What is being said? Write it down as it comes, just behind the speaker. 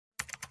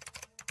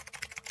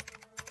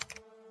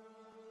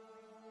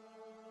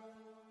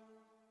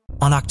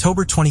On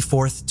October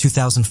 24,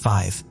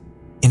 2005,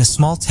 in a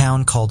small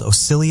town called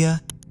Osceola,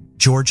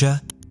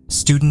 Georgia,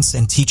 students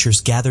and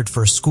teachers gathered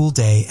for a school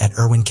day at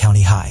Irwin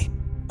County High.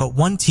 But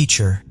one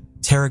teacher,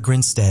 Tara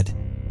Grinstead,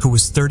 who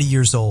was 30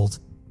 years old,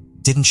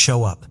 didn't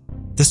show up.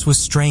 This was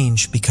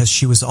strange because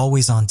she was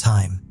always on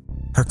time.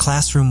 Her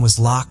classroom was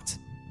locked,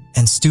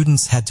 and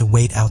students had to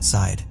wait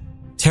outside.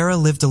 Tara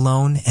lived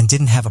alone and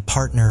didn't have a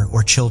partner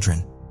or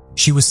children.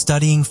 She was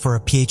studying for a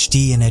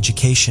PhD in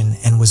education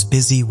and was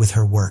busy with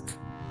her work.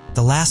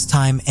 The last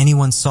time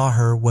anyone saw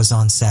her was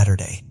on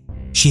Saturday.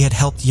 She had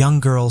helped young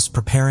girls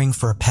preparing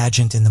for a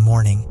pageant in the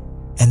morning,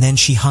 and then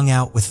she hung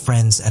out with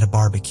friends at a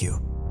barbecue.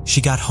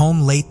 She got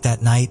home late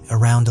that night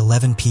around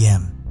 11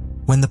 p.m.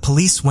 When the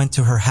police went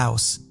to her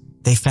house,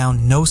 they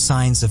found no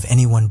signs of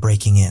anyone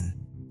breaking in.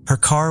 Her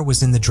car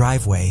was in the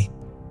driveway,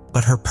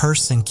 but her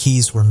purse and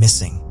keys were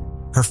missing.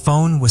 Her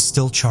phone was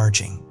still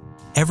charging.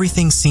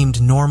 Everything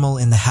seemed normal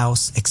in the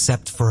house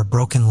except for a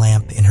broken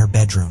lamp in her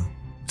bedroom.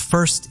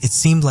 First, it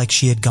seemed like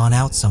she had gone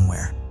out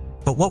somewhere.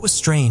 But what was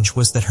strange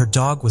was that her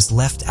dog was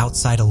left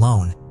outside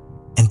alone,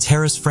 and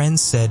Tara's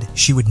friends said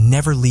she would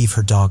never leave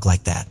her dog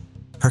like that.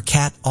 Her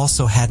cat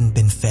also hadn't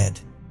been fed.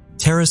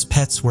 Tara's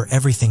pets were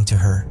everything to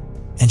her,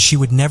 and she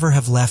would never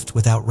have left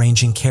without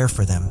arranging care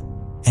for them,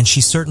 and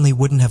she certainly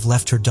wouldn't have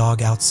left her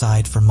dog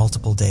outside for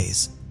multiple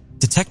days.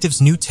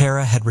 Detectives knew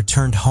Tara had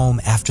returned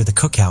home after the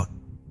cookout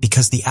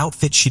because the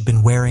outfit she'd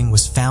been wearing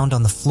was found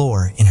on the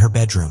floor in her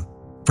bedroom.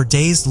 For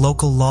days,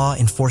 local law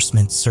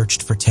enforcement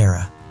searched for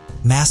Tara.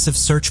 Massive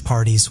search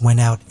parties went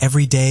out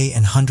every day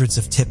and hundreds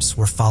of tips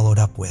were followed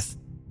up with.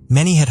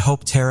 Many had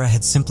hoped Tara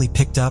had simply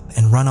picked up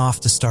and run off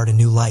to start a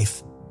new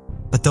life,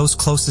 but those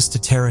closest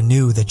to Tara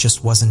knew that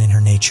just wasn't in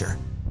her nature.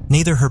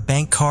 Neither her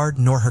bank card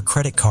nor her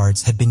credit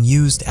cards had been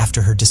used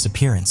after her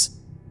disappearance,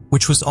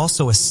 which was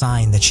also a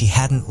sign that she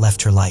hadn't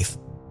left her life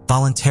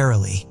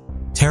voluntarily.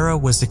 Tara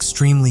was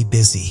extremely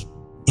busy.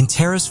 In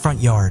Tara's front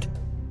yard,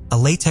 a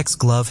latex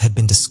glove had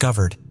been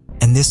discovered,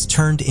 and this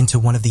turned into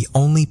one of the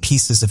only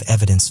pieces of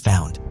evidence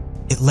found.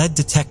 It led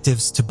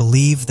detectives to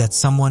believe that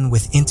someone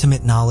with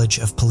intimate knowledge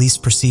of police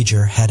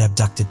procedure had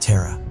abducted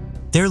Tara.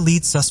 Their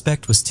lead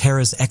suspect was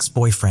Tara's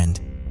ex-boyfriend,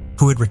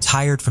 who had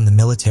retired from the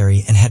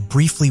military and had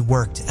briefly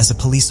worked as a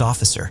police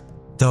officer,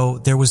 though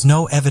there was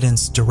no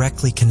evidence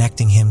directly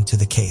connecting him to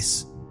the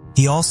case.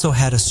 He also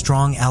had a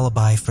strong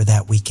alibi for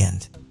that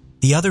weekend.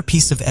 The other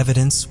piece of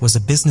evidence was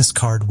a business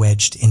card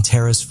wedged in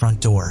Tara's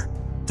front door.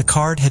 The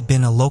card had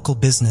been a local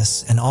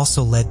business and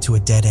also led to a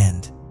dead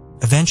end.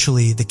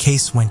 Eventually, the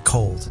case went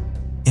cold.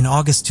 In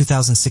August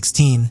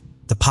 2016,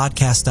 the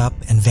podcast Up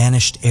and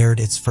Vanished aired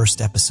its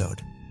first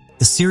episode.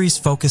 The series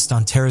focused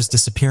on Tara's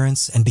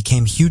disappearance and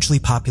became hugely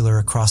popular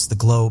across the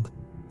globe,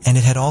 and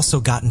it had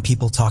also gotten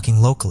people talking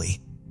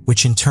locally,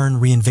 which in turn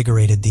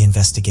reinvigorated the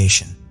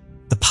investigation.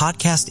 The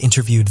podcast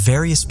interviewed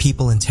various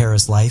people in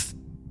Tara's life.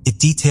 It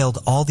detailed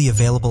all the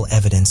available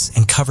evidence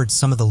and covered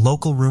some of the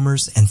local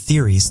rumors and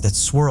theories that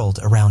swirled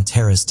around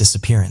Tara's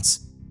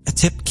disappearance. A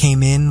tip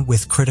came in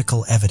with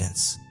critical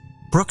evidence.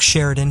 Brooke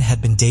Sheridan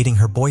had been dating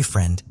her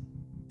boyfriend,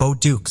 Bo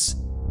Dukes,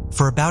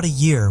 for about a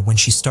year when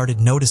she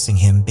started noticing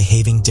him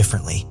behaving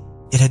differently.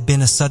 It had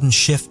been a sudden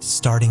shift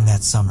starting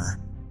that summer.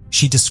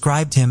 She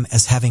described him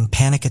as having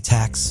panic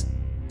attacks,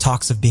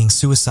 talks of being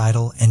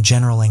suicidal, and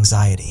general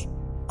anxiety.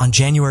 On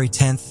January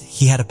 10th,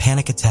 he had a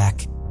panic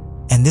attack,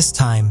 and this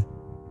time,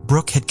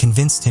 Brooke had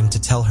convinced him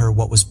to tell her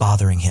what was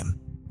bothering him.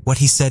 What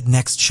he said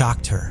next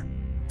shocked her.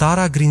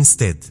 Tara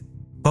Grinstead.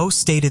 Bo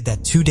stated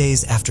that 2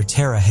 days after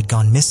Tara had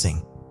gone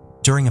missing,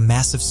 during a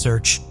massive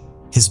search,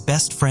 his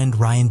best friend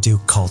Ryan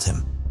Duke called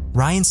him.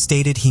 Ryan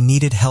stated he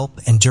needed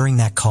help, and during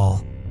that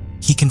call,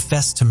 he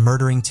confessed to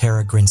murdering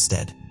Tara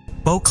Grinstead.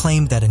 Bo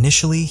claimed that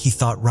initially he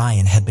thought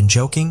Ryan had been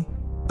joking,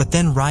 but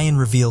then Ryan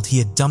revealed he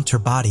had dumped her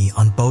body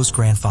on Bo's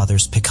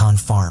grandfather's pecan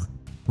farm.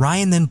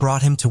 Ryan then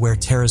brought him to where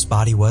Tara's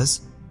body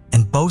was,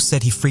 and Bo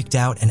said he freaked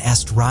out and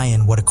asked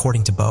Ryan what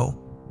according to Bo.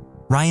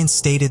 Ryan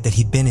stated that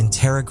he'd been in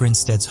Tara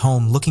Grinstead's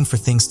home looking for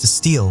things to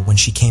steal when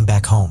she came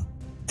back home.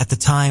 At the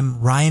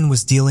time, Ryan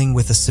was dealing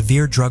with a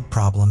severe drug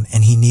problem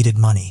and he needed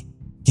money.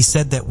 He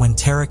said that when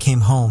Tara came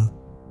home,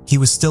 he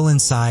was still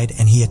inside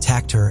and he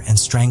attacked her and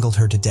strangled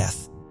her to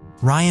death.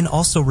 Ryan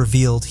also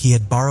revealed he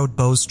had borrowed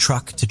Bo's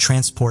truck to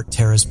transport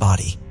Tara's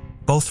body.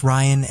 Both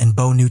Ryan and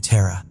Bo knew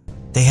Tara.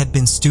 They had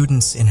been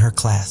students in her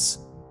class.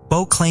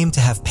 Bo claimed to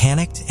have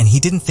panicked, and he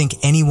didn't think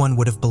anyone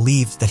would have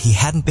believed that he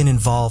hadn't been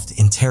involved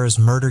in Tara's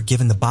murder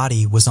given the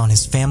body was on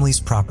his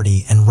family's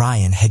property and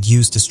Ryan had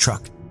used his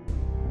truck.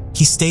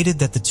 He stated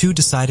that the two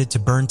decided to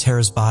burn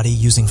Tara's body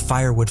using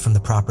firewood from the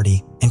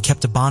property and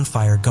kept a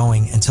bonfire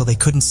going until they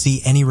couldn't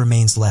see any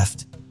remains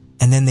left,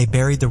 and then they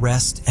buried the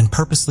rest and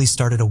purposely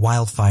started a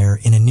wildfire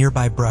in a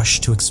nearby brush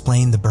to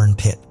explain the burn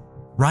pit.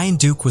 Ryan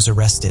Duke was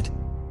arrested,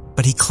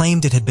 but he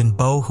claimed it had been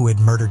Bo who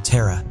had murdered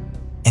Tara,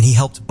 and he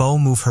helped Bo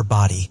move her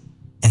body,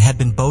 and had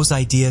been Bo's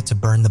idea to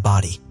burn the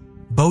body.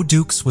 Bo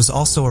Dukes was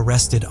also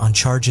arrested on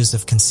charges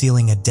of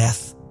concealing a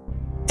death,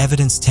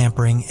 evidence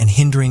tampering, and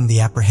hindering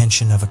the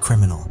apprehension of a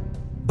criminal.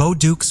 Bo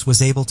Dukes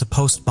was able to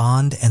post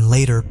bond and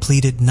later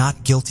pleaded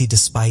not guilty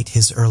despite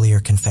his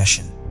earlier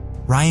confession.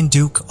 Ryan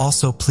Duke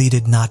also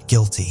pleaded not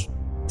guilty.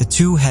 The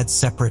two had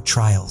separate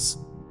trials,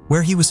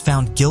 where he was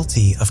found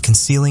guilty of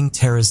concealing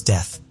Tara's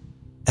death,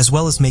 as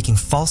well as making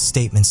false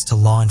statements to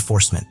law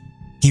enforcement.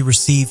 He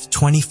received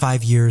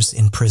 25 years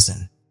in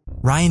prison.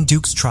 Ryan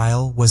Duke's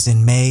trial was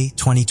in May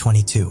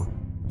 2022.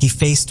 He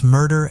faced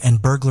murder and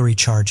burglary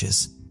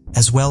charges,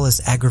 as well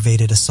as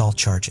aggravated assault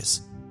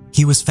charges.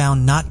 He was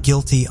found not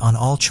guilty on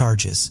all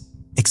charges,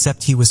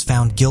 except he was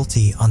found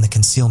guilty on the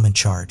concealment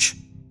charge.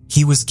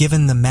 He was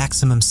given the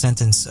maximum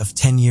sentence of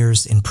 10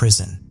 years in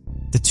prison.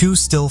 The two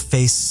still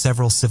face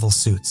several civil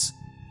suits.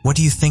 What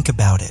do you think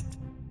about it?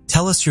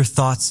 Tell us your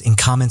thoughts in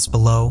comments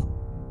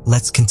below.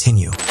 Let's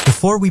continue.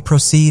 Before we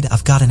proceed,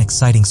 I've got an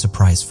exciting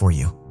surprise for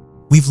you.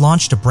 We've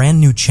launched a brand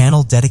new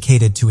channel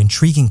dedicated to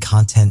intriguing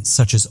content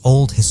such as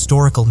old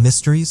historical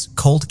mysteries,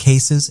 cold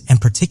cases,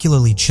 and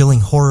particularly chilling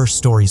horror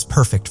stories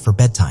perfect for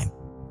bedtime.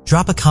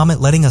 Drop a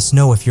comment letting us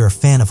know if you're a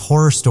fan of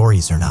horror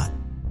stories or not.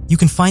 You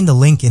can find the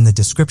link in the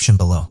description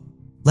below.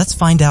 Let's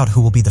find out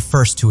who will be the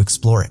first to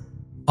explore it.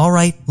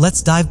 Alright,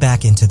 let's dive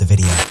back into the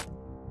video.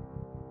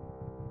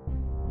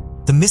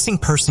 The missing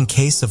person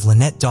case of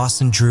Lynette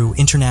Dawson drew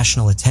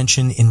international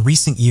attention in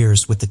recent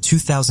years with the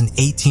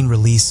 2018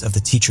 release of The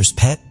Teacher's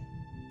Pet,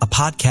 a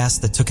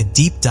podcast that took a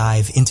deep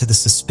dive into the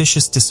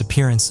suspicious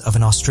disappearance of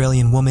an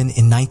Australian woman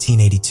in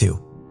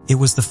 1982. It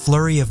was the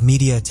flurry of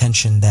media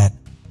attention that,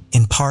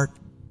 in part,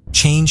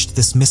 changed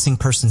this missing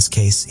persons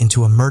case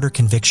into a murder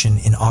conviction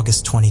in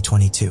August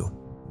 2022.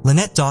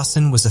 Lynette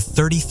Dawson was a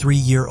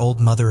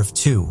 33-year-old mother of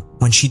two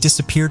when she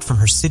disappeared from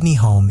her Sydney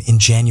home in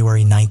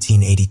January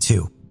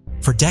 1982.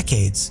 For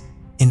decades,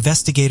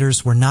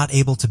 investigators were not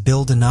able to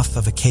build enough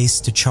of a case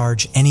to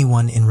charge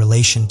anyone in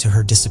relation to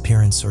her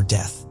disappearance or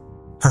death.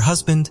 Her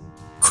husband,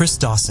 Chris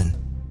Dawson,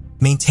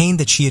 maintained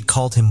that she had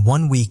called him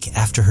 1 week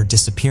after her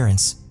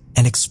disappearance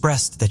and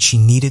expressed that she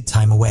needed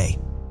time away.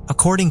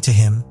 According to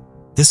him,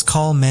 this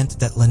call meant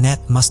that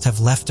Lynette must have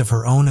left of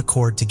her own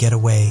accord to get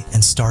away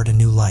and start a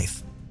new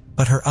life.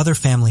 But her other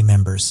family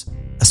members,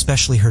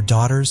 especially her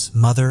daughters,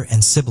 mother,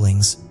 and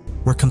siblings,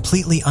 were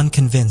completely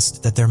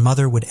unconvinced that their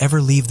mother would ever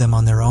leave them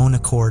on their own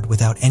accord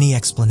without any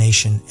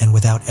explanation and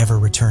without ever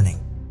returning.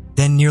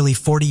 Then nearly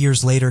 40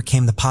 years later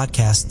came the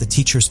podcast The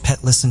Teacher's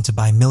Pet, listened to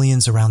by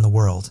millions around the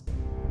world,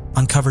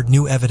 uncovered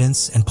new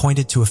evidence and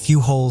pointed to a few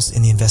holes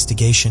in the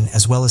investigation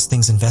as well as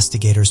things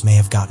investigators may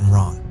have gotten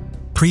wrong.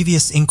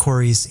 Previous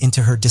inquiries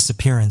into her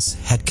disappearance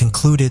had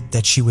concluded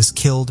that she was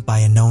killed by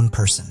a known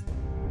person.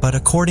 But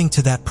according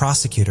to that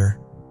prosecutor,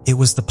 it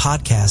was the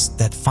podcast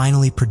that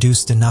finally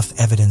produced enough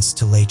evidence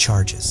to lay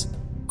charges.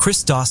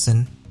 Chris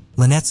Dawson,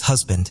 Lynette's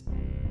husband,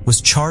 was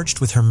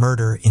charged with her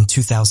murder in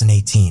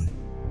 2018.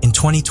 In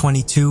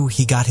 2022,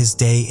 he got his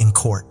day in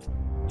court.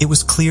 It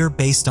was clear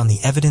based on the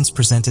evidence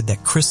presented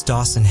that Chris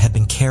Dawson had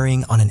been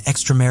carrying on an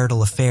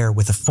extramarital affair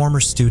with a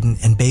former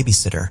student and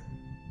babysitter,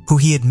 who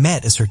he had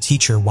met as her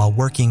teacher while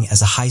working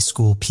as a high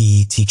school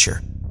PE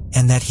teacher,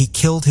 and that he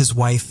killed his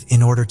wife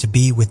in order to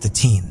be with the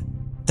teen.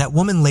 That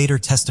woman later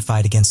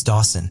testified against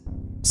Dawson,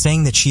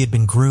 saying that she had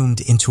been groomed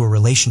into a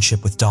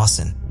relationship with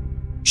Dawson.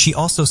 She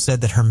also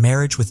said that her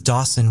marriage with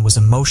Dawson was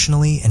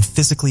emotionally and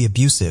physically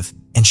abusive,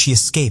 and she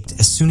escaped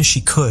as soon as she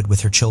could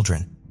with her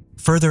children.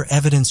 Further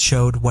evidence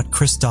showed what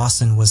Chris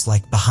Dawson was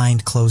like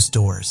behind closed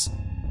doors.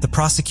 The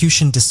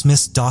prosecution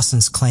dismissed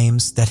Dawson's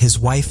claims that his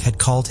wife had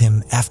called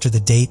him after the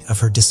date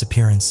of her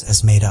disappearance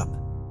as made up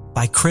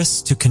by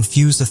Chris to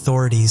confuse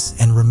authorities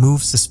and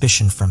remove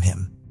suspicion from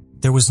him.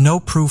 There was no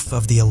proof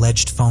of the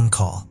alleged phone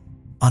call.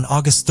 On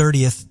August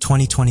 30th,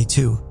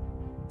 2022,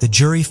 the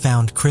jury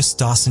found Chris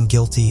Dawson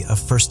guilty of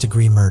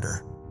first-degree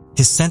murder.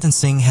 His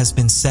sentencing has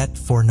been set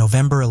for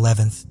November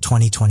 11th,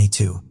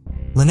 2022.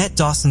 Lynette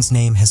Dawson's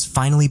name has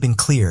finally been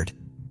cleared,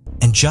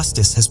 and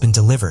justice has been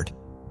delivered,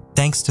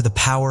 thanks to the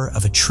power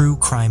of a true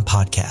crime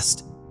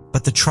podcast.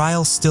 But the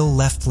trial still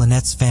left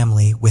Lynette's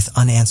family with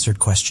unanswered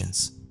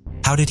questions.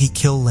 How did he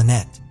kill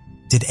Lynette?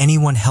 Did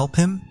anyone help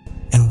him?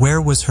 And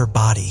where was her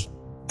body?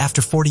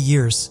 After 40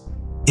 years,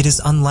 it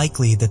is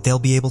unlikely that they'll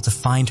be able to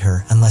find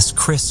her unless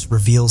Chris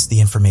reveals the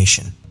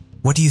information.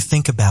 What do you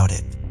think about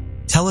it?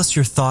 Tell us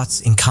your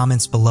thoughts in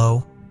comments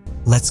below.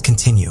 Let's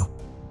continue.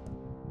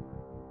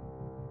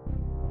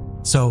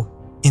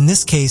 So, in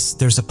this case,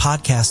 there's a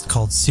podcast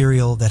called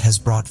Serial that has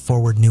brought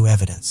forward new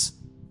evidence.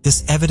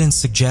 This evidence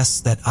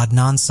suggests that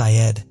Adnan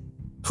Syed,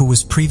 who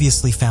was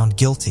previously found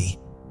guilty,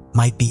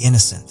 might be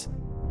innocent.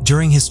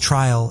 During his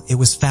trial, it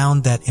was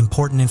found that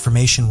important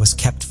information was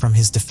kept from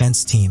his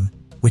defense team,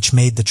 which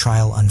made the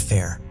trial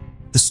unfair.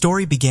 The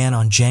story began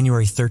on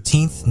January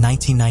 13,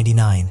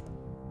 1999,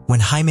 when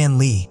Hyman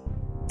Lee,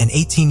 an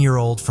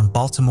 18-year-old from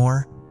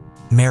Baltimore,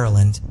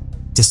 Maryland,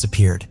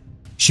 disappeared.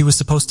 She was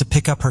supposed to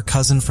pick up her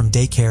cousin from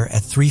daycare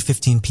at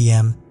 3:15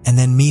 p.m. and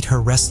then meet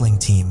her wrestling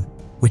team,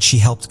 which she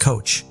helped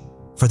coach,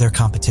 for their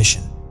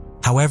competition.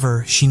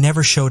 However, she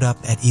never showed up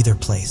at either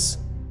place.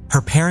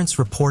 Her parents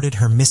reported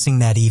her missing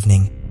that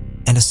evening,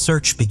 and a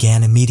search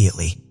began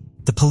immediately.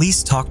 The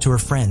police talked to her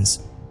friends,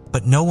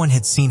 but no one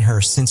had seen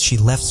her since she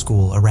left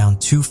school around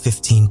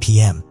 2:15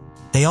 p.m.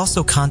 They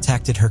also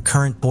contacted her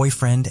current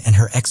boyfriend and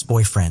her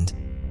ex-boyfriend,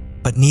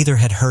 but neither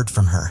had heard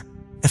from her.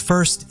 At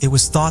first, it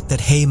was thought that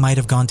Hae might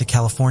have gone to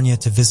California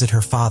to visit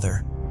her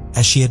father,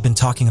 as she had been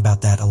talking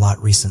about that a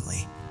lot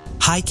recently.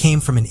 Hae came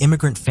from an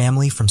immigrant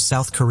family from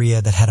South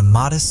Korea that had a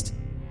modest,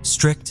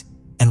 strict,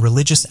 and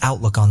religious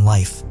outlook on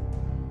life,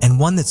 and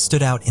one that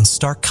stood out in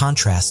stark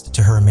contrast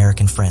to her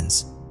American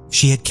friends.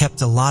 She had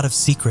kept a lot of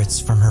secrets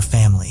from her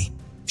family.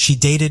 She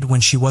dated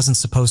when she wasn't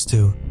supposed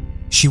to.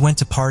 She went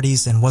to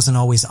parties and wasn't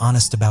always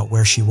honest about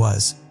where she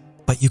was,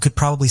 but you could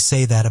probably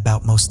say that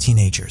about most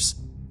teenagers.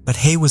 But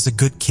Hae was a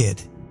good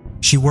kid.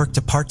 She worked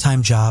a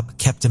part-time job,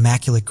 kept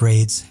immaculate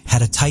grades,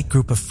 had a tight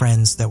group of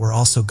friends that were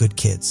also good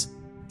kids.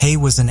 Hae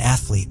was an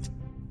athlete.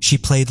 She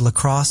played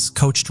lacrosse,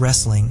 coached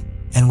wrestling,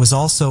 and was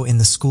also in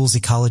the school's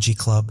ecology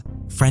club,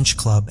 French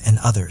club, and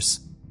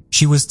others.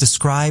 She was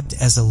described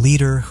as a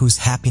leader whose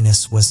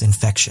happiness was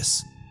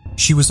infectious.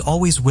 She was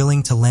always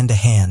willing to lend a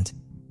hand,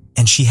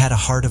 and she had a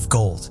heart of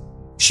gold.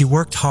 She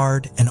worked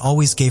hard and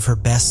always gave her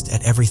best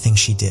at everything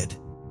she did.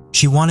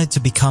 She wanted to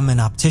become an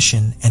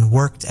optician and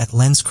worked at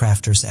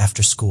LensCrafters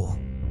after school.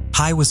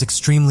 Hae was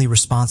extremely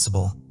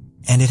responsible,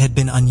 and it had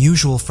been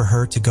unusual for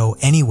her to go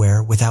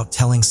anywhere without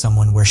telling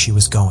someone where she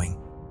was going.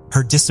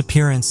 Her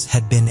disappearance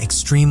had been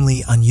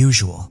extremely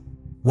unusual.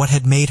 What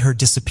had made her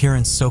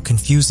disappearance so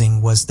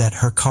confusing was that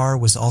her car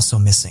was also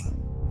missing.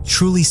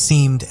 Truly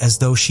seemed as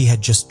though she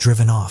had just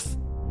driven off.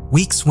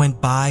 Weeks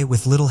went by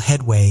with little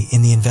headway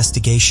in the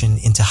investigation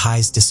into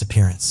Hae's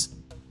disappearance.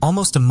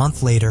 Almost a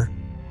month later,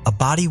 a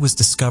body was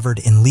discovered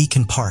in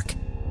Leakin Park,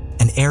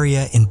 an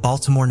area in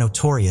Baltimore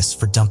notorious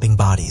for dumping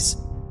bodies.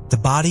 The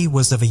body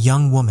was of a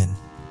young woman,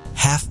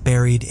 half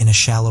buried in a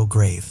shallow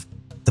grave.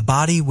 The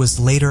body was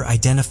later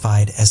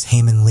identified as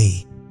Hae-min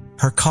Lee.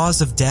 Her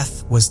cause of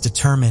death was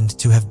determined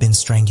to have been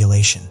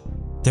strangulation.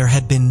 There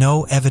had been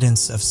no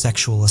evidence of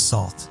sexual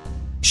assault.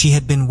 She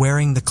had been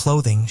wearing the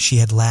clothing she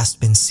had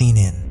last been seen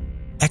in.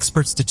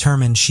 Experts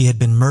determined she had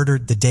been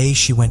murdered the day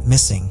she went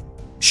missing,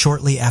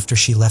 shortly after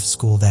she left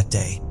school that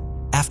day.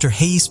 After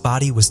Hae's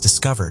body was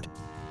discovered,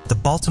 the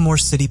Baltimore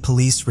City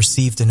Police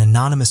received an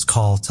anonymous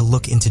call to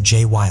look into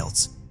Jay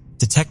Wilds.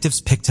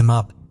 Detectives picked him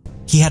up.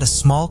 He had a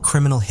small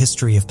criminal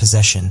history of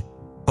possession,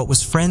 but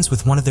was friends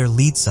with one of their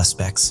lead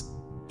suspects,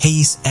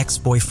 Hae's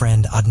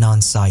ex-boyfriend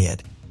Adnan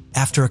Syed.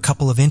 After a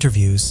couple of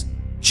interviews,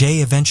 Jay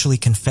eventually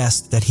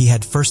confessed that he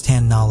had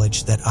first-hand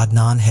knowledge that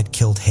Adnan had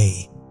killed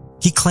Hae.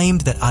 He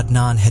claimed that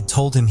Adnan had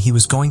told him he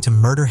was going to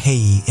murder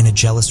Hae in a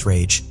jealous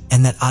rage,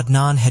 and that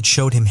Adnan had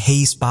showed him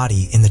Hae's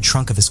body in the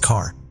trunk of his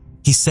car.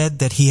 He said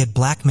that he had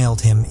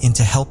blackmailed him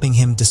into helping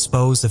him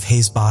dispose of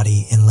Hae's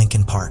body in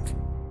Lincoln Park.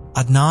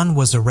 Adnan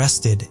was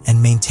arrested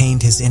and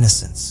maintained his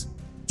innocence.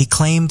 He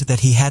claimed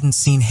that he hadn't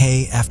seen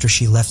Hae after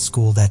she left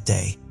school that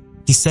day.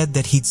 He said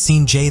that he'd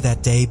seen Jay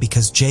that day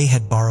because Jay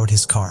had borrowed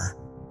his car.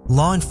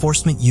 Law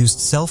enforcement used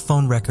cell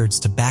phone records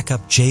to back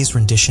up Jay's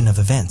rendition of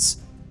events,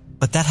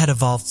 but that had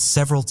evolved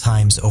several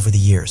times over the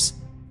years.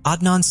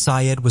 Adnan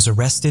Syed was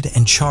arrested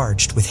and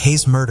charged with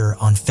Hae's murder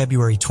on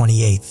February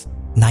 28,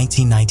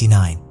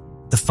 1999.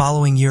 The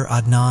following year,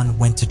 Adnan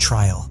went to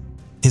trial.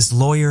 His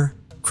lawyer,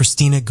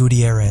 Cristina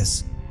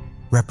Gutierrez,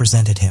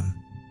 represented him.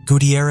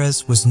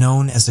 Gutierrez was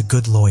known as a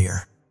good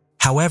lawyer.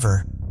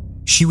 However,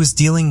 she was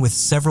dealing with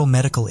several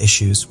medical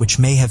issues which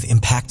may have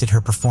impacted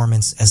her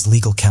performance as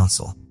legal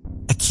counsel.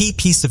 A key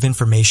piece of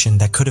information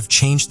that could have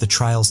changed the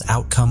trial's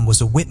outcome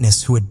was a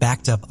witness who had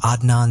backed up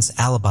Adnan's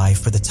alibi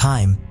for the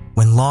time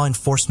when law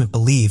enforcement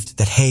believed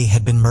that Hae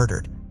had been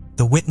murdered.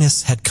 The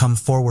witness had come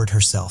forward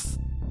herself,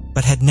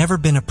 but had never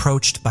been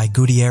approached by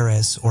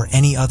Gutierrez or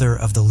any other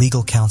of the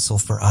legal counsel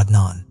for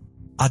Adnan.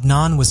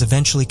 Adnan was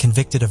eventually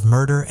convicted of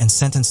murder and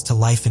sentenced to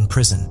life in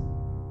prison,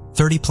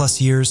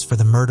 30+ years for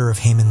the murder of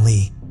Hae-min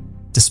Lee,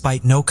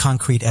 despite no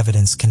concrete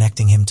evidence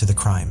connecting him to the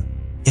crime.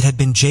 It had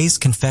been Jay's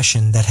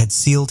confession that had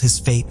sealed his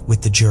fate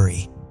with the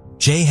jury.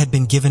 Jay had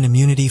been given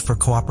immunity for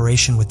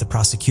cooperation with the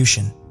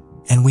prosecution,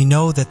 and we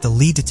know that the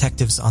lead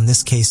detectives on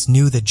this case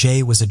knew that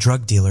Jay was a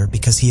drug dealer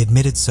because he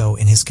admitted so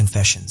in his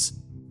confessions.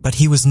 But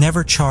he was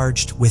never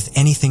charged with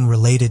anything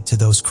related to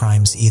those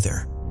crimes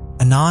either.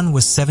 Adnan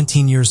was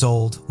 17 years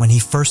old when he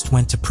first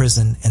went to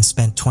prison and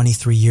spent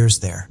 23 years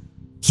there.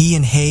 He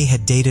and Hae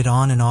had dated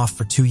on and off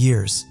for 2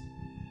 years,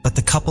 but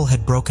the couple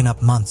had broken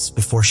up months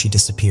before she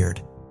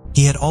disappeared.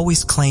 He had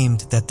always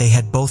claimed that they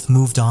had both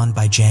moved on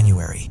by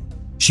January.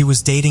 She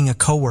was dating a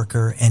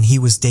coworker and he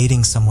was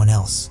dating someone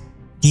else.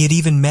 He had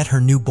even met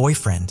her new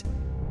boyfriend,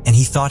 and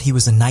he thought he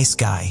was a nice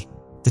guy.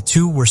 The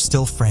two were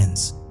still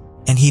friends,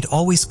 and he'd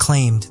always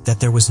claimed that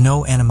there was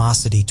no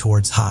animosity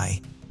towards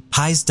Hae.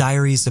 Hae's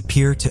diaries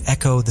appear to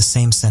echo the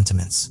same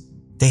sentiments.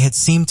 They had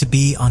seemed to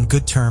be on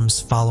good terms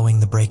following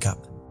the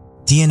breakup.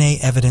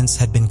 DNA evidence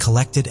had been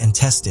collected and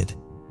tested,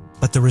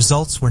 but the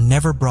results were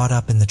never brought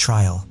up in the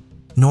trial,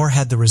 nor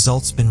had the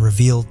results been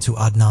revealed to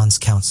Adnan's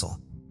counsel.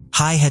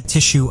 Hae had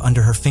tissue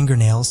under her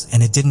fingernails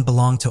and it didn't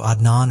belong to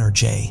Adnan or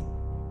Jay,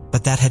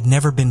 but that had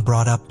never been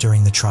brought up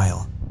during the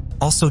trial.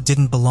 Also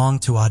didn't belong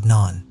to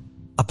Adnan.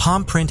 A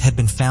palm print had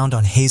been found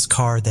on Hayes'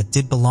 car that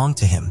did belong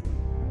to him,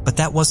 but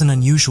that wasn't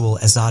unusual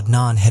as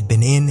Adnan had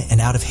been in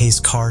and out of Hayes'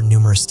 car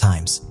numerous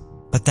times.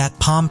 But that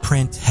palm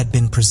print had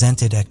been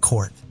presented at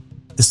court.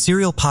 The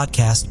Serial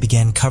podcast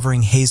began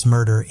covering Hayes'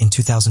 murder in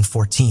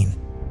 2014,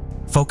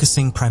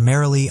 focusing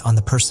primarily on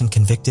the person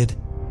convicted,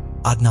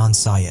 Adnan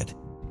Syed.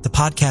 The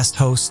podcast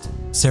host,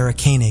 Sarah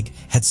Koenig,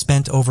 had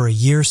spent over a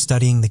year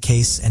studying the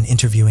case and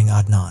interviewing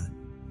Adnan.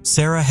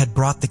 Sarah had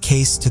brought the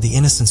case to the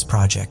Innocence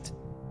Project,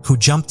 who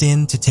jumped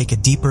in to take a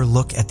deeper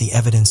look at the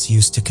evidence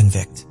used to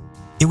convict.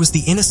 It was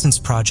the Innocence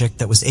Project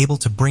that was able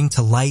to bring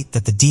to light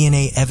that the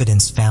DNA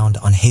evidence found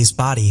on Hayes'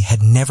 body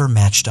had never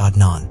matched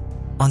Adnan.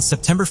 On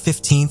September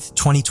 15,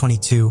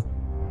 2022,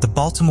 the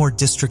Baltimore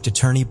District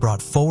Attorney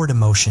brought forward a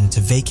motion to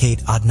vacate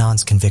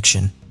Adnan's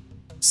conviction,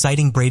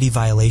 citing Brady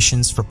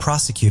violations for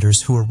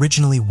prosecutors who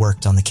originally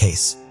worked on the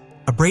case.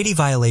 A Brady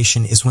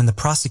violation is when the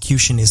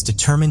prosecution is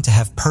determined to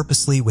have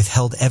purposely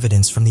withheld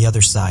evidence from the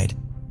other side,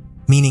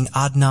 meaning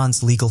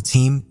Adnan's legal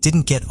team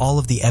didn't get all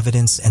of the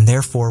evidence and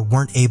therefore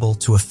weren't able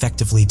to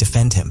effectively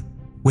defend him.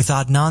 With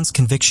Adnan's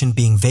conviction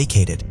being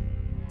vacated,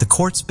 the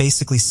courts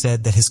basically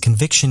said that his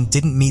conviction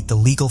didn't meet the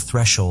legal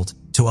threshold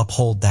to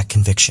uphold that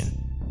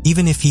conviction.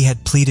 Even if he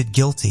had pleaded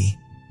guilty,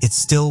 it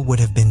still would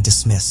have been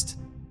dismissed.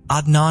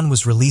 Adnan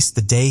was released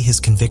the day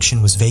his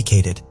conviction was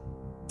vacated,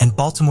 and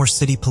Baltimore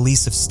City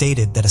Police have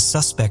stated that a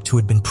suspect who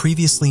had been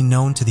previously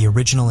known to the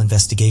original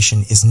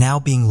investigation is now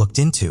being looked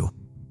into,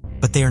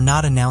 but they are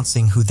not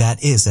announcing who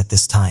that is at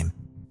this time.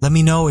 Let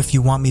me know if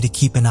you want me to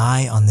keep an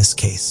eye on this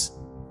case.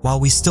 While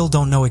we still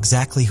don't know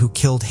exactly who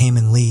killed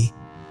Heyman Lee,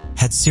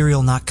 had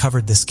Serial not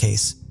covered this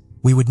case,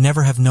 we would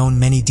never have known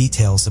many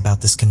details about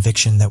this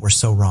conviction that were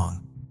so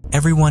wrong.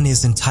 Everyone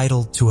is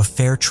entitled to a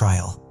fair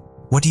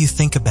trial. What do you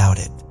think about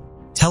it?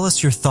 Tell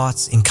us your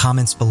thoughts in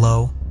comments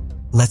below.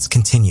 Let's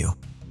continue.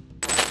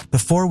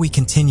 Before we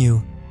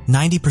continue,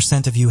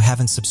 90% of you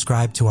haven't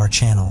subscribed to our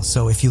channel,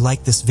 so if you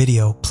like this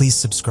video, please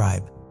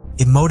subscribe.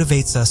 It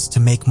motivates us to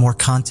make more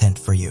content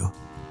for you.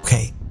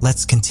 Okay,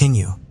 let's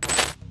continue.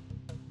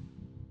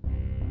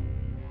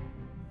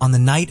 On the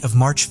night of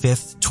March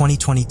 5th,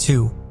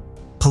 2022,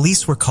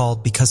 police were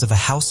called because of a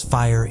house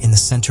fire in the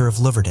center of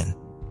Leeuwarden,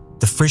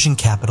 the Frisian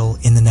capital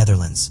in the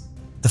Netherlands.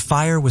 The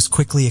fire was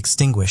quickly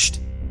extinguished,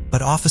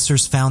 but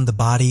officers found the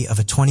body of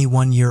a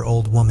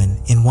 21-year-old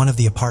woman in one of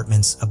the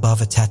apartments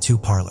above a tattoo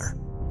parlor.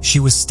 She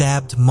was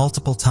stabbed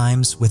multiple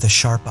times with a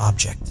sharp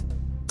object.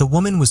 The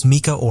woman was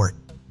Mika Ort,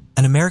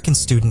 an American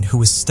student who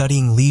was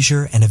studying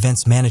leisure and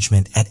events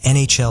management at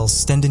NHL's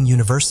Stenden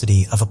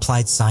University of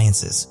Applied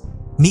Sciences.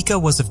 Mika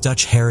was of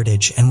Dutch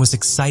heritage and was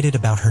excited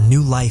about her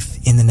new life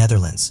in the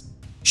Netherlands.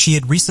 She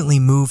had recently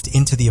moved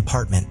into the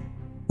apartment,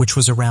 which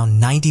was around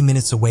 90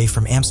 minutes away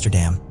from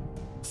Amsterdam,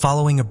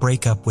 following a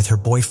breakup with her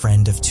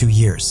boyfriend of 2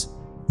 years.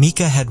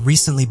 Mika had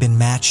recently been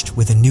matched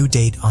with a new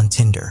date on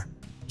Tinder.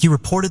 He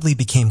reportedly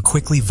became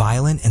quickly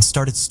violent and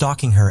started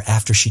stalking her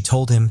after she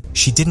told him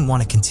she didn't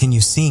want to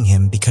continue seeing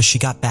him because she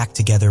got back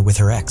together with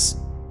her ex.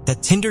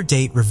 That Tinder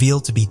date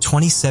revealed to be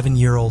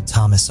 27-year-old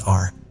Thomas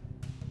R.,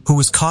 who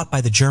was caught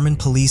by the German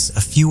police a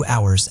few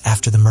hours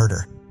after the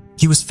murder.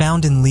 He was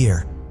found in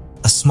Leer,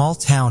 a small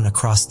town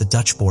across the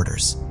Dutch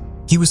borders.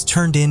 He was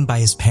turned in by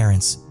his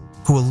parents,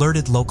 who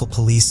alerted local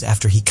police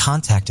after he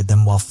contacted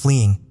them while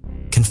fleeing,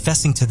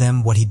 confessing to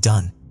them what he'd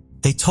done.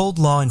 They told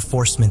law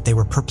enforcement they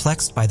were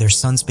perplexed by their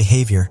son's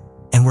behavior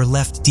and were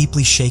left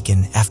deeply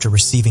shaken after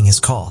receiving his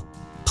call.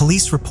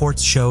 Police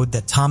reports showed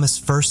that Thomas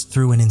first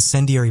threw an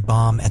incendiary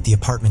bomb at the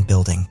apartment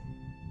building.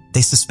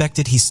 They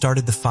suspected he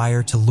started the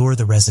fire to lure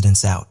the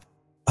residents out.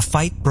 A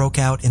fight broke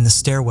out in the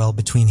stairwell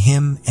between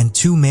him and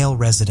 2 male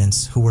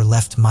residents who were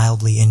left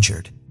mildly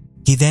injured.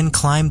 He then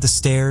climbed the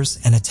stairs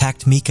and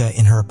attacked Mika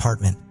in her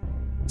apartment,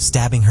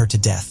 stabbing her to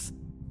death.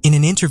 In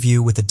an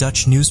interview with a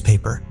Dutch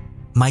newspaper,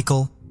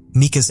 Michael,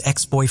 Mika's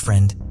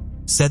ex-boyfriend,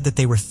 said that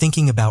they were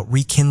thinking about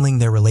rekindling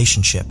their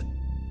relationship,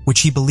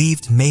 which he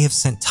believed may have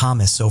sent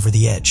Thomas over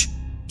the edge.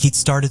 He'd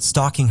started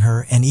stalking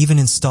her and even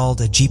installed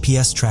a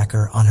GPS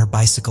tracker on her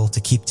bicycle to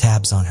keep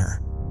tabs on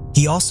her.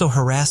 He also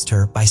harassed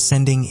her by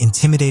sending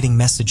intimidating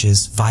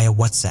messages via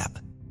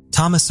WhatsApp.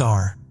 Thomas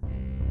R.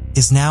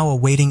 is now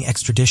awaiting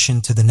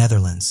extradition to the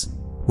Netherlands,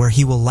 where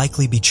he will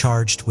likely be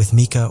charged with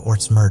Mika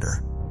Ort's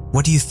murder.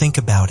 What do you think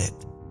about it?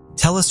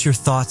 Tell us your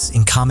thoughts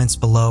in comments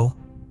below.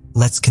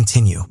 Let's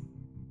continue.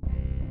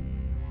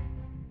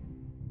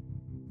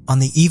 On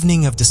the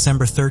evening of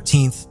December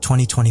 13th,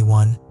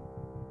 2021,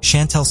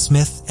 Chantel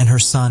Smith and her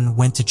son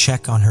went to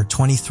check on her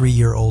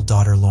 23-year-old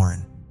daughter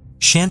Lauren.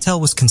 Chantel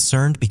was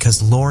concerned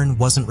because Lauren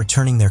wasn't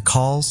returning their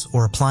calls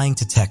or replying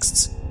to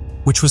texts,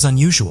 which was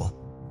unusual.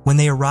 When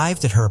they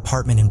arrived at her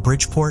apartment in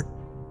Bridgeport,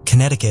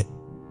 Connecticut,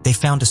 they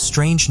found a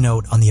strange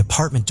note on the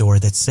apartment door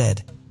that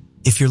said,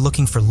 "If you're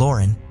looking for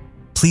Lauren,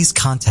 please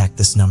contact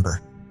this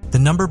number." The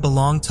number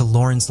belonged to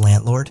Lauren's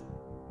landlord,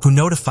 who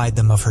notified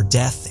them of her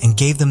death and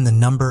gave them the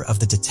number of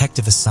the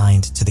detective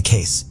assigned to the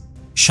case.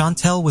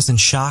 Chantel was in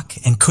shock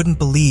and couldn't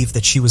believe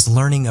that she was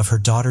learning of her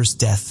daughter's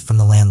death from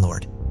the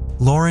landlord.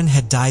 Lauren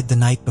had died the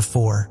night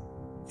before,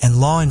 and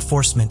law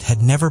enforcement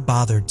had never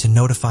bothered to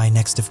notify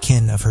next of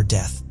kin of her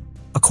death.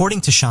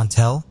 According to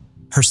Chantel,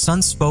 her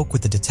son spoke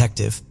with the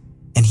detective,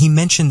 and he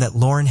mentioned that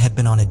Lauren had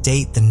been on a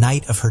date the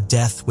night of her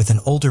death with an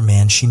older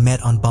man she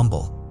met on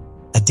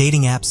Bumble, a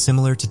dating app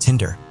similar to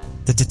Tinder.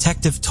 The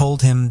detective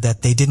told him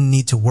that they didn't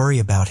need to worry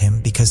about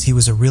him because he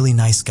was a really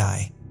nice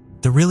guy.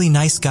 The really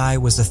nice guy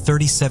was a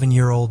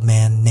 37-year-old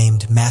man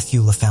named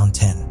Matthew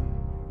LaFontaine.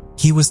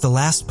 He was the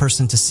last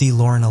person to see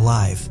Lauren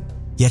alive,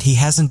 yet he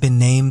hasn't been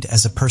named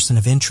as a person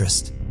of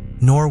interest,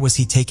 nor was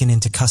he taken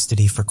into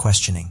custody for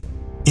questioning.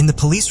 In the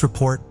police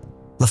report,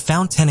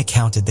 LaFontaine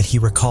accounted that he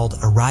recalled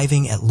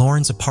arriving at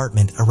Lauren's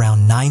apartment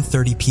around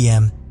 9:30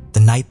 p.m. the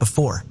night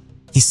before.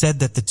 He said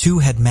that the two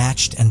had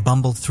matched and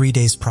Bumbled 3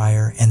 days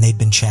prior and they'd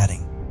been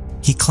chatting.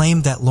 He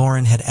claimed that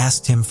Lauren had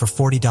asked him for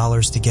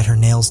 $40 to get her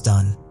nails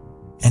done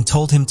and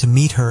told him to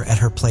meet her at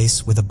her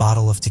place with a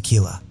bottle of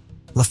tequila.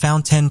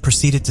 LaFontaine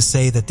proceeded to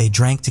say that they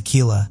drank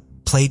tequila,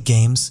 played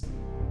games,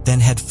 then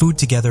had food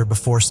together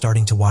before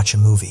starting to watch a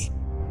movie.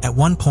 At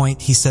one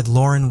point, he said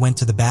Lauren went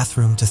to the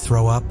bathroom to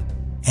throw up,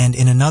 and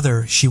in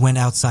another, she went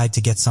outside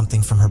to get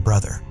something from her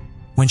brother.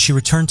 When she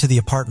returned to the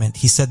apartment,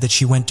 he said that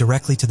she went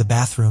directly to the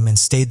bathroom and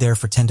stayed there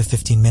for 10 to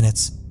 15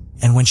 minutes,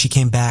 and when she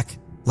came back,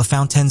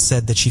 LaFontaine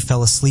said that she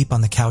fell asleep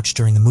on the couch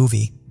during the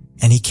movie,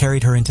 and he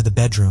carried her into the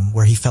bedroom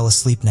where he fell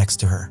asleep next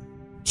to her.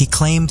 He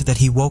claimed that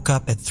he woke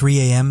up at 3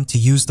 a.m. to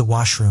use the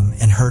washroom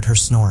and heard her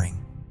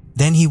snoring.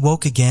 Then he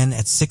woke again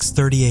at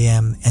 6:30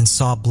 a.m. and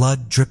saw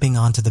blood dripping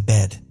onto the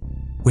bed,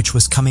 which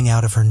was coming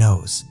out of her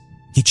nose.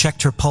 He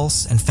checked her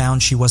pulse and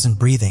found she wasn't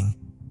breathing,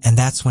 and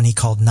that's when he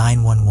called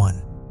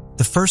 911.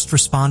 The first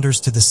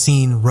responders to the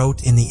scene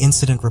wrote in the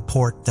incident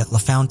report that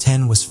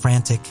LaFontaine was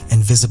frantic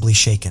and visibly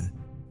shaken.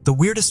 The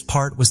weirdest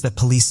part was that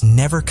police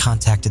never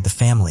contacted the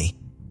family,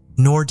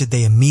 nor did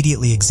they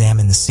immediately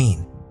examine the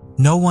scene.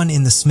 No one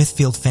in the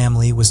Smithfield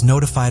family was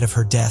notified of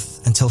her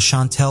death until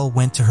Chantel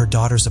went to her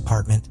daughter's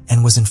apartment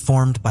and was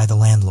informed by the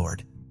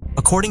landlord.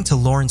 According to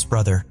Lauren's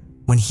brother,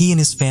 when he and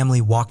his family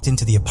walked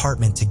into the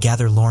apartment to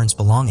gather Lauren's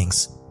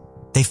belongings,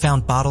 they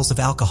found bottles of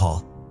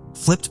alcohol,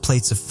 flipped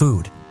plates of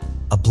food,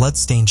 a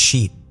blood-stained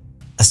sheet,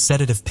 a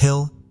sedative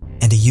pill,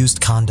 and a used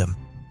condom.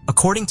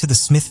 According to the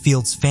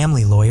Smithfield's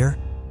family lawyer,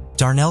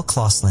 Darnell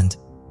Clausland,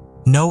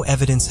 no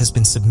evidence has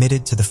been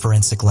submitted to the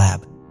forensic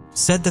lab.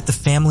 Said that the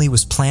family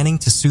was planning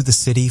to sue the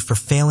city for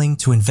failing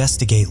to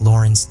investigate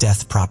Lauren's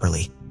death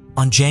properly.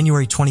 On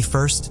January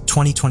 21,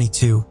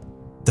 2022,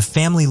 the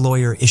family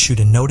lawyer issued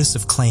a notice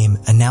of claim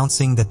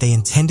announcing that they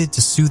intended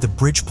to sue the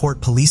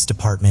Bridgeport Police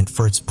Department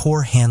for its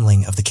poor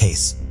handling of the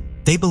case.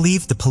 They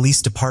believed the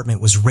police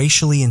department was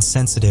racially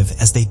insensitive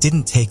as they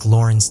didn't take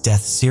Lauren's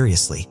death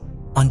seriously.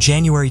 On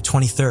January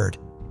 23rd,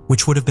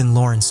 which would have been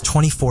Lauren's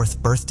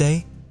 24th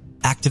birthday,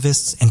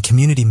 activists and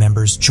community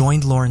members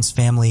joined Lauren's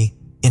family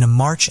in a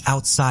march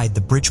outside the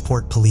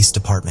Bridgeport Police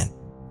Department,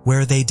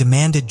 where they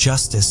demanded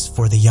justice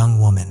for the young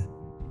woman.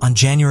 On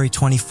January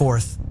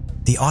 24th,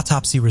 the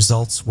autopsy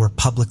results were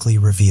publicly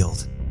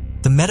revealed.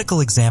 The medical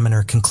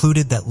examiner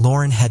concluded that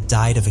Lauren had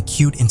died of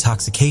acute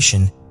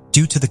intoxication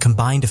due to the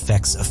combined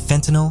effects of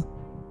fentanyl,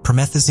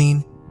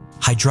 promethazine,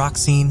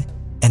 hydroxine,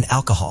 and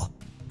alcohol.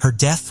 Her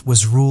death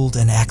was ruled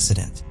an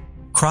accident.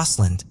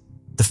 Crossland,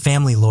 the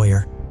family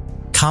lawyer,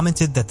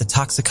 commented that the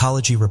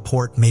toxicology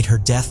report made her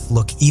death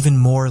look even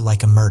more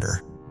like a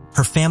murder.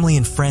 Her family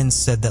and friends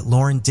said that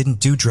Lauren didn't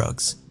do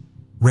drugs,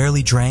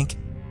 rarely drank,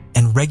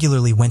 and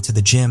regularly went to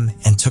the gym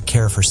and took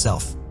care of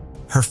herself.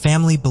 Her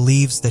family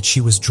believes that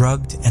she was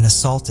drugged and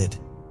assaulted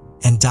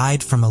and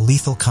died from a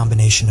lethal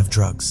combination of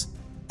drugs.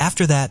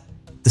 After that,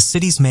 the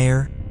city's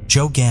mayor,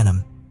 Joe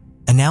Ganim,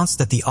 announced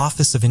that the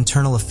Office of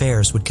Internal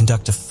Affairs would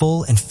conduct a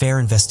full and fair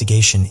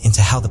investigation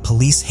into how the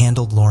police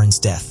handled Lauren's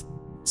death.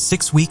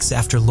 6 weeks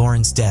after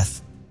Lauren's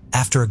death,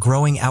 after a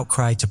growing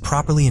outcry to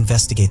properly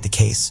investigate the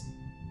case,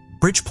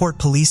 Bridgeport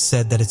Police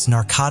said that its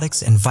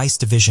Narcotics and Vice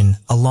Division,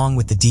 along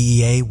with the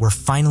DEA, were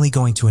finally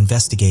going to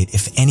investigate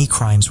if any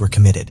crimes were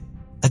committed.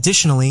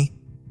 Additionally,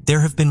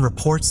 there have been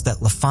reports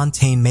that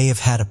LaFontaine may have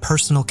had a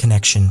personal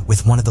connection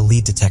with one of the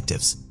lead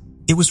detectives.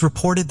 It was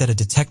reported that a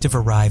detective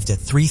arrived at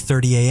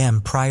 3:30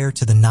 a.m. prior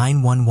to the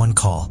 911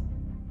 call,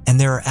 and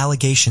there are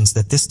allegations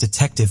that this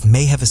detective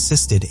may have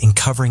assisted in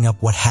covering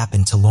up what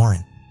happened to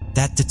Lauren.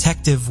 That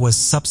detective was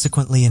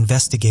subsequently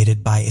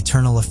investigated by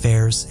Internal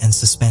Affairs and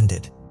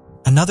suspended.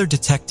 Another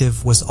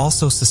detective was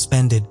also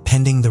suspended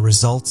pending the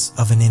results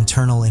of an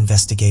internal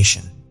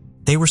investigation.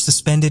 They were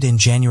suspended in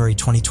January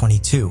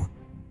 2022,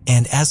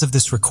 and as of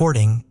this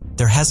recording,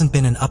 there hasn't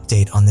been an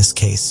update on this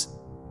case.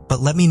 But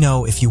let me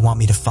know if you want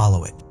me to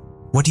follow it.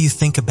 What do you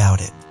think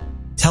about it?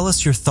 Tell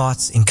us your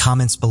thoughts in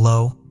comments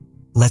below.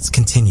 Let's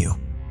continue.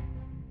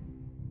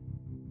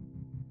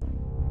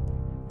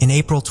 In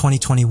April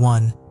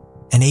 2021,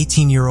 an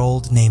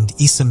 18-year-old named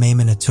Issa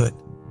Maimon Atut,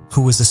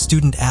 who was a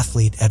student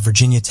athlete at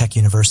Virginia Tech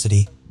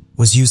University,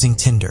 was using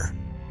Tinder.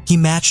 He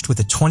matched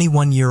with a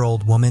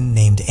 21-year-old woman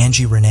named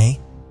Angie Renee,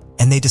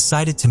 and they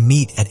decided to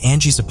meet at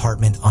Angie's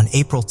apartment on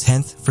April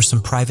 10th for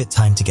some private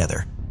time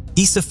together.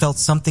 Issa felt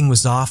something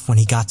was off when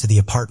he got to the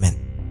apartment,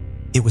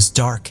 It was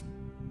dark,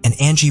 and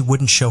Angie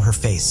wouldn't show her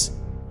face,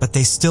 but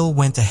they still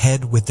went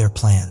ahead with their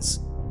plans.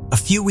 A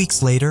few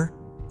weeks later,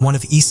 one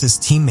of Issa's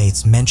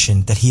teammates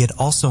mentioned that he had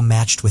also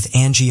matched with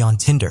Angie on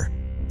Tinder.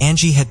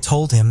 Angie had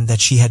told him that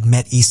she had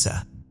met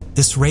Issa.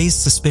 This raised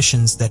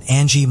suspicions that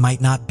Angie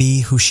might not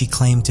be who she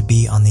claimed to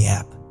be on the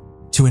app.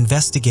 To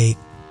investigate,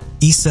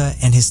 Issa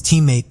and his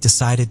teammate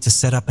decided to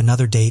set up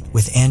another date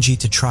with Angie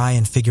to try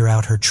and figure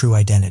out her true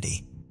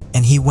identity.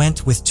 And he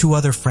went with 2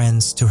 other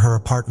friends to her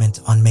apartment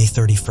on May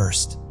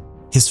 31st.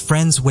 His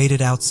friends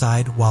waited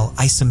outside while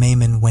Issa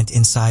Mayman went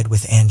inside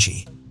with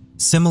Angie.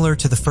 Similar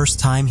to the first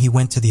time he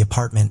went to the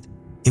apartment,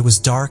 it was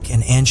dark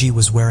and Angie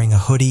was wearing a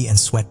hoodie and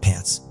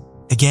sweatpants.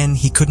 Again,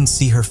 he couldn't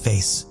see her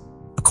face.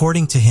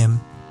 According to him,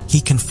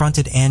 he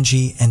confronted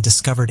Angie and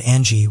discovered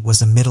Angie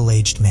was a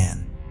middle-aged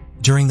man.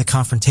 During the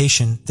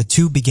confrontation, the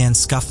two began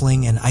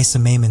scuffling and Issa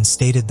Mayman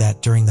stated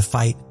that during the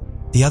fight,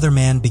 the other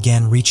man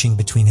began reaching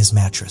between his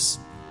mattress,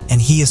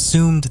 and he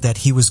assumed that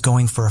he was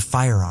going for a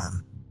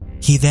firearm.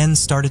 He then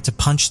started to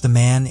punch the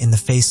man in the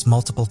face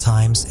multiple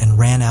times and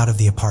ran out of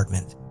the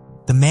apartment.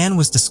 The man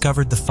was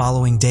discovered the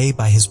following day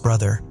by his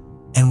brother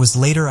and was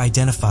later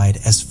identified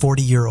as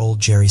 40-year-old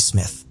Jerry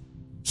Smith.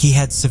 He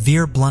had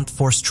severe blunt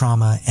force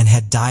trauma and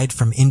had died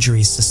from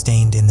injuries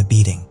sustained in the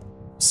beating.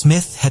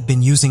 Smith had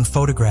been using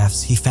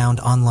photographs he found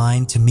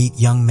online to meet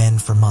young men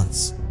for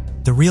months.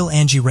 The real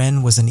Angie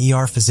Wren was an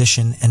ER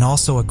physician and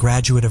also a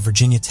graduate of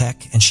Virginia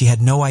Tech, and she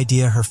had no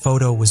idea her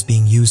photo was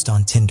being used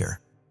on Tinder.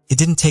 It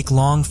didn't take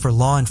long for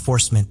law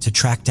enforcement to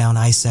track down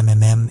Ice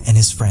MMM and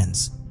his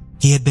friends.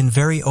 He had been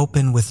very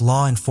open with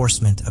law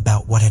enforcement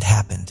about what had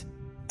happened.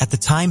 At the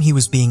time he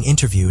was being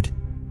interviewed,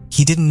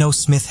 he didn't know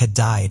Smith had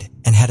died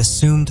and had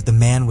assumed the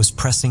man was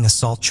pressing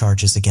assault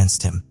charges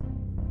against him.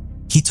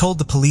 He told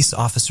the police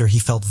officer he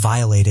felt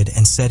violated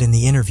and said in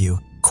the interview,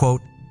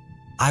 quote,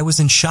 "I was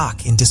in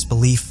shock, in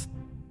disbelief,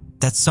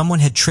 that someone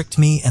had tricked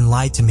me and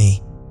lied to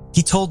me."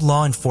 He told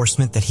law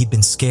enforcement that he'd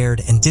been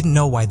scared and didn't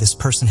know why this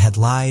person had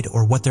lied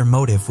or what their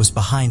motive was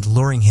behind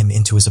luring him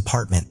into his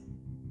apartment.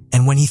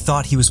 And when he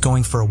thought he was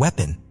going for a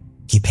weapon,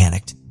 he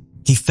panicked.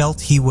 He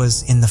felt he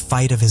was in the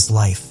fight of his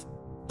life.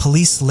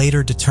 Police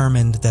later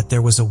determined that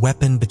there was a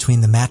weapon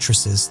between the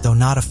mattresses, though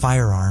not a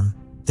firearm.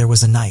 There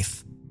was a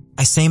knife.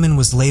 Isaman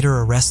was later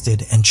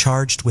arrested and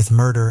charged with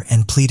murder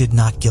and pleaded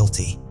not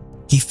guilty.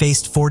 He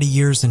faced 40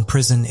 years in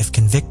prison if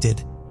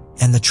convicted,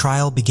 and the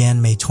trial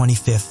began May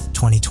 25,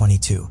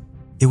 2022.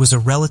 It was a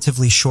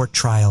relatively short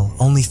trial,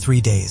 only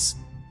 3 days.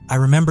 I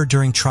remember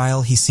during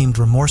trial he seemed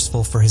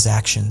remorseful for his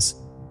actions,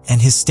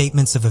 and his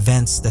statements of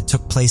events that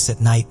took place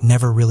at night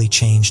never really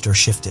changed or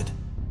shifted.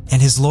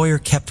 And his lawyer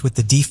kept with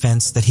the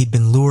defense that he'd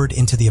been lured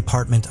into the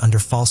apartment under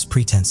false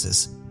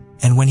pretenses.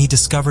 And when he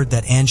discovered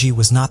that Angie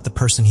was not the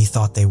person he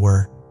thought they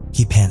were,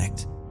 he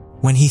panicked.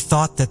 When he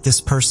thought that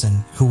this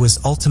person, who was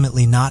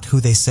ultimately not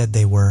who they said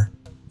they were,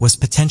 was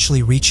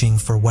potentially reaching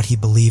for what he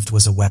believed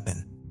was a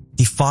weapon,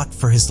 he fought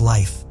for his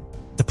life.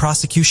 The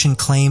prosecution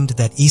claimed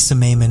that Issa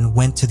Mayman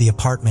went to the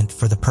apartment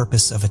for the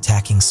purpose of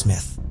attacking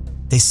Smith.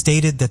 They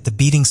stated that the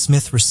beating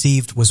Smith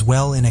received was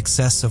well in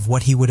excess of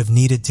what he would have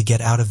needed to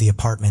get out of the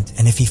apartment,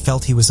 and if he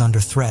felt he was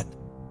under threat,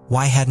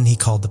 why hadn't he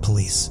called the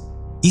police?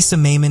 Issa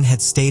Mayman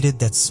had stated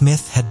that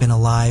Smith had been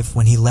alive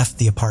when he left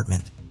the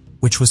apartment,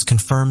 which was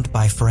confirmed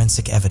by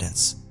forensic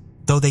evidence.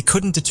 Though they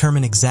couldn't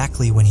determine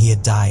exactly when he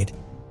had died,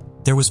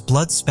 there was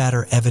blood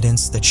spatter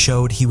evidence that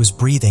showed he was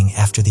breathing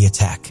after the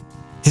attack.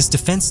 His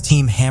defense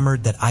team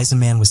hammered that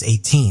Isaman was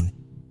 18,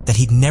 that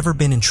he'd never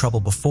been in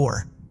trouble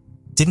before,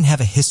 didn't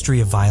have a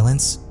history of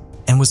violence,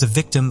 and was a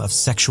victim of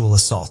sexual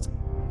assault.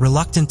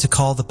 Reluctant to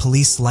call the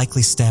police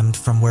likely stemmed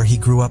from where he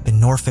grew up in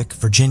Norfolk,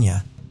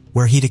 Virginia,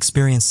 where he'd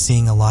experienced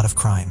seeing a lot of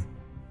crime.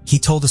 He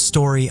told a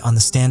story on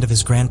the stand of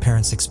his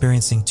grandparents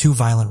experiencing 2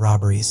 violent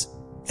robberies,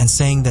 and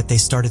saying that they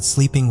started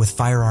sleeping with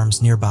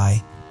firearms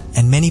nearby,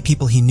 and many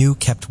people he knew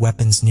kept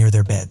weapons near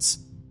their beds.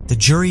 The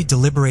jury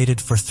deliberated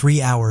for 3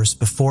 hours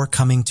before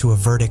coming to a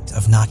verdict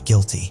of not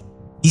guilty.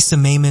 Issa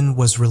Mayman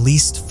was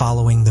released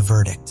following the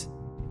verdict.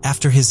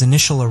 After his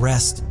initial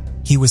arrest,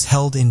 he was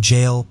held in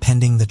jail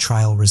pending the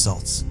trial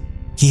results.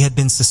 He had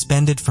been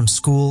suspended from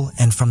school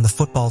and from the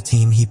football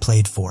team he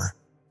played for.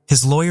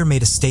 His lawyer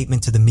made a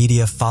statement to the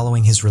media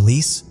following his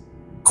release,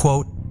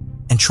 quote,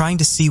 "and trying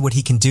to see what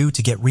he can do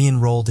to get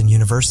re-enrolled in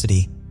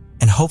university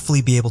and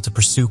hopefully be able to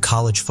pursue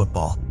college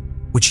football,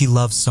 which he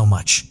loves so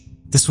much."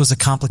 This was a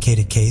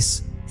complicated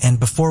case, and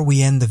before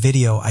we end the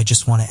video, I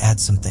just want to add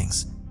some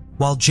things.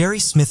 While Jerry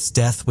Smith's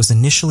death was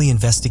initially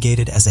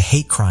investigated as a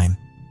hate crime,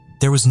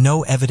 there was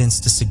no evidence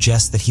to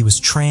suggest that he was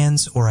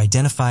trans or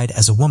identified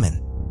as a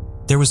woman.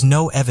 There was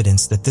no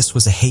evidence that this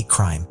was a hate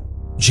crime.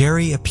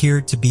 Jerry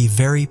appeared to be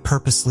very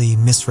purposely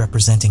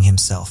misrepresenting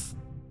himself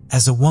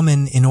as a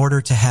woman in order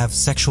to have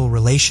sexual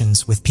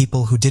relations with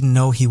people who didn't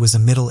know he was a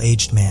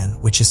middle-aged man,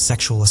 which is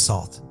sexual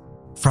assault.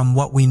 From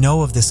what we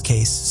know of this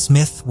case,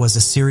 Smith was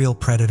a serial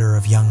predator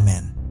of young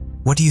men.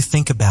 What do you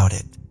think about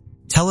it?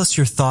 Tell us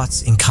your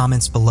thoughts in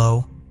comments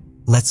below.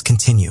 Let's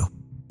continue.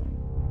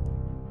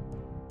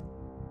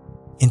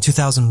 In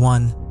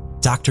 2001,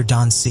 Dr.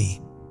 Don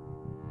C.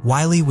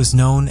 Wiley was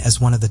known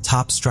as one of the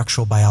top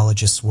structural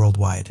biologists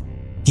worldwide.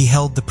 He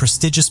held the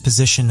prestigious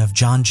position of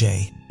John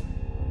J.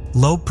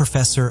 Loeb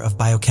Professor of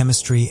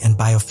Biochemistry and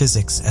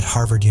Biophysics at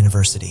Harvard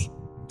University.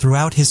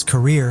 Throughout his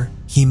career,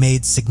 he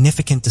made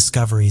significant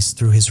discoveries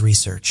through his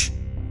research.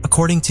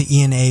 According to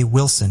Ian A.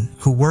 Wilson,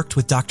 who worked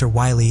with Dr.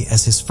 Wiley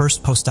as his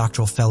first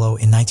postdoctoral fellow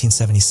in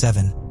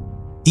 1977,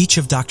 each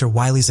of Dr.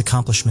 Wiley's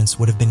accomplishments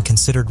would have been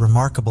considered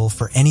remarkable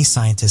for any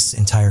scientist's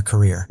entire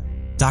career.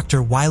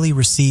 Dr. Wiley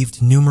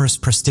received numerous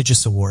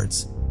prestigious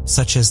awards,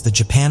 such as the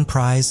Japan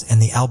Prize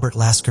and the Albert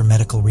Lasker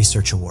Medical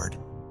Research Award.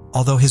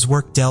 Although his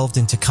work delved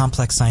into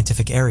complex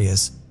scientific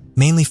areas,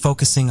 mainly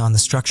focusing on the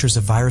structures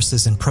of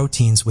viruses and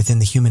proteins within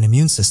the human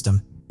immune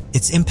system,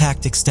 its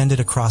impact extended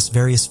across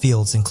various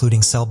fields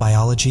including cell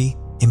biology,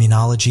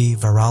 immunology,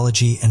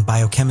 virology, and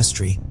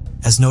biochemistry,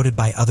 as noted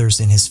by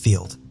others in his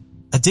field.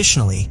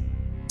 Additionally,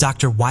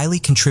 Dr. Wiley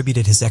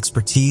contributed his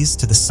expertise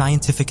to the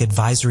Scientific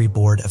Advisory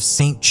Board of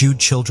St. Jude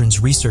Children's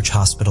Research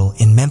Hospital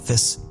in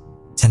Memphis,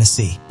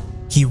 Tennessee.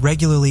 He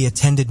regularly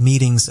attended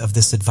meetings of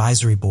this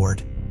advisory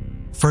board,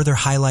 further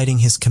highlighting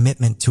his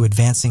commitment to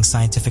advancing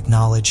scientific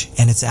knowledge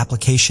and its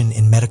application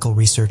in medical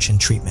research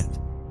and treatment.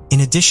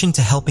 In addition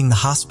to helping the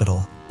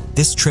hospital,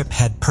 this trip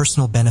had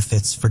personal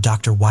benefits for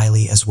Dr.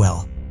 Wiley as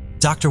well.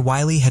 Dr.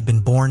 Wiley had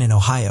been born in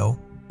Ohio,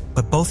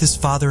 but both his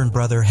father and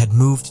brother had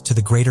moved to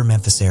the greater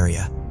Memphis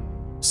area.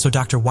 So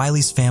Dr.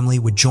 Wiley's family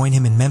would join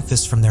him in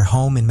Memphis from their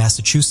home in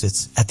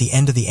Massachusetts at the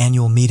end of the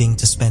annual meeting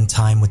to spend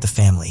time with the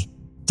family.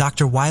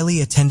 Dr.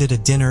 Wiley attended a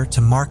dinner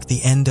to mark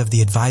the end of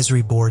the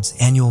advisory board's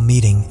annual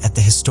meeting at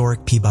the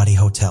historic Peabody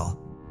Hotel.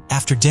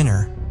 After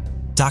dinner,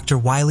 Dr.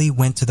 Wiley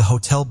went to the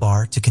hotel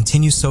bar to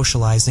continue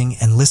socializing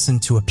and listen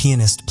to a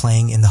pianist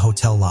playing in the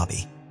hotel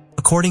lobby.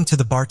 According to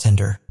the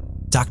bartender,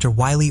 Dr.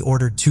 Wiley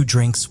ordered 2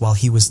 drinks while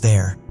he was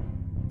there,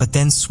 but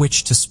then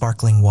switched to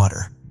sparkling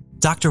water.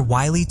 Dr.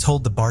 Wiley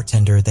told the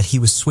bartender that he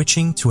was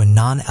switching to a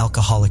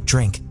non-alcoholic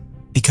drink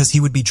because he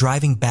would be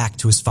driving back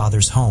to his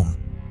father's home,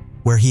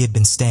 where he had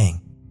been staying.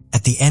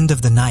 At the end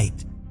of the night,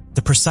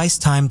 the precise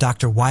time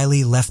Dr.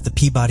 Wiley left the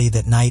Peabody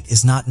that night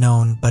is not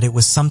known, but it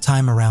was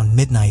sometime around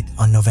midnight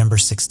on November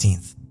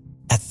 16th.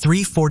 At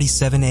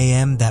 3:47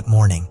 a.m. that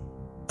morning,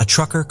 a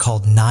trucker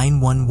called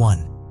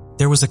 911.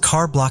 There was a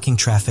car blocking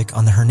traffic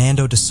on the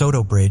Hernando de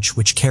Soto Bridge,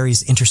 which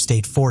carries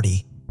Interstate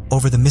 40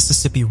 over the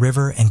Mississippi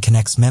River and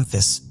connects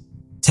Memphis,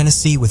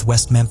 Tennessee with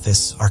West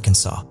Memphis,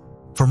 Arkansas.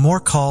 For more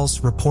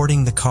calls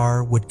reporting the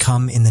car would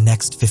come in the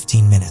next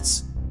 15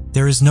 minutes.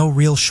 There is no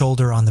real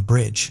shoulder on the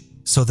bridge,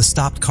 so the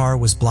stopped car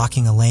was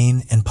blocking a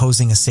lane and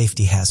posing a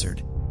safety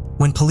hazard.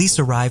 When police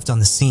arrived on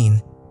the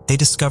scene, they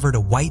discovered a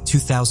white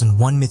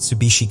 2001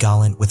 Mitsubishi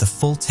Galant with a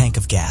full tank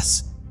of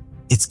gas,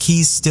 its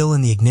keys still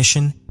in the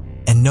ignition,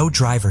 and no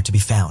driver to be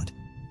found.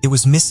 It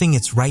was missing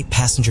its right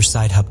passenger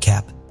side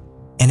hubcap,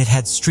 and it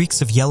had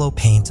streaks of yellow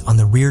paint on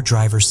the rear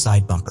driver's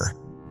side bumper.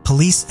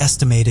 Police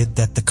estimated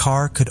that the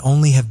car could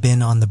only have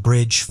been on the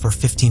bridge for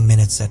 15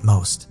 minutes at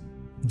most.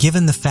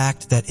 Given the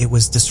fact that it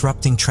was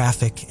disrupting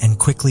traffic and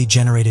quickly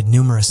generated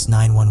numerous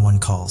 911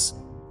 calls.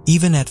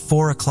 Even at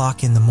 4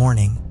 o'clock in the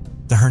morning,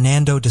 the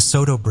Hernando de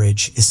Soto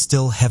Bridge is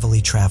still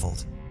heavily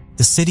traveled.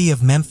 The city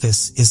of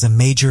Memphis is a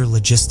major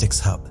logistics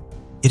hub.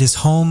 It is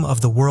home of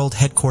the world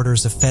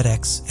headquarters of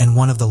FedEx and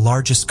one of the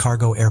largest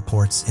cargo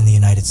airports in the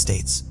United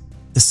States.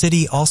 The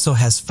city also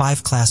has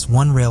 5 Class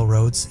 1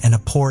 railroads and a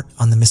port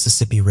on the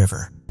Mississippi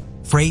River.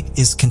 Freight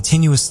is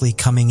continuously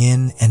coming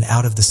in and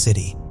out of the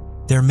city.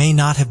 There may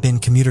not have been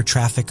commuter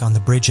traffic on the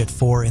bridge at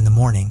 4 in the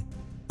morning,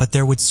 but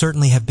there would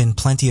certainly have been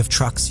plenty of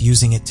trucks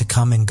using it to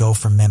come and go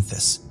from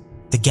Memphis.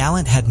 The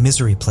Galant had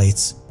misery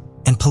plates,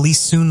 and police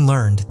soon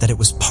learned that it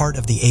was part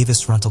of the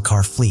Avis rental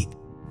car fleet.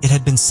 It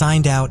had been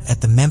signed out at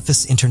the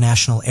Memphis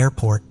International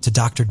Airport to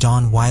Dr.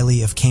 Dawn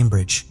Wiley of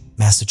Cambridge,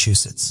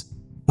 Massachusetts.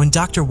 When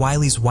Dr.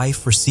 Wiley's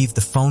wife received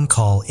the phone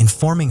call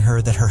informing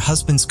her that her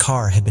husband's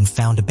car had been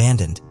found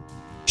abandoned,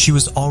 she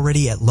was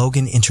already at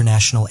Logan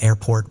International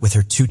Airport with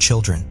her 2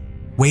 children,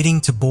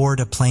 waiting to board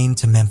a plane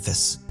to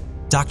Memphis.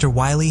 Dr.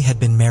 Wiley had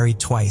been married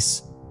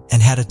twice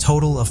and had a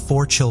total of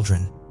 4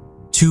 children,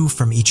 2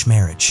 from each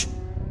marriage.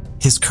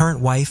 His current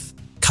wife,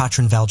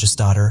 Katrin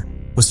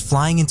Valgesdottir, was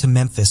flying into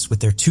Memphis with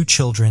their 2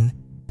 children,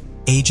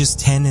 ages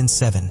 10 and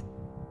 7,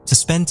 to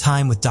spend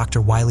time with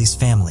Dr. Wiley's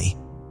family,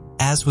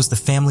 as was the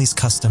family's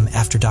custom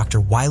after Dr.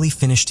 Wiley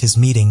finished his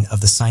meeting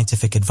of the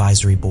Scientific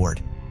Advisory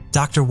Board.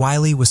 Dr.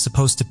 Wiley was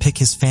supposed to pick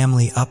his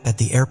family up at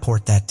the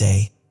airport that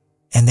day,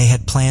 and they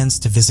had plans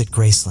to visit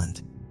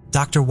Graceland.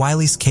 Dr.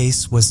 Wiley's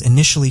case was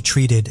initially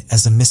treated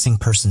as a missing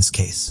persons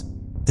case.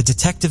 The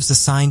detectives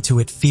assigned to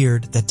it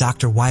feared that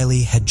Dr.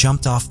 Wiley had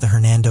jumped off the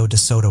Hernando de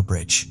Soto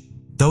Bridge.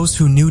 Those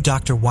who knew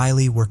Dr.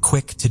 Wiley were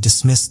quick to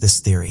dismiss this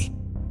theory.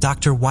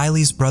 Dr.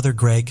 Wiley's brother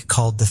Greg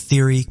called the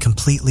theory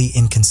completely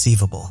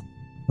inconceivable.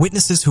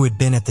 Witnesses who had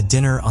been at the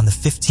dinner on the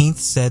 15th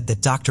said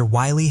that Dr.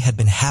 Wiley had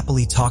been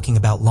happily talking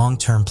about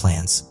long-term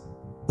plans,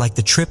 like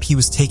the trip he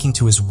was taking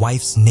to his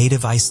wife's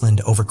native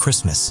Iceland over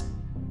Christmas,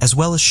 as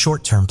well as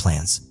short-term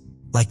plans,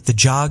 like the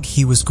jog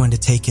he was going to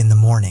take in the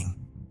morning.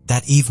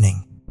 That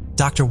evening,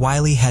 Dr.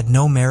 Wiley had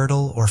no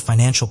marital or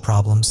financial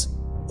problems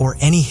or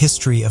any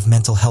history of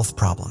mental health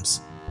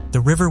problems. The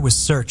river was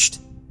searched,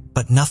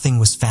 but nothing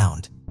was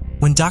found.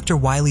 When Dr.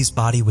 Wiley's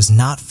body was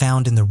not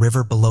found in the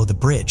river below the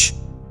bridge,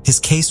 his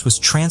case was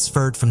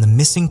transferred from the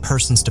Missing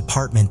Persons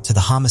Department to the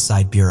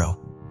Homicide Bureau.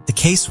 The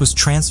case was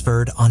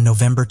transferred on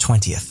November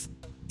 20th.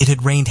 It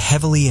had rained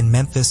heavily in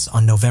Memphis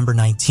on November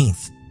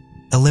 19th,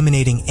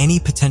 eliminating any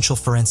potential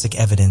forensic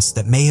evidence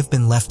that may have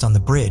been left on the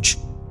bridge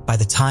by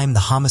the time the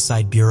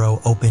Homicide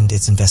Bureau opened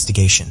its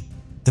investigation.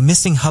 The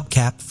missing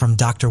hubcap from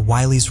Dr.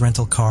 Wiley's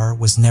rental car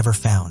was never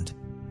found.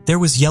 There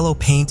was yellow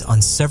paint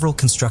on several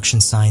construction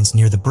signs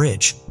near the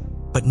bridge,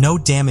 but no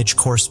damage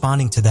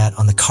corresponding to that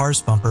on the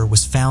car's bumper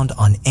was found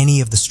on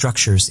any of the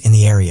structures in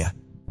the area.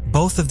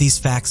 Both of these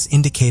facts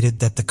indicated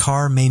that the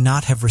car may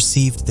not have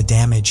received the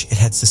damage it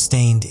had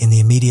sustained in the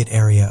immediate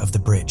area of the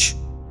bridge.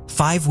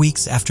 5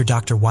 weeks after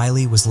Dr.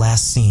 Wiley was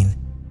last seen,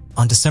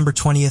 on December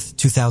 20th,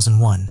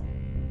 2001,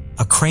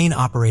 a crane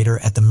operator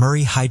at the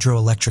Murray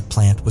Hydroelectric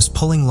Plant was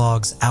pulling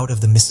logs out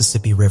of the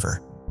Mississippi River.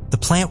 The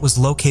plant was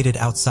located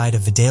outside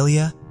of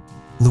Vidalia,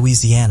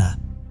 Louisiana,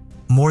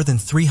 more than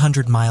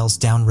 300 miles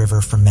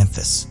downriver from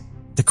Memphis.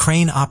 The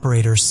crane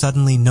operator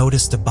suddenly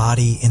noticed a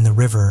body in the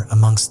river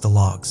amongst the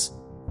logs.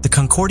 The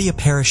Concordia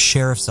Parish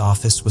Sheriff's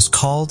Office was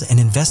called and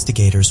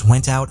investigators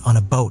went out on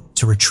a boat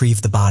to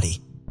retrieve the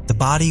body. The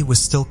body was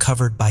still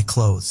covered by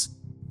clothes,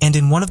 and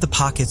in one of the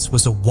pockets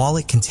was a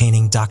wallet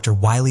containing Dr.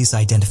 Wiley's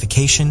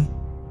identification,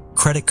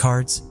 credit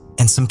cards,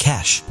 and some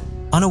cash.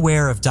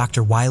 Unaware of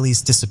Dr.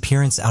 Wiley's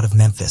disappearance out of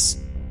Memphis,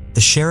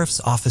 the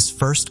sheriff's office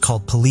first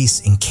called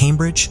police in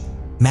Cambridge,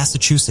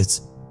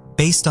 Massachusetts,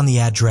 based on the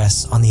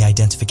address on the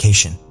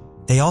identification.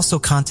 They also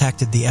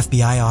contacted the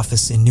FBI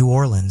office in New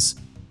Orleans,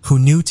 who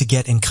knew to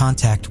get in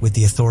contact with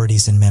the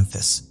authorities in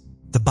Memphis.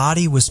 The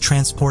body was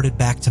transported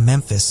back to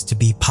Memphis to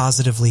be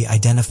positively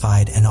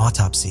identified and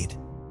autopsied.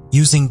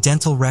 Using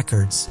dental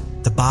records,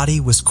 the body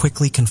was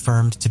quickly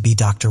confirmed to be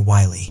Dr.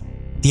 Wiley.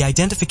 The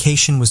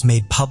identification was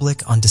made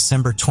public on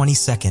December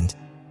 22nd,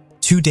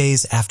 2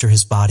 days after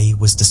his body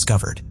was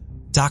discovered.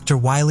 Dr.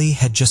 Wiley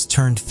had just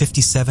turned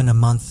 57 a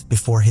month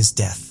before his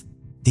death.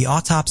 The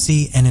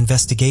autopsy and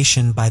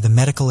investigation by the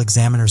medical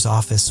examiner's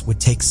office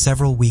would take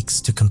several weeks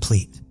to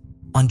complete.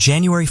 On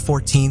January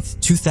 14,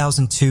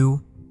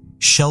 2002,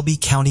 Shelby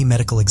County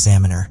Medical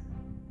Examiner,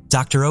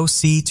 Dr.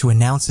 O.C. to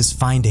announce his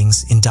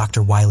findings in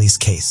Dr. Wiley's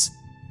case.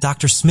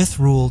 Dr. Smith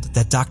ruled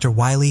that Dr.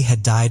 Wiley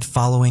had died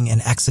following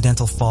an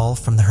accidental fall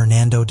from the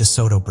Hernando de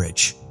Soto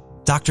Bridge.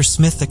 Dr.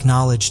 Smith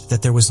acknowledged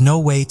that there was no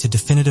way to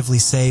definitively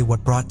say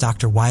what brought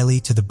Dr. Wiley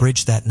to the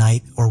bridge that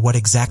night or what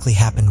exactly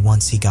happened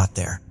once he got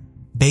there.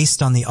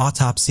 Based on the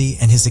autopsy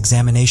and his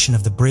examination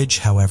of the bridge,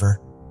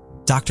 however,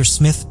 Dr.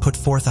 Smith put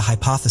forth a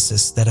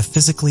hypothesis that a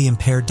physically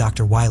impaired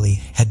Dr. Wiley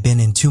had been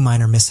in 2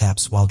 minor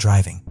mishaps while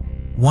driving,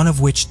 one of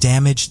which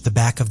damaged the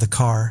back of the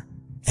car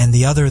and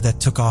the other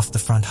that took off the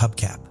front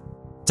hubcap.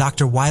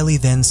 Dr. Wiley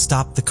then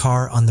stopped the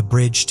car on the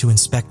bridge to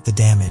inspect the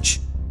damage,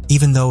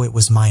 even though it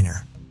was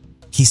minor.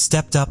 He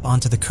stepped up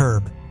onto the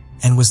curb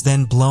and was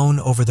then blown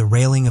over the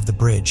railing of the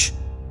bridge,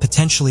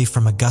 potentially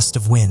from a gust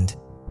of wind,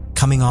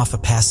 coming off a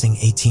passing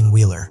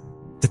 18-wheeler.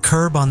 The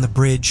curb on the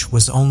bridge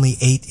was only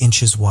 8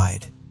 inches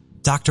wide.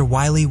 Dr.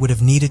 Wiley would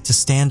have needed to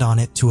stand on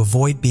it to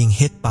avoid being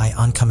hit by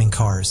oncoming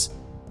cars,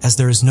 as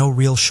there is no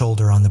real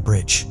shoulder on the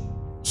bridge.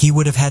 He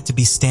would have had to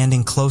be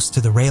standing close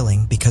to the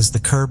railing because the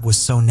curb was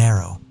so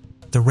narrow.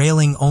 The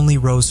railing only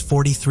rose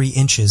 43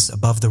 inches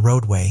above the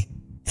roadway,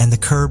 and the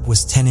curb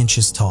was 10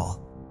 inches tall.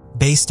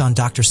 Based on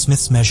Dr.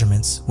 Smith's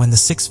measurements, when the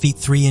 6 feet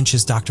 3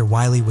 inches Dr.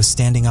 Wiley was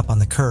standing up on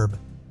the curb,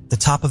 the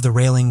top of the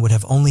railing would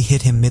have only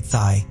hit him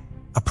mid-thigh,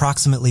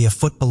 approximately a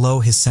foot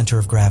below his center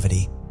of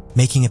gravity,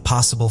 making it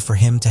possible for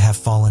him to have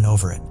fallen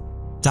over it.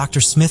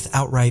 Dr. Smith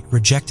outright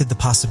rejected the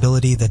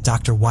possibility that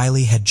Dr.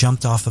 Wiley had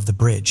jumped off of the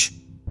bridge,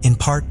 in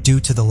part due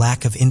to the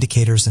lack of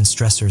indicators and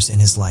stressors in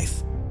his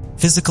life.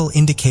 Physical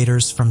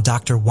indicators from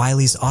Dr.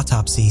 Wiley's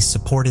autopsy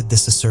supported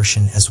this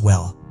assertion as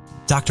well.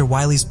 Dr.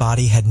 Wiley's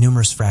body had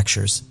numerous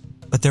fractures,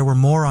 but there were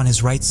more on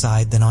his right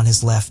side than on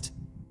his left,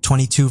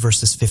 22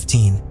 versus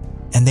 15,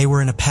 and they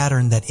were in a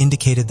pattern that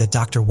indicated that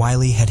Dr.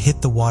 Wiley had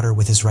hit the water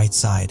with his right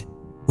side,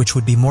 which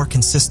would be more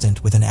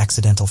consistent with an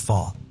accidental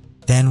fall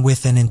than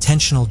with an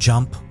intentional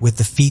jump with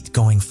the feet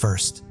going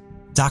first.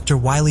 Dr.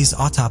 Wiley's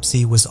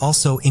autopsy was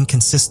also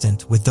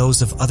inconsistent with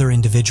those of other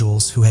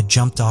individuals who had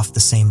jumped off the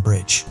same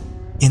bridge.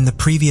 In the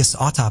previous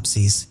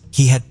autopsies,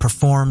 he had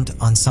performed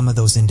on some of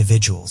those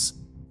individuals.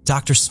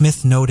 Dr.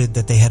 Smith noted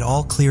that they had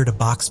all cleared a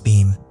box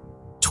beam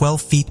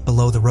 12 feet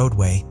below the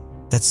roadway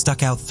that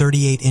stuck out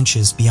 38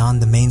 inches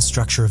beyond the main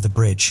structure of the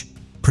bridge,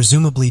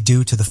 presumably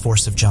due to the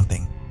force of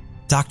jumping.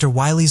 Dr.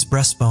 Wiley's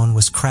breastbone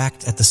was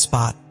cracked at the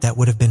spot that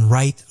would have been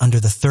right under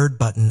the 3rd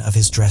button of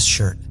his dress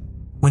shirt.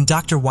 When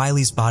Dr.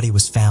 Wiley's body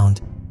was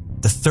found,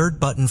 the 3rd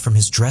button from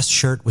his dress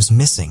shirt was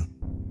missing,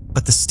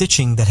 but the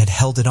stitching that had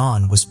held it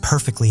on was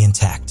perfectly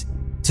intact.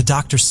 To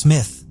Dr.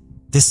 Smith,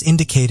 this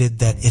indicated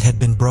that it had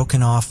been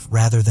broken off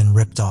rather than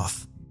ripped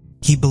off.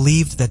 He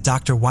believed that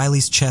Dr.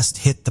 Wiley's chest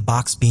hit the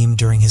box beam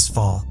during his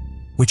fall,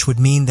 which would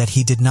mean that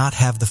he did not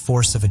have the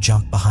force of a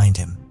jump behind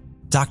him.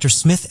 Dr.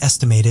 Smith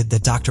estimated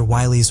that Dr.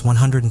 Wiley's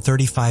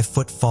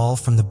 135-foot fall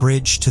from the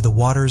bridge to the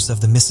waters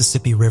of the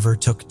Mississippi River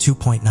took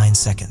 2.9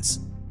 seconds.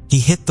 He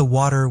hit the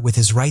water with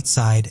his right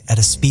side at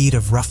a speed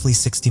of roughly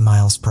 60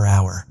 miles per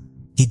hour.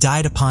 He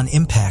died upon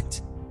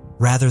impact,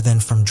 rather than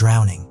from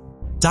drowning.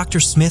 Dr.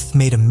 Smith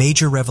made a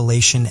major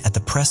revelation at the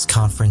press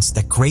conference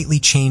that greatly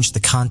changed the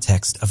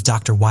context of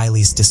Dr.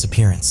 Wiley's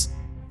disappearance.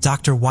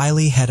 Dr.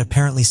 Wiley had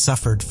apparently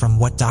suffered from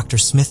what Dr.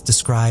 Smith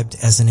described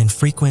as an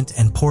infrequent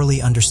and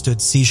poorly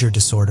understood seizure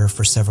disorder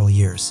for several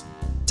years.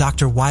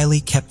 Dr.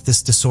 Wiley kept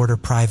this disorder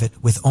private,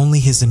 with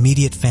only his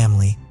immediate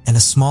family and a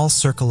small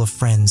circle of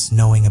friends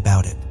knowing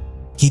about it.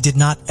 He did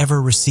not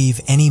ever receive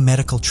any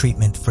medical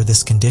treatment for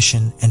this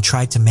condition and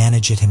tried to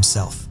manage it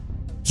himself.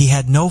 He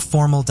had no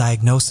formal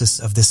diagnosis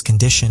of this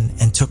condition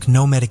and took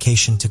no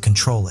medication to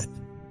control it,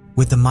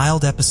 with the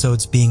mild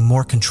episodes being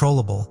more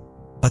controllable,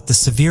 but the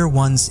severe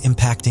ones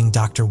impacting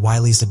Dr.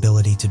 Wiley's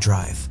ability to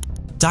drive.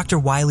 Dr.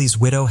 Wiley's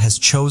widow has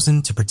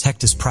chosen to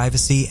protect his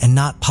privacy and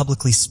not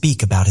publicly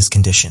speak about his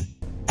condition.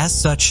 As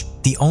such,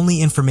 the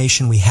only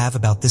information we have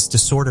about this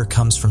disorder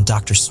comes from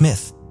Dr.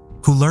 Smith,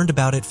 who learned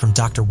about it from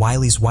Dr.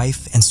 Wiley's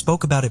wife and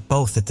spoke about it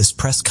both at this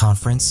press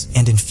conference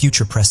and in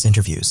future press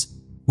interviews.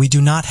 We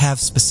do not have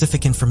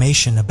specific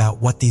information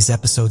about what these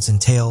episodes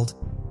entailed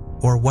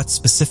or what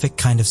specific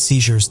kind of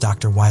seizures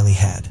Dr. Wiley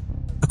had.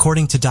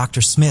 According to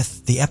Dr.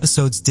 Smith, the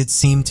episodes did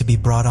seem to be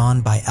brought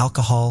on by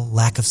alcohol,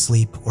 lack of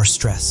sleep, or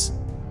stress.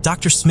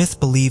 Dr. Smith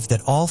believed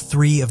that all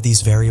three of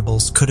these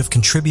variables could have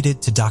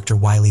contributed to Dr.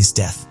 Wiley's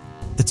death.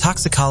 The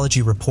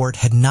toxicology report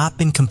had not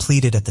been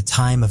completed at the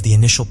time of the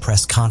initial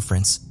press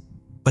conference,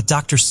 but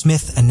Dr.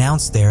 Smith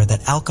announced there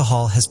that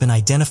alcohol has been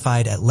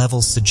identified at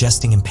levels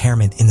suggesting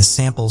impairment in the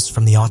samples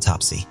from the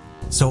autopsy,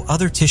 so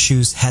other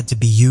tissues had to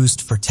be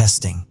used for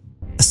testing.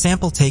 A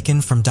sample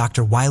taken from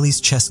Dr. Wiley's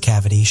chest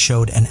cavity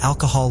showed an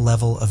alcohol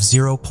level of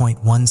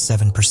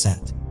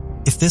 0.17%.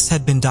 If this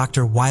had been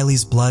Dr.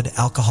 Wiley's blood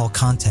alcohol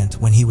content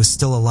when he was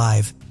still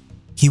alive,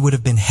 he would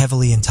have been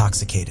heavily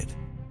intoxicated.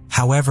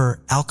 However,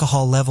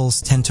 alcohol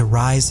levels tend to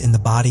rise in the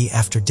body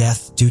after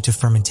death due to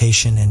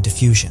fermentation and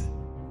diffusion.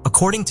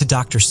 According to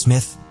Dr.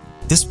 Smith,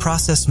 this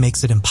process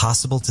makes it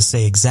impossible to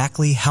say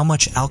exactly how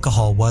much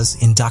alcohol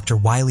was in Dr.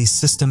 Wiley's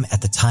system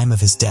at the time of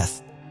his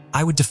death.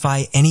 I would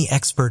defy any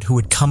expert who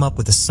would come up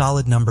with a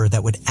solid number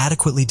that would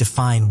adequately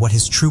define what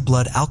his true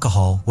blood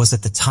alcohol was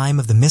at the time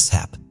of the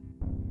mishap,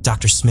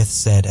 Dr. Smith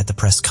said at the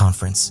press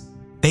conference.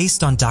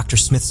 Based on Dr.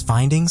 Smith's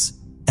findings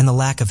and the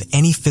lack of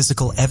any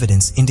physical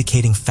evidence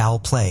indicating foul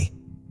play,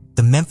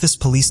 the Memphis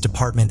Police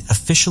Department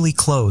officially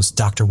closed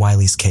Dr.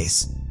 Wiley's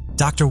case.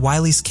 Dr.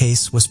 Wiley's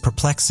case was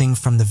perplexing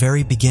from the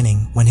very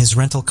beginning when his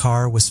rental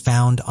car was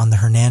found on the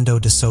Hernando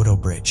de Soto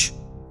Bridge.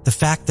 The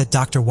fact that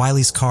Dr.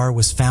 Wiley's car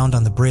was found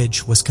on the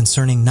bridge was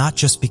concerning not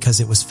just because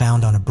it was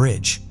found on a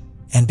bridge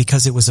and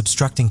because it was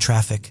obstructing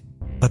traffic,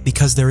 but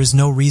because there is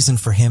no reason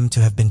for him to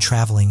have been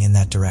traveling in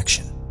that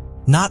direction.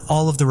 Not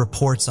all of the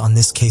reports on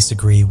this case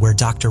agree where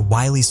Dr.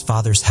 Wiley's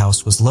father's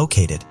house was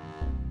located,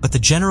 but the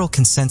general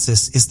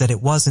consensus is that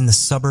it was in the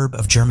suburb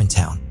of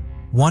Germantown.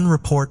 One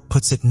report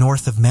puts it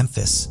north of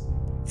Memphis,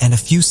 and a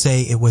few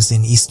say it was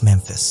in East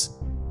Memphis.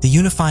 The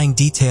unifying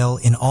detail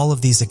in all of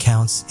these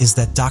accounts is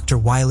that Dr.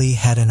 Wiley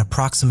had an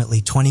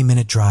approximately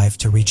 20-minute drive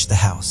to reach the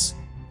house.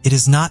 It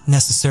is not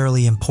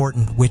necessarily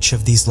important which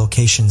of these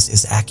locations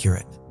is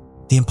accurate.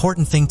 The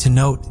important thing to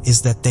note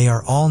is that they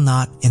are all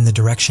not in the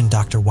direction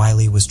Dr.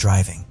 Wiley was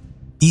driving.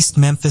 East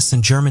Memphis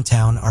and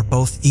Germantown are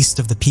both east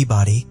of the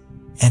Peabody,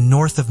 and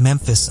north of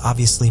Memphis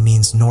obviously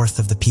means north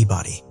of the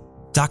Peabody.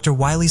 Dr.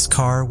 Wiley's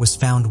car was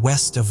found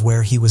west of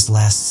where he was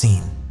last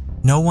seen.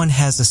 No one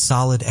has a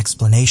solid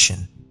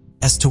explanation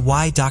as to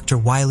why Dr.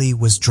 Wiley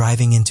was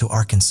driving into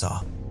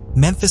Arkansas.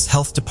 Memphis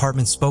Health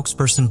Department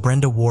spokesperson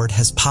Brenda Ward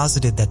has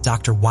posited that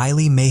Dr.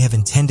 Wiley may have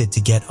intended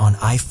to get on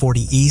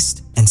I-40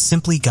 East and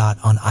simply got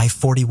on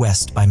I-40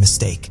 West by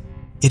mistake.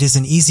 It is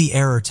an easy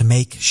error to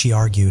make, she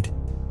argued,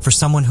 for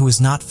someone who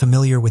is not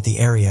familiar with the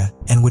area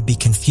and would be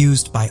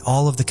confused by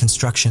all of the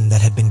construction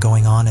that had been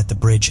going on at the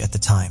bridge at the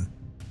time.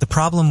 The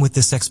problem with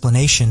this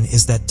explanation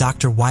is that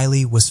Dr.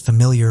 Wiley was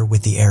familiar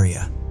with the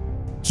area.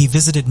 He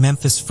visited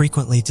Memphis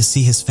frequently to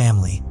see his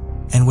family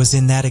and was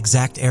in that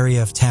exact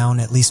area of town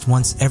at least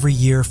once every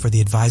year for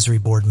the advisory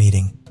board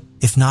meeting,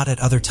 if not at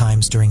other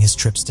times during his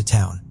trips to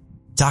town.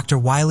 Dr.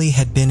 Wiley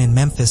had been in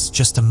Memphis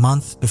just a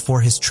month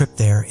before his trip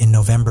there in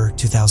November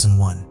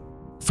 2001.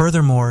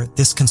 Furthermore,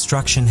 this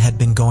construction had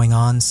been going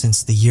on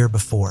since the year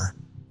before.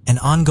 An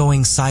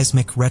ongoing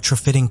seismic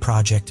retrofitting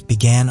project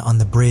began on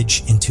the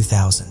bridge in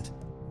 2000.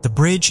 The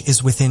bridge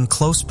is within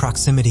close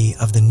proximity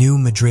of the new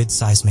Madrid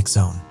seismic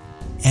zone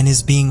and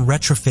is being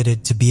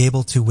retrofitted to be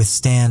able to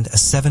withstand a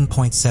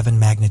 7.7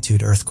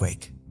 magnitude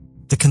earthquake.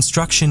 The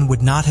construction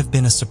would not have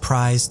been a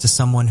surprise to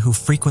someone who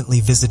frequently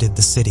visited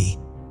the city,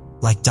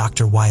 like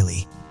Dr.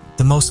 Wiley.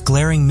 The most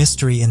glaring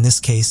mystery in this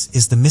case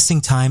is the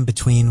missing time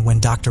between when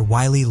Dr.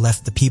 Wiley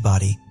left the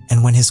Peabody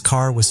and when his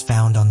car was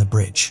found on the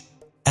bridge.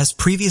 As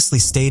previously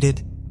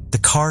stated, the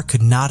car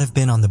could not have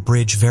been on the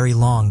bridge very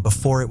long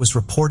before it was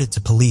reported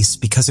to police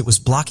because it was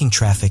blocking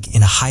traffic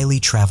in a highly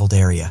traveled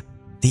area.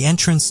 The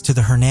entrance to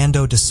the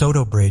Hernando de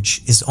Soto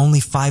Bridge is only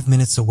 5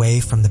 minutes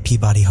away from the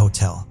Peabody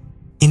Hotel.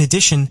 In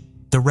addition,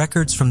 the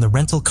records from the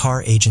rental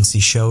car agency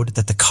showed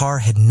that the car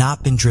had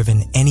not been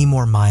driven any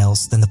more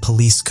miles than the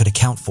police could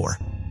account for.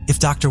 If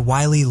Dr.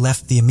 Wiley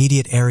left the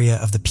immediate area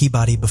of the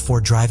Peabody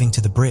before driving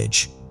to the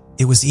bridge,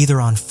 it was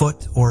either on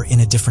foot or in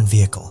a different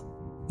vehicle.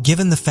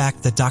 Given the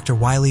fact that Dr.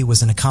 Wiley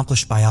was an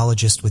accomplished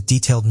biologist with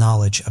detailed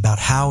knowledge about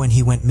how and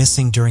he went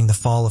missing during the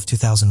fall of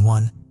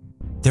 2001,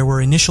 there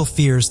were initial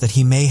fears that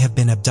he may have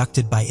been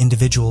abducted by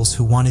individuals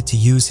who wanted to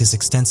use his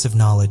extensive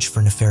knowledge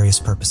for nefarious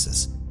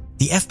purposes.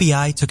 The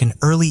FBI took an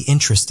early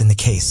interest in the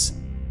case,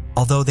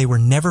 although they were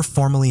never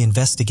formally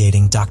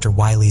investigating Dr.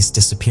 Wiley's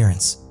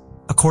disappearance.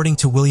 According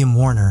to William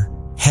Warner,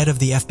 head of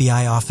the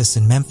FBI office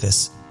in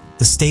Memphis,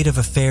 the state of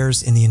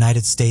affairs in the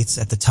United States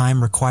at the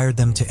time required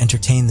them to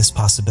entertain this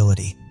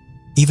possibility,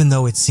 even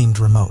though it seemed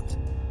remote.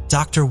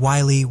 Dr.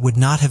 Wiley would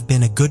not have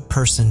been a good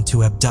person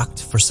to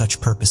abduct for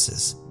such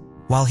purposes.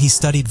 While he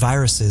studied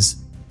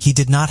viruses, he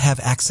did not have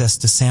access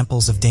to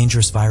samples of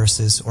dangerous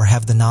viruses or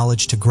have the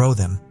knowledge to grow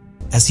them,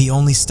 as he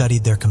only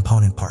studied their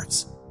component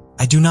parts.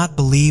 I do not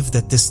believe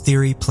that this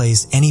theory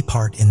plays any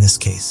part in this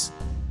case.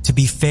 To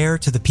be fair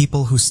to the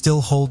people who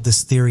still hold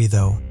this theory,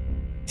 though,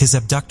 his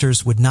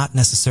abductors would not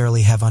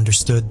necessarily have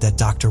understood that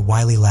Dr.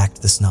 Wiley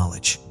lacked this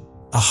knowledge.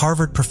 A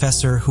Harvard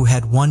professor who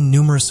had won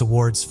numerous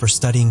awards for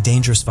studying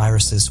dangerous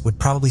viruses would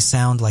probably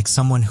sound like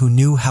someone who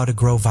knew how to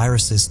grow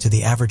viruses to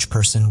the average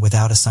person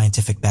without a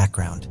scientific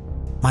background.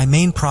 My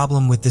main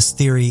problem with this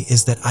theory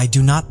is that I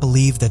do not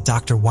believe that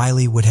Dr.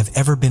 Wiley would have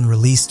ever been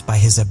released by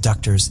his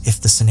abductors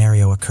if the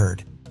scenario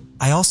occurred.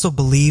 I also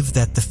believe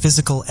that the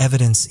physical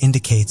evidence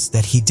indicates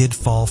that he did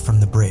fall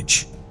from the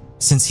bridge.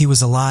 Since he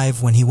was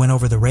alive when he went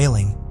over the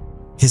railing,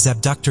 his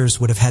abductors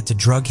would have had to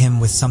drug him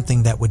with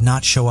something that would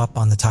not show up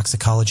on the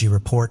toxicology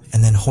report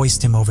and then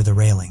hoist him over the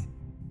railing.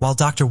 While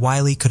Dr.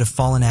 Wiley could have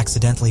fallen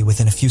accidentally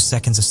within a few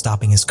seconds of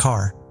stopping his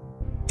car,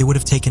 it would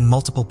have taken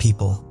multiple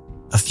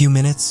people, a few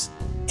minutes,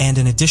 and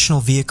an additional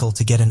vehicle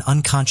to get an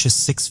unconscious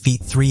 6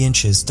 feet 3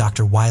 inches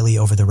Dr. Wiley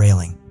over the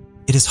railing.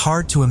 It is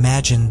hard to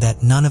imagine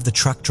that none of the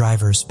truck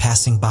drivers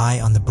passing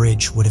by on the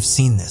bridge would have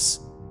seen this.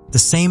 The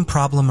same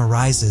problem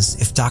arises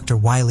if Dr.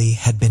 Wiley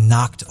had been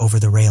knocked over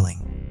the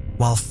railing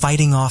while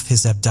fighting off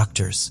his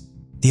abductors.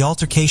 The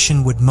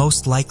altercation would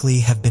most likely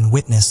have been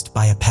witnessed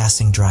by a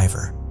passing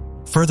driver.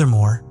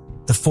 Furthermore,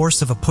 the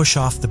force of a push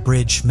off the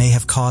bridge may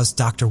have caused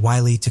Dr.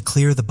 Wiley to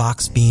clear the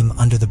box beam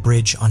under the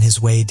bridge on his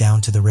way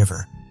down to the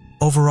river.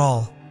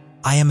 Overall,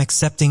 I am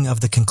accepting of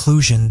the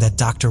conclusion that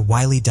Dr.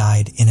 Wiley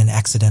died in an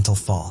accidental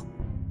fall.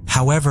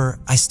 However,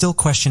 I still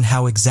question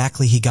how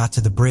exactly he got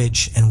to the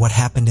bridge and what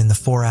happened in the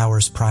 4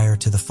 hours prior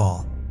to the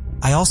fall.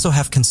 I also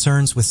have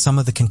concerns with some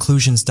of the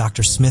conclusions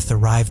Dr. Smith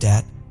arrived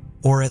at,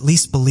 or at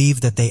least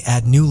believe that they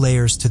add new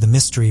layers to the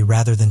mystery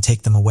rather than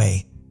take them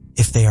away,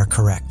 if they are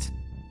correct.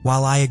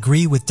 While I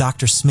agree with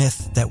Dr.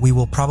 Smith that we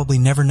will probably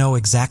never know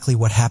exactly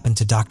what happened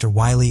to Dr.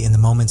 Wiley in the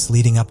moments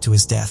leading up to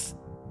his death,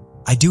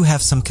 I do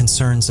have some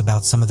concerns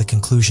about some of the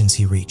conclusions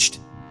he reached.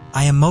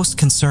 I am most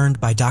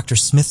concerned by Dr.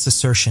 Smith's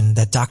assertion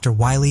that Dr.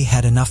 Wiley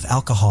had enough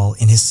alcohol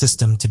in his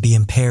system to be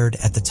impaired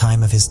at the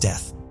time of his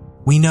death.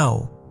 We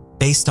know,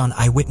 based on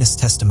eyewitness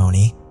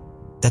testimony,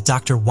 that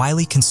Dr.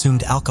 Wiley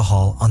consumed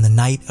alcohol on the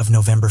night of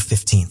November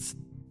 15th.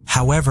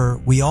 However,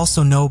 we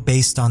also know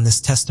based on this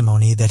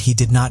testimony that he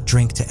did not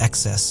drink to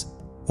excess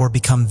or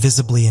become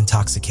visibly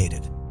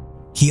intoxicated.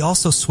 He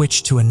also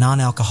switched to a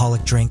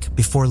non-alcoholic drink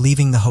before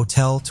leaving the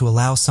hotel to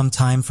allow some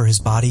time for his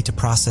body to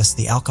process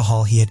the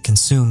alcohol he had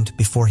consumed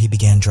before he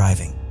began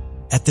driving.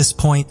 At this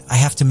point, I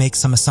have to make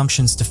some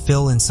assumptions to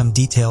fill in some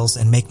details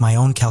and make my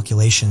own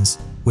calculations,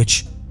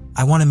 which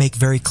I want to make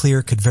very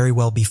clear could very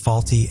well be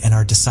faulty and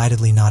are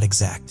decidedly not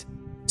exact.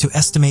 To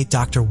estimate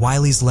Dr.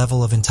 Wiley's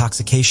level of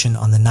intoxication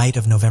on the night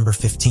of November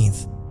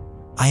 15th,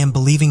 I am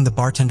believing the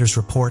bartender's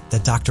report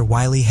that Dr.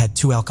 Wiley had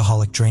 2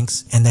 alcoholic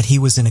drinks and that he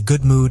was in a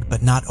good mood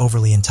but not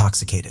overly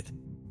intoxicated.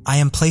 I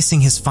am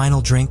placing his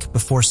final drink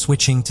before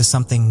switching to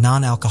something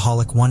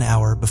non-alcoholic 1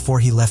 hour before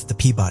he left the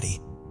Peabody,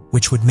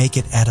 which would make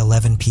it at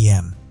 11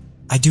 p.m.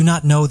 I do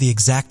not know the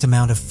exact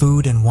amount of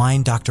food and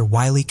wine Dr.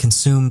 Wiley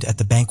consumed at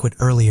the banquet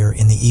earlier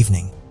in the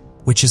evening,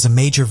 which is a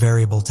major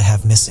variable to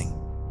have missing.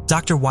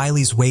 Dr.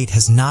 Wiley's weight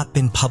has not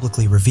been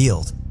publicly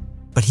revealed,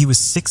 but he was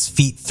 6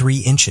 feet 3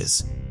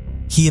 inches.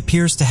 He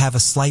appears to have a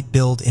slight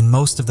build in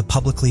most of the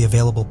publicly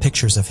available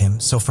pictures of him,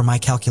 so for my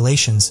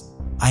calculations,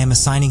 I am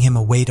assigning him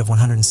a weight of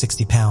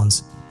 160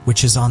 pounds,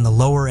 which is on the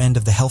lower end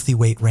of the healthy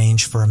weight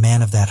range for a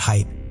man of that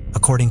height,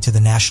 according to the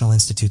National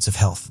Institutes of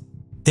Health.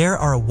 There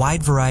are a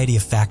wide variety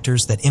of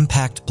factors that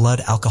impact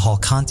blood alcohol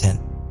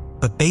content,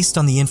 but based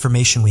on the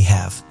information we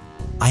have,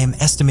 I am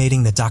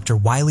estimating that Dr.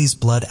 Wiley's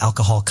blood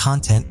alcohol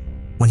content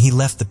when he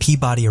left the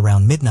Peabody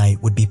around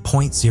midnight would be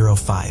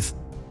 0.05,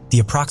 the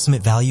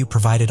approximate value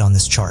provided on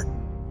this chart.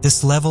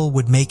 This level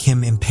would make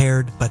him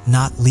impaired but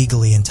not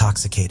legally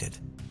intoxicated.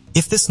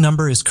 If this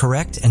number is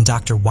correct and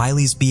Dr.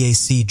 Wiley's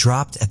BAC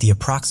dropped at the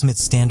approximate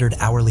standard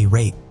hourly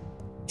rate,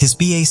 his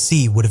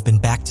BAC would have been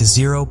back to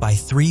zero by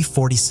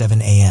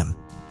 3:47 a.m.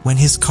 when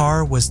his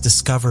car was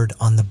discovered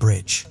on the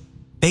bridge.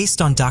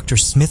 Based on Dr.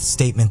 Smith's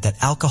statement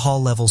that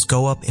alcohol levels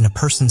go up in a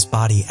person's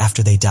body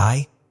after they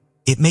die,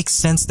 it makes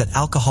sense that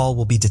alcohol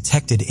will be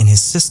detected in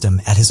his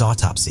system at his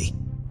autopsy.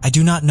 I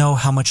do not know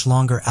how much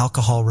longer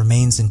alcohol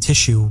remains in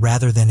tissue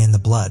rather than in the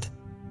blood,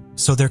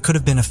 so there could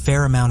have been a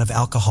fair amount of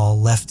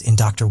alcohol left in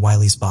Dr.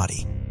 Wiley's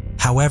body.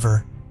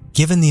 However,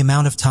 given the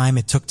amount of time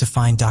it took to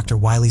find Dr.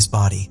 Wiley's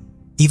body,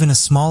 even a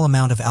small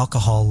amount of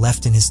alcohol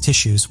left in his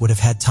tissues would have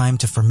had time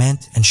to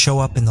ferment and show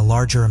up in the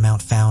larger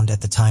amount found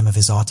at the time of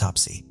his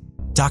autopsy.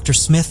 Dr.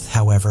 Smith,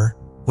 however,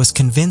 was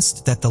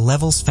convinced that the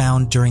levels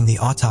found during the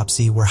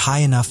autopsy were high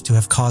enough to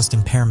have caused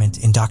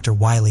impairment in Dr.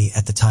 Wiley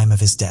at the time of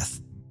his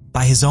death.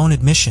 By his own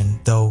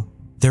admission, though,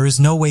 there is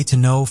no way to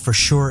know for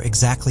sure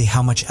exactly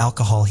how much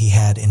alcohol he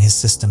had in his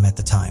system at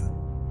the time.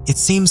 It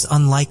seems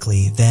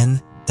unlikely,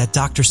 then, that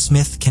Dr.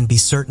 Smith can be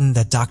certain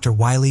that Dr.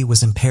 Wiley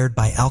was impaired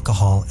by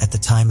alcohol at the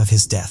time of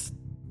his death.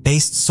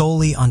 Based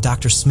solely on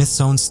Dr. Smith's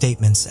own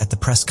statements at the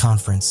press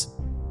conference,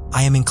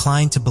 I am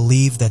inclined to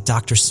believe that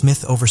Dr.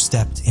 Smith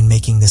overstepped in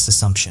making this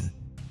assumption.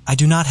 I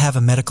do not have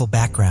a medical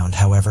background,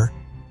 however,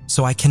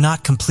 so I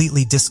cannot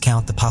completely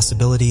discount the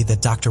possibility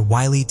that Dr.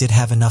 Wiley did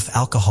have enough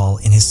alcohol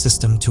in his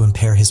system to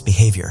impair his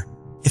behavior.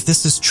 If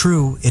this is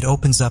true, it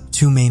opens up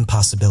two main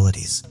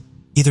possibilities.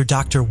 Either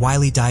Dr.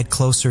 Wiley died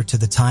closer to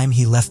the time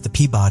he left the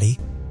Peabody,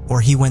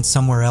 or he went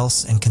somewhere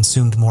else and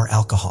consumed more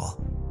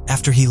alcohol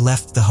after he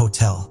left the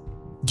hotel.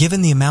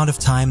 Given the amount of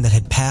time that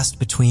had passed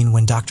between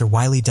when Dr.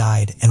 Wiley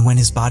died and when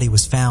his body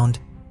was found,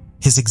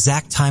 his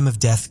exact time of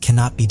death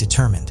cannot be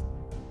determined,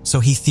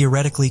 so he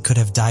theoretically could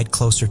have died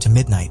closer to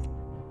midnight,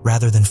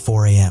 rather than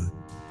 4 a.m.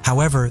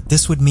 However,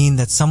 this would mean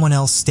that someone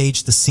else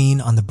staged the scene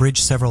on the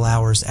bridge several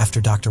hours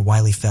after Dr.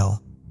 Wiley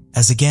fell,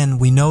 as again,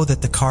 we know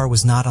that the car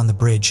was not on the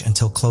bridge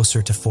until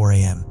closer to 4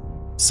 a.m.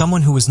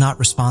 Someone who was not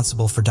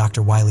responsible for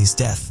Dr. Wiley's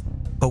death,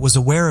 but was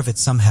aware of it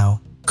somehow,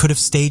 could have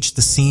staged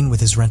the scene with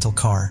his rental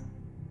car.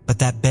 But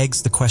that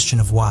begs the question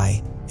of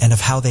why, and of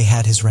how they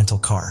had his rental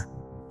car.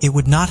 It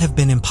would not have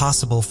been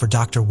impossible for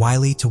Dr.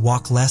 Wiley to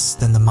walk less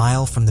than the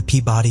mile from the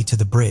Peabody to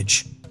the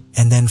bridge,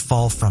 and then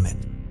fall from it.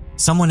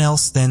 Someone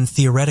else then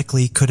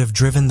theoretically could have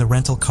driven the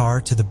rental car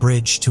to the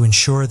bridge to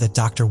ensure that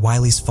Dr.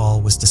 Wiley's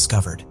fall was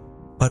discovered.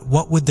 But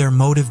what would their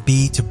motive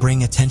be to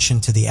bring attention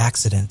to the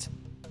accident,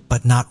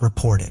 but not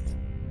report it?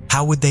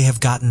 How would they have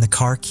gotten the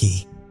car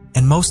key?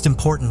 And most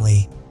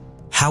importantly,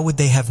 how would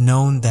they have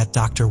known that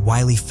Dr.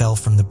 Wiley fell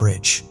from the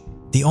bridge?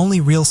 The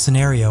only real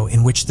scenario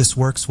in which this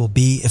works will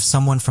be if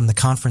someone from the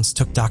conference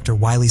took Dr.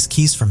 Wiley's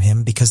keys from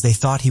him because they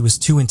thought he was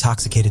too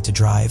intoxicated to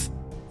drive,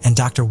 and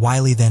Dr.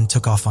 Wiley then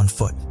took off on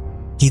foot.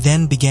 He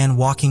then began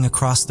walking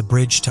across the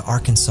bridge to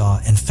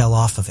Arkansas and fell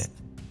off of it.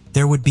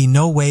 There would be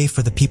no way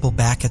for the people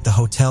back at the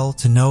hotel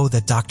to know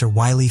that Dr.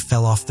 Wiley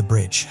fell off the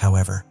bridge,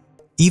 however.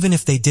 Even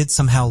if they did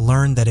somehow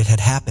learn that it had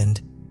happened,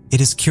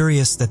 it is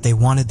curious that they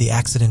wanted the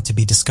accident to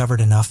be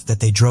discovered enough that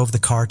they drove the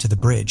car to the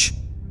bridge,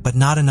 but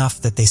not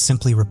enough that they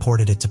simply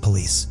reported it to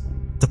police.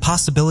 The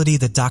possibility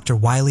that Dr.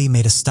 Wiley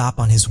made a stop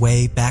on his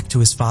way back to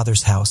his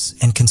father's house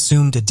and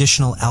consumed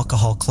additional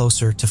alcohol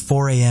closer to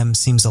 4 a.m.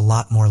 seems a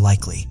lot more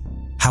likely.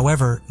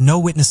 However, no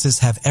witnesses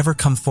have ever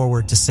come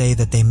forward to say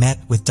that they met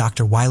with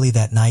Dr. Wiley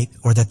that night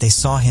or that they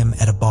saw him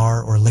at a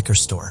bar or liquor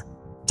store.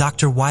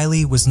 Dr.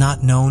 Wiley was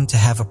not known to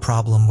have a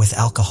problem with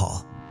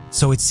alcohol,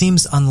 so it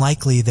seems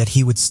unlikely that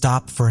he would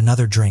stop for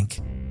another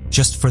drink,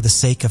 just for the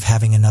sake of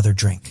having another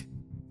drink.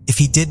 If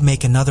he did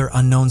make another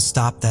unknown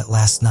stop that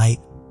last night,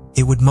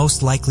 it would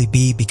most likely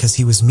be because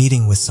he was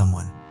meeting with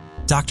someone.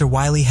 Dr.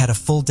 Wiley had a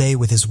full day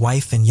with his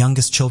wife and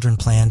youngest children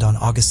planned on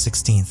August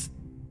 16th,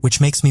 which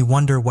makes me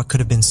wonder what could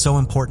have been so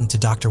important to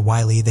Dr.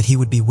 Wiley that he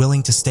would be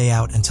willing to stay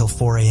out until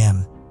 4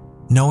 a.m.,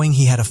 knowing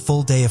he had a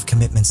full day of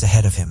commitments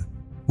ahead of him.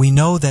 We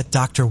know that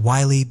Dr.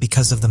 Wiley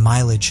because of the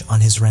mileage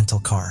on his rental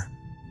car.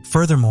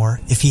 Furthermore,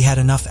 if he had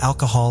enough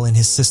alcohol in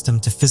his system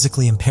to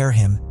physically impair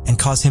him and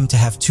cause him to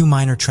have 2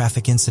 minor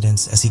traffic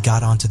incidents as he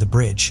got onto the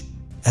bridge,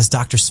 as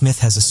Dr. Smith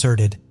has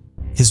asserted,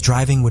 his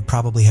driving would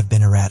probably have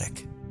been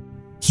erratic.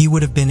 He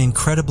would have been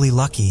incredibly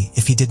lucky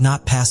if he did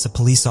not pass a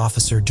police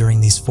officer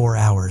during these 4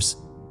 hours,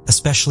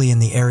 especially in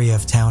the area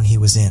of town he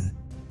was in.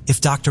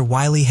 If Dr.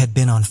 Wiley had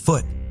been on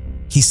foot,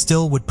 he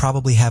still would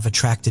probably have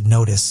attracted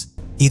notice,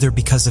 either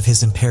because of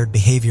his impaired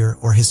behavior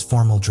or his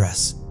formal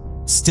dress.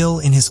 Still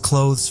in his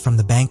clothes from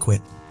the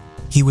banquet,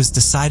 he was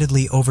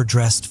decidedly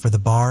overdressed for the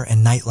bar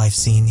and nightlife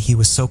scene he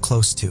was so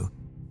close to.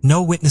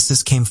 No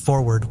witnesses came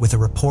forward with a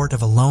report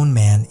of a lone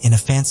man in a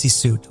fancy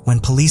suit when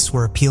police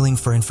were appealing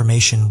for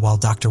information while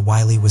Dr.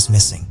 Wiley was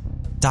missing.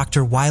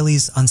 Dr.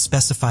 Wiley's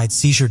unspecified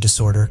seizure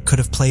disorder could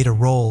have played a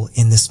role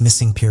in this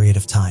missing period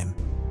of time.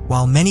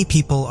 While many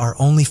people are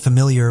only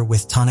familiar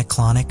with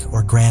tonic-clonic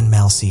or grand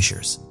mal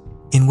seizures,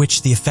 in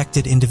which the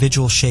affected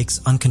individual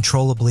shakes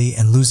uncontrollably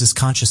and loses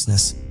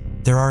consciousness,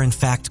 There are in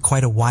fact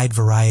quite a wide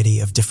variety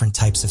of different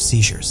types of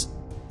seizures.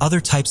 Other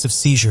types of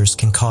seizures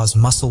can cause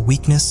muscle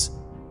weakness,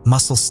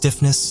 muscle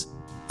stiffness,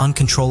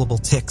 uncontrollable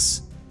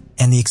tics,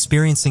 and the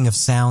experiencing of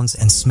sounds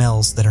and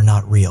smells that are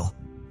not real.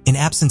 In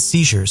absent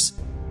seizures,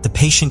 the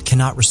patient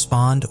cannot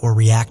respond or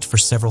react for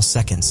several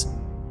seconds,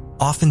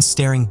 often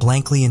staring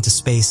blankly into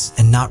space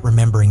and not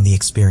remembering the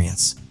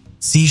experience.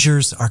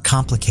 Seizures are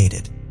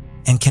complicated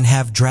and can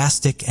have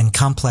drastic and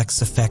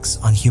complex effects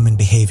on human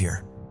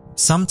behavior.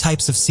 Some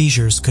types of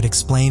seizures could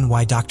explain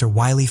why Dr.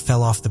 Wiley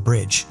fell off the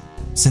bridge,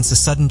 since a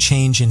sudden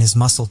change in his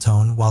muscle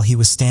tone while he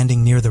was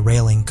standing near the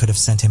railing could have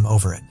sent him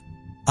over it.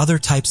 Other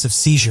types of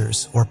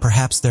seizures, or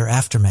perhaps their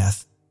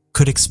aftermath,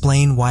 could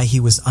explain why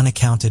he was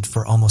unaccounted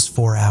for almost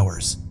 4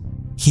 hours.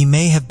 He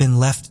may have been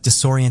left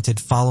disoriented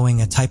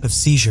following a type of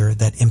seizure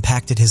that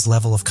impacted his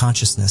level of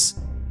consciousness,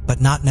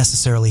 but not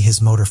necessarily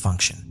his motor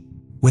function.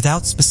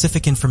 Without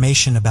specific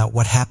information about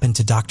what happened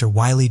to Dr.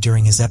 Wiley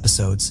during his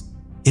episodes,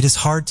 it is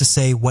hard to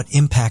say what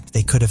impact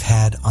they could have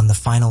had on the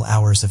final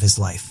hours of his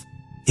life.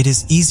 It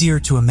is easier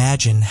to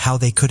imagine how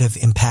they could have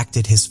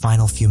impacted his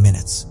final few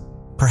minutes.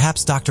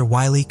 Perhaps Dr.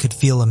 Wiley could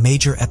feel a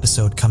major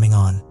episode coming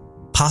on,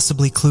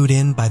 possibly clued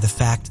in by the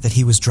fact that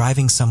he was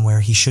driving somewhere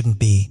he shouldn't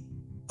be,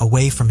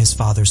 away from his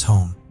father's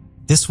home.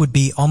 This would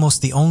be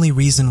almost the only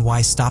reason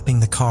why stopping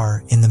the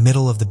car in the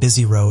middle of the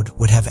busy road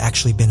would have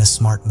actually been a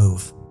smart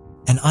move.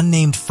 An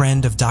unnamed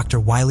friend of Dr.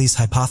 Wiley's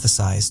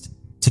hypothesized,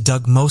 to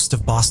Doug Most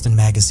of Boston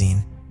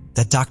Magazine,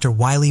 that Dr.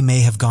 Wiley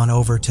may have gone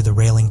over to the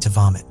railing to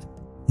vomit.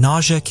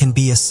 Nausea can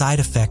be a side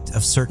effect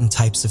of certain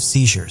types of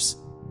seizures.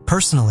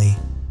 Personally,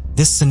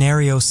 this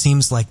scenario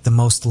seems like the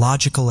most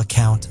logical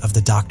account of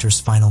the doctor's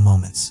final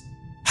moments.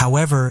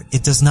 However,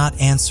 it does not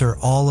answer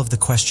all of the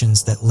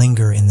questions that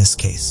linger in this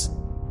case.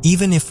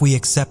 Even if we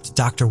accept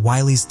Dr.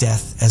 Wiley's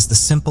death as the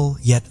simple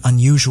yet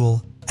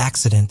unusual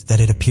accident that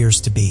it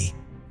appears to be,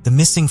 the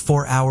missing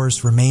 4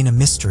 hours remain a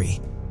mystery,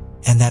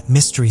 and that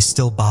mystery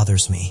still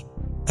bothers me.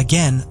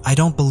 Again, I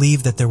don't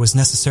believe that there was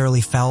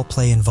necessarily foul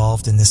play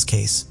involved in this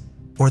case,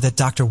 or that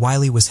Dr.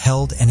 Wiley was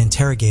held and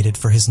interrogated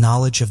for his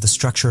knowledge of the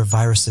structure of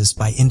viruses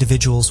by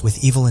individuals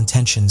with evil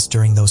intentions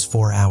during those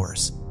 4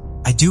 hours.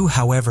 I do,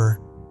 however,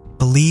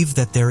 believe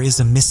that there is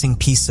a missing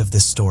piece of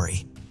this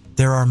story.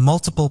 There are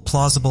multiple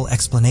plausible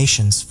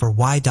explanations for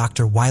why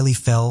Dr. Wiley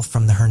fell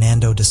from the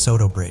Hernando de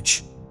Soto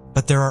Bridge,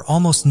 but there are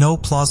almost no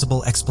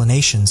plausible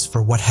explanations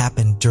for what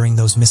happened during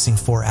those missing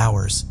 4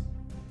 hours,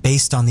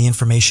 based on the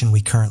information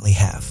we currently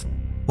have.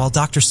 While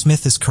Dr.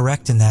 Smith is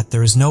correct in that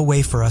there is no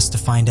way for us to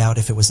find out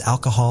if it was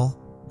alcohol,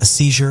 a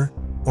seizure,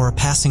 or a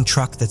passing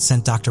truck that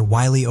sent Dr.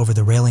 Wiley over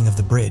the railing of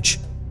the bridge,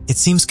 it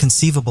seems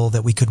conceivable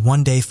that we could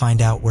one day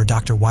find out where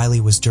Dr.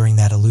 Wiley was during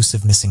that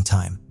elusive missing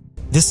time.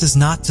 This is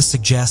not to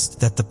suggest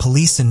that the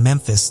police in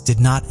Memphis did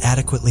not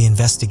adequately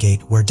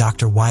investigate where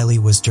Dr. Wiley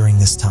was during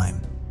this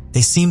time.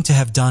 They seem to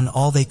have done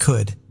all they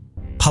could,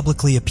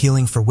 publicly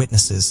appealing for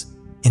witnesses,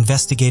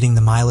 investigating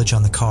the mileage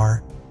on the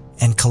car,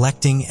 and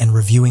collecting and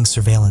reviewing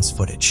surveillance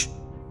footage.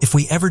 If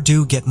we ever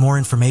do get more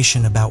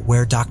information about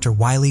where Dr.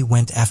 Wiley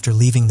went after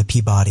leaving the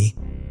Peabody,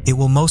 it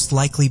will most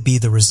likely be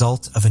the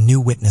result of a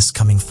new witness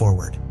coming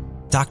forward.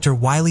 Dr.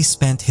 Wiley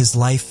spent his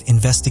life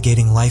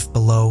investigating life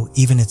below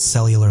even its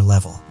cellular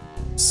level,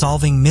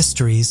 solving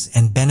mysteries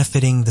and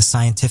benefiting the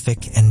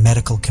scientific and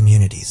medical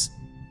communities.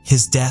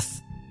 His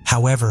death,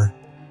 however,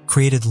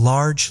 created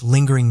large,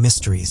 lingering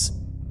mysteries,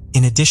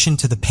 in addition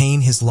to the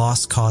pain his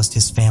loss caused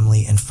his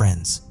family and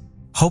friends.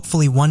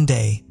 Hopefully one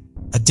day,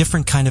 a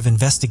different kind of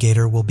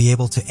investigator will be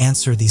able to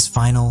answer these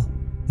final,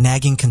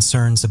 nagging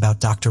concerns about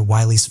Dr.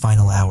 Wiley's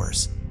final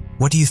hours.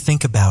 What do you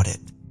think about it?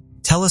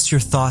 Tell us your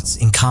thoughts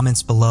in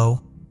comments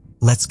below.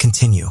 Let's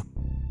continue.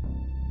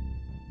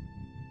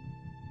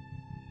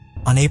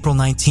 On April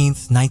 19,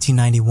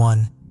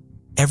 1991,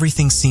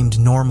 everything seemed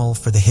normal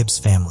for the Hibbs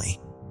family.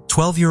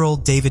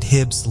 12-year-old David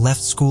Hibbs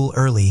left school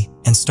early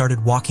and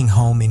started walking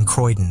home in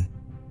Croydon,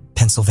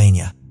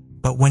 Pennsylvania.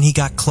 But when he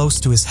got close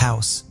to his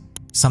house,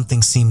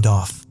 something seemed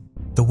off.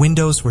 The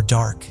windows were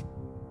dark,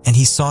 and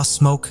he saw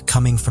smoke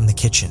coming from the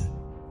kitchen.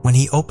 When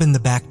he opened the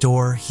back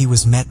door, he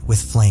was met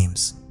with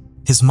flames.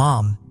 His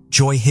mom,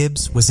 Joy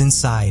Hibbs, was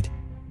inside,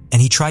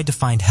 and he tried to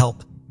find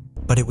help,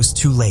 but it was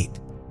too late.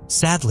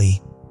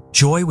 Sadly,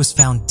 Joy was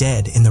found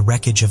dead in the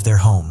wreckage of their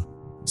home.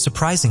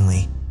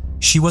 Surprisingly,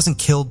 she wasn't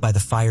killed by the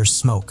fire's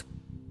smoke,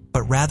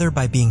 but rather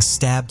by being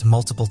stabbed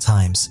multiple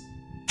times,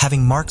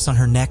 having marks on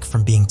her neck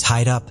from being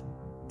tied up,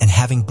 and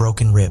having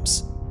broken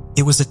ribs.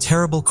 It was a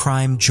terrible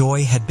crime.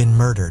 Joy had been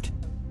murdered,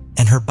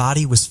 and her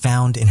body was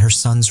found in her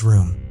son's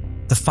room.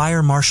 The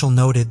fire marshal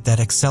noted that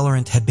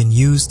accelerant had been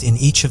used in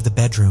each of the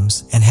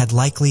bedrooms and had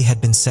likely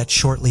been set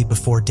shortly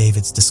before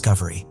David's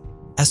discovery.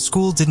 As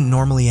school didn't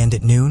normally end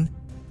at noon,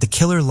 the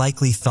killer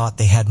likely thought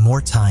they had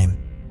more time,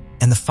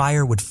 and the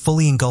fire would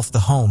fully engulf the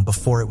home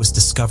before it was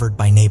discovered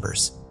by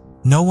neighbors.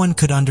 No one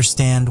could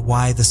understand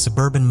why the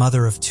suburban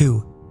mother of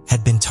two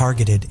had been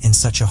targeted in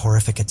such a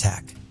horrific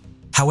attack.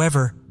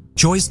 However,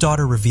 Joy's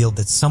daughter revealed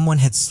that someone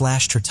had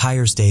slashed her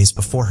tires days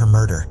before her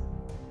murder,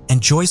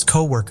 and Joy's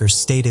co-workers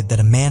stated that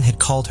a man had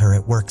called her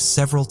at work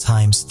several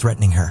times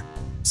threatening her.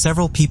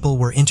 Several people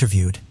were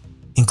interviewed,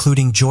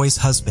 including Joy's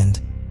husband,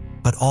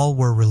 but all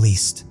were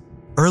released.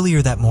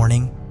 Earlier that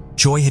morning,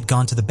 Joy had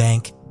gone to the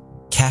bank,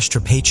 cashed her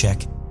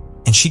paycheck,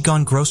 and she'd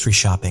gone grocery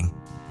shopping,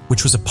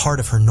 which was a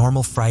part of her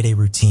normal Friday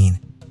routine,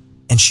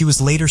 and she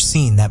was later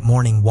seen that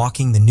morning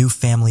walking the new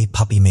family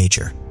puppy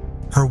Major.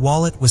 Her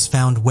wallet was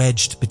found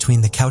wedged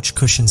between the couch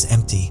cushions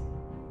empty,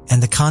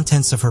 and the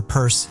contents of her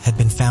purse had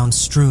been found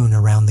strewn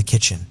around the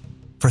kitchen.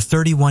 For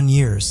 31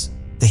 years,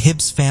 the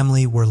Hibbs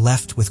family were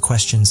left with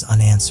questions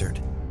unanswered.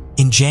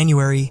 In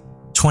January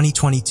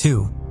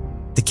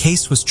 2022, the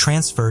case was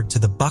transferred to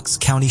the Bucks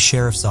County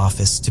Sheriff's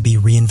Office to be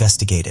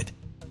reinvestigated.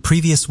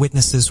 Previous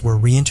witnesses were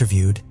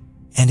re-interviewed,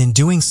 and in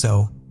doing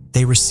so,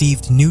 they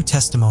received new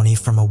testimony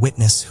from a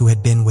witness who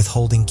had been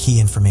withholding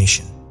key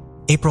information.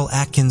 April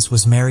Atkins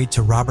was married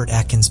to Robert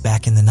Atkins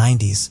back in the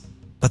 90s,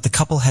 but the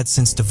couple had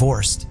since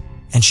divorced,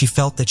 and she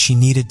felt that she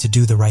needed to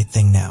do the right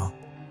thing now.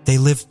 They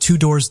lived 2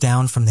 doors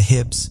down from the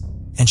Hibbs,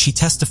 and she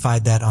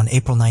testified that on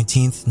April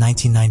 19,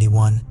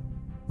 1991,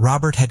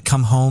 Robert had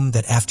come home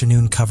that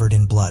afternoon covered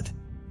in blood.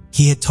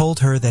 He had told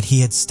her that he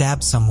had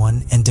stabbed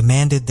someone and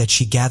demanded that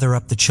she gather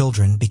up the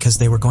children because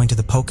they were going to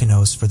the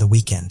Poconos for the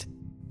weekend.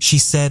 She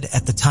said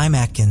at the time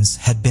Atkins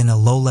had been a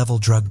low-level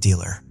drug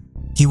dealer.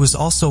 He was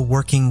also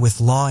working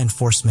with law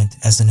enforcement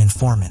as an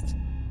informant.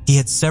 He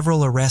had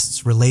several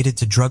arrests related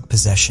to drug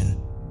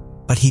possession,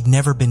 but he'd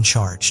never been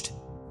charged.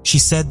 She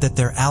said that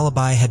their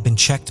alibi had been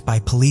checked by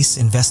police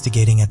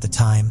investigating at the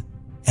time,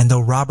 and though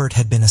Robert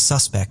had been a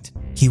suspect,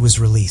 he was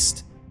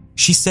released.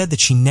 She said that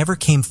she never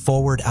came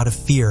forward out of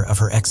fear of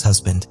her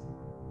ex-husband,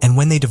 and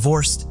when they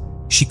divorced,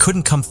 she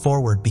couldn't come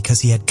forward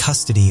because he had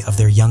custody of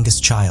their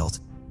youngest child,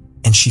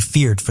 and she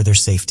feared for their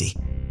safety.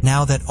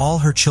 Now that all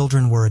her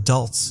children were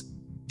adults,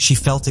 she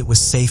felt it was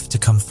safe to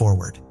come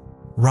forward.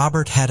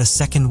 Robert had a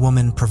second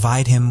woman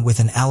provide him with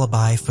an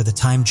alibi for the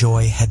time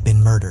Joy had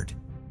been murdered.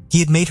 He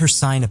had made her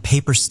sign a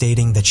paper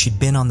stating that she'd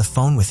been on the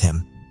phone with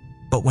him,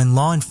 but when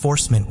law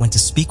enforcement went to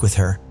speak with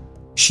her,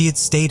 she had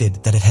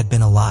stated that it had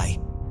been a lie.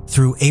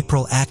 Through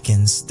April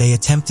Atkins, they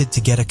attempted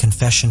to get a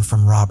confession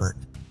from Robert.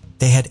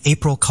 They had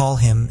April call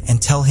him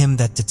and tell him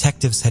that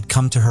detectives had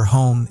come to her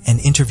home and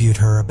interviewed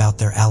her about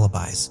their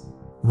alibis.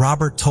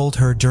 Robert told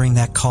her during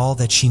that call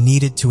that she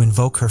needed to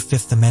invoke her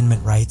Fifth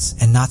Amendment rights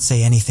and not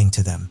say anything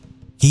to them.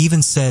 He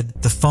even said,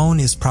 "The phone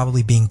is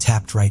probably being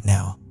tapped right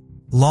now."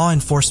 Law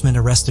enforcement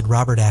arrested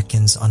Robert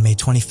Atkins on May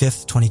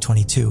 25,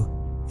 2022,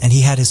 and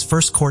he had his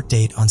first court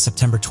date on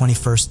September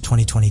 21,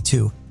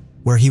 2022,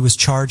 where he was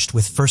charged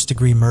with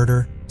first-degree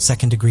murder,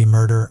 second-degree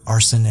murder,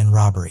 arson, and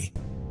robbery.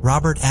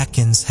 Robert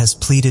Atkins has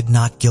pleaded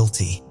not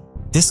guilty.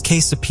 This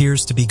case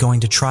appears to be going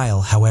to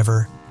trial,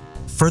 however,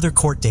 further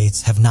court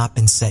dates have not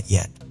been set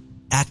yet.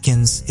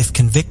 Atkins, if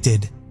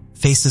convicted,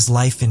 faces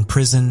life in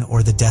prison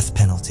or the death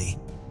penalty.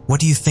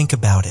 What do you think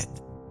about it?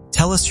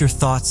 Tell us your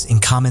thoughts in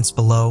comments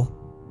below.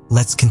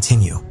 Let's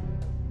continue.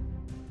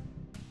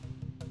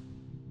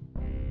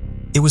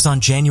 It was on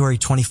January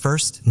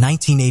 21,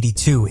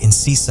 1982 in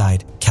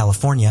Seaside,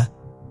 California,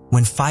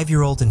 when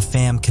 5-year-old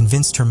Infam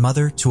convinced her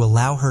mother to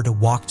allow her to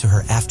walk to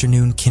her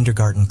afternoon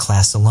kindergarten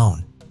class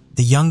alone.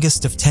 The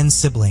youngest of 10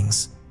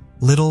 siblings,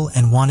 little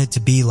and wanted to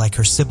be like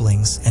her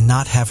siblings and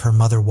not have her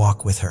mother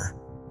walk with her.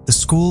 The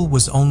school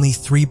was only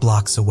 3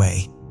 blocks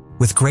away.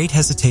 With great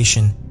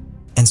hesitation,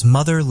 Anne's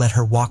mother let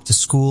her walk to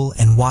school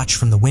and watch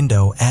from the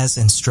window as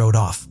Anne strode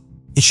off.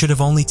 It should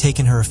have only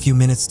taken her a few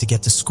minutes to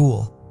get to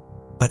school,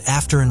 but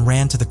after Anne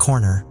ran to the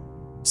corner,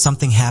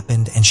 something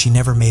happened and she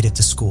never made it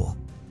to school.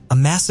 A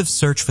massive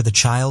search for the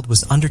child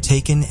was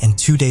undertaken, and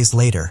 2 days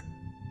later,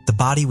 the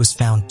body was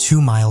found 2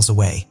 miles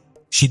away.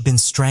 She'd been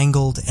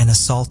strangled and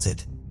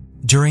assaulted.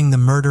 During the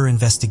murder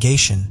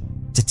investigation,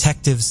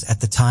 detectives at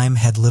the time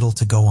had little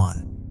to go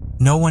on.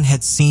 No one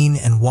had seen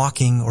Anne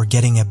walking or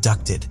getting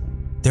abducted.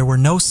 There were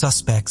no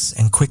suspects,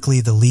 and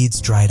quickly the leads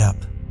dried up.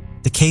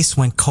 The case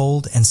went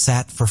cold and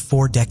sat for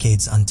 4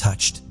 decades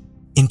untouched.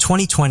 In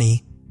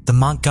 2020, the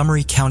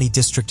Montgomery County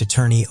District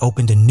Attorney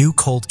opened a new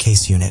cold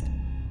case unit,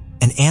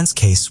 and Anne's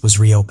case was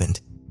reopened.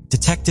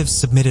 Detectives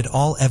submitted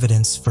all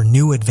evidence for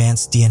new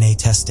advanced DNA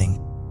testing,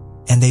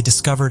 and they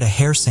discovered a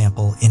hair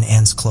sample in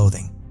Anne's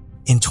clothing.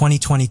 In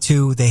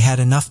 2022, they had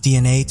enough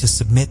DNA to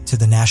submit to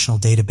the national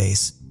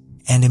database,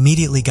 and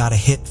immediately got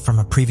a hit from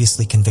a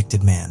previously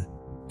convicted man,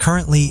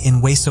 currently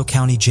in Washoe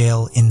County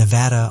Jail in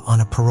Nevada on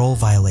a parole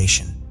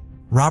violation.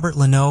 Robert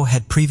Leno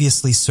had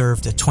previously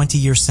served a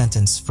 20-year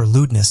sentence for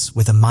lewdness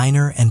with a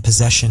minor and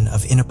possession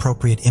of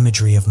inappropriate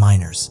imagery of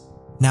minors.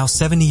 Now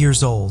 70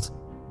 years old,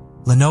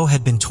 Leno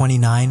had been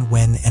 29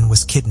 when Anne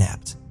was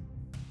kidnapped.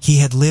 He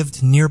had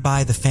lived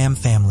nearby the Pham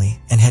family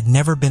and had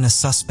never been a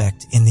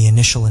suspect in the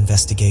initial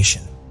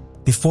investigation.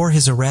 Before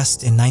his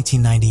arrest in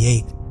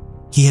 1998,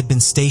 he had been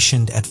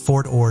stationed at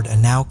Fort Ord, a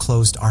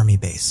now-closed army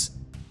base.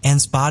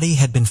 Anne's body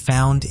had been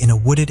found in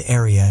a wooded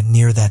area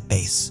near that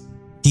base.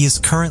 He is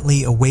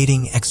currently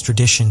awaiting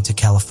extradition to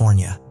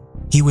California.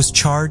 He was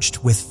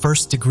charged with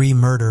first-degree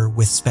murder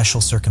with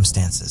special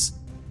circumstances.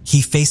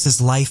 He faces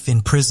life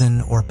in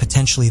prison or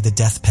potentially the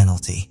death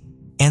penalty.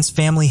 Anne's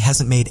family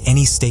hasn't made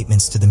any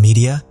statements to the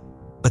media,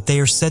 but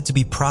they are said to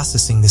be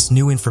processing this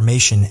new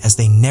information as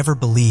they never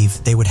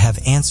believed they would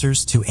have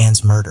answers to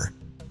Anne's murder.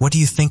 What do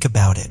you think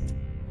about it?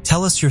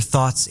 Tell us your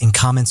thoughts in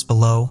comments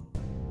below.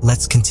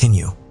 Let's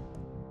continue.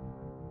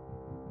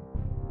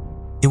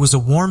 It was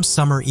a warm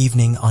summer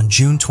evening on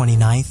June 29,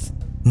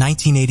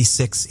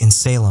 1986 in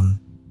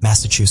Salem,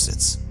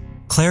 Massachusetts.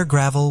 Claire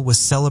Gravel was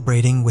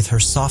celebrating with her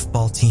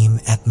softball team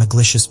at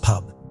McGlish's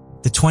Pub.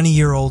 The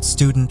 20-year-old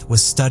student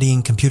was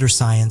studying computer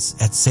science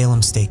at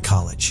Salem State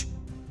College.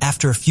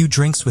 After a few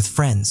drinks with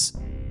friends,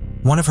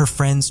 one of her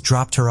friends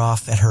dropped her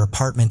off at her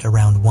apartment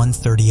around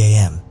 1:30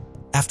 a.m.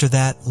 After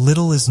that,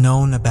 little is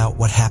known about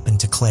what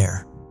happened to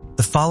Claire.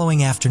 The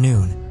following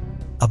afternoon,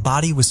 a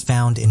body was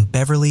found in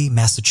Beverly,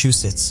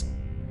 Massachusetts,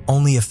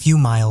 only a few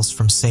miles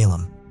from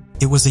Salem.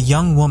 It was a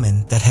young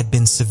woman that had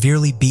been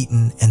severely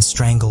beaten and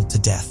strangled to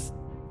death.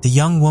 The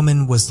young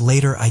woman was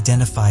later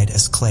identified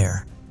as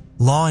Claire.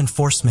 Law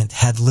enforcement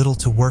had little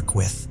to work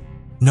with.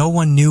 No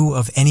one knew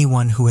of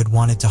anyone who had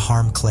wanted to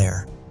harm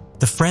Claire.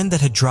 The friend that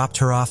had dropped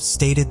her off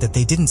stated that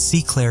they didn't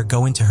see Claire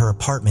go into her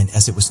apartment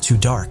as it was too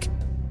dark,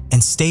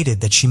 and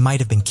stated that she might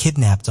have been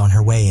kidnapped on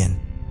her way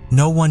in.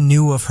 No one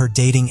knew of her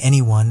dating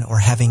anyone or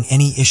having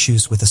any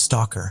issues with a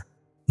stalker.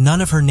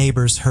 None of her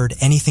neighbors heard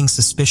anything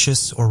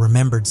suspicious or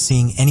remembered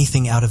seeing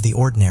anything out of the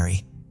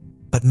ordinary,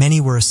 but many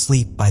were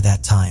asleep by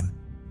that time.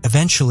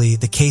 Eventually,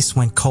 the case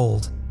went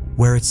cold,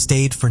 where it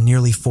stayed for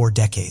nearly 4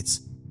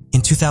 decades.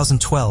 In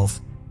 2012,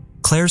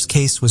 Claire's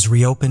case was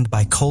reopened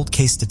by cold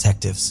case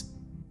detectives,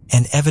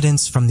 and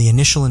evidence from the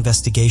initial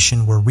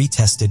investigation were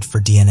retested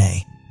for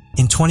DNA.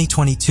 In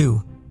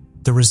 2022,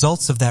 the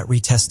results of that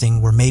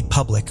retesting were made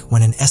public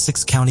when an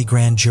Essex County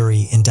grand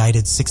jury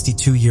indicted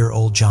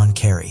 62-year-old John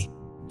Carey.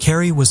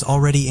 Carey was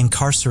already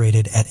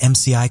incarcerated at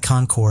MCI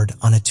Concord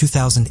on a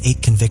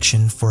 2008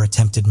 conviction for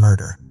attempted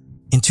murder.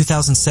 In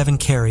 2007,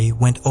 Carey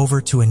went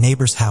over to a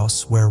neighbor's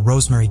house where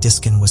Rosemary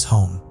Diskin was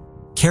home.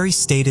 Carey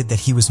stated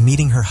that he was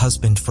meeting her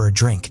husband for a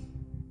drink,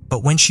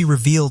 but when she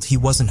revealed he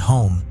wasn't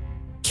home,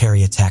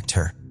 Carey attacked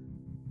her.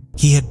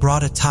 He had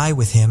brought a tie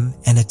with him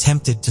and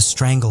attempted to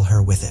strangle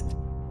her with it.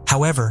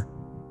 However,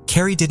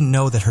 Carey didn't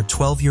know that her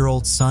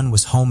 12-year-old son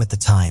was home at the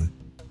time,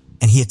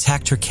 and he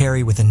attacked her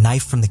Carey with a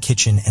knife from the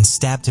kitchen and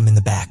stabbed him in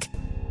the back,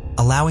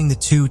 allowing the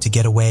two to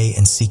get away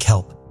and seek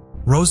help.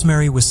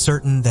 Rosemary was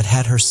certain that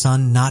had her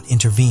son not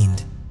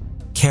intervened,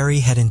 Carey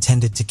had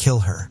intended to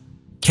kill her.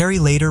 Carey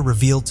later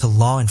revealed to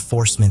law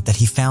enforcement that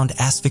he found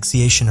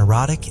asphyxiation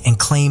erotic and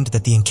claimed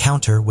that the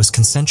encounter was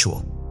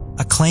consensual,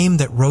 a claim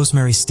that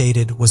Rosemary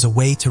stated was a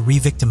way to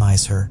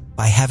re-victimize her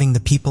by having the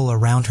people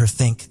around her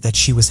think that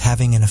she was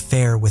having an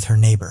affair with her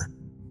neighbor.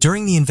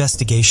 During the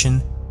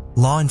investigation,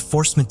 law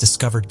enforcement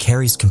discovered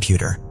Carey's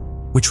computer,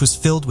 which was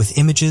filled with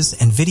images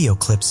and video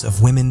clips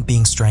of women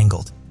being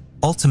strangled.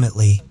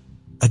 Ultimately,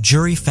 a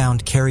jury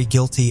found Carey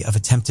guilty of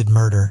attempted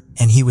murder,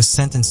 and he was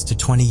sentenced to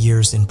 20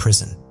 years in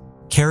prison.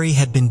 Carey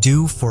had been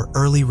due for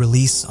early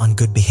release on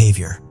good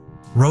behavior.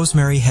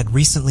 Rosemary had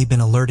recently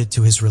been alerted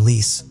to his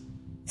release,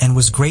 and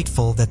was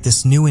grateful that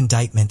this new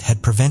indictment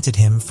had prevented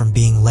him from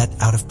being let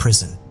out of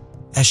prison,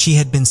 as she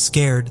had been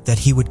scared that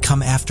he would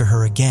come after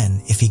her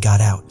again if he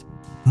got out.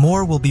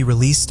 More will be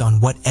released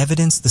on what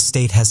evidence the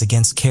state has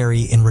against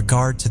Carey in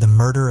regard to the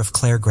murder of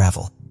Claire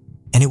Gravel,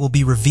 and it will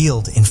be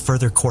revealed in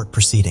further court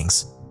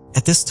proceedings.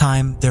 At this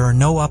time, there are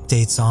no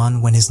updates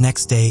on when his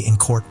next day in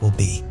court will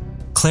be.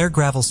 Claire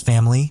Gravel's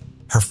family,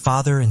 her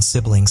father and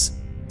siblings,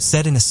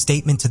 said in a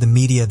statement to the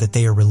media that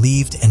they are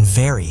relieved and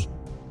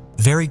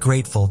very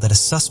grateful that a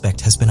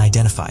suspect has been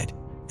identified.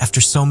 After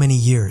so many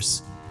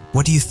years,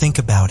 what do you think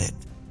about it?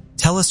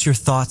 Tell us your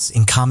thoughts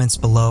in comments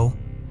below.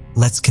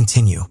 Let's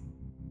continue.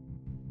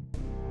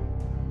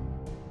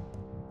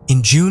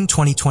 In June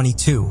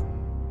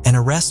 2022, an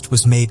arrest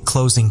was made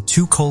closing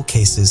 2 cold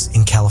cases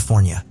in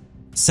California.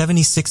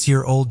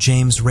 76-year-old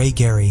James Ray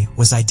Gary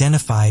was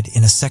identified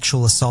in a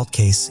sexual assault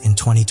case in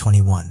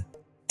 2021.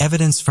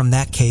 Evidence from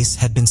that case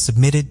had been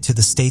submitted to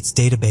the state's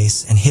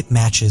database and hit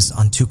matches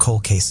on 2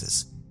 cold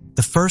cases.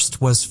 The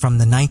first was from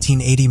the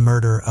 1980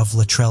 murder of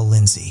Latrell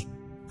Lindsay.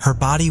 Her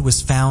body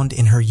was found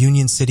in her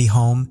Union City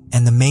home,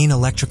 and the main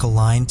electrical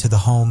line to the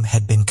home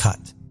had been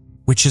cut,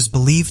 which is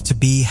believed to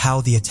be how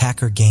the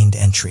attacker gained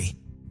entry.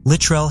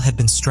 Latrell had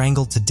been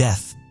strangled to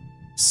death,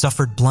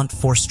 suffered blunt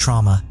force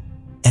trauma,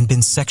 and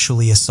been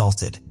sexually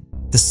assaulted.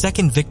 The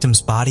second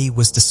victim's body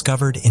was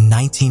discovered in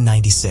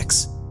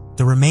 1996.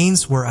 The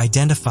remains were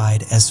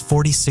identified as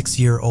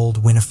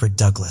 46-year-old Winifred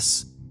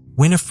Douglas.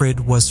 Winifred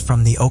was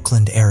from the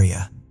Oakland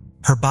area.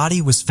 Her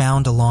body was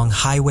found along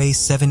Highway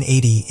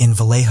 780 in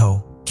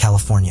Vallejo,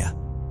 California.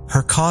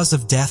 Her cause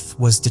of death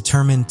was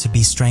determined to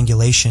be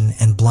strangulation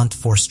and blunt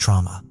force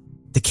trauma.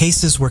 The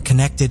cases were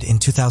connected in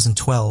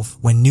 2012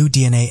 when new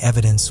DNA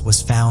evidence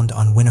was found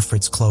on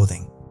Winifred's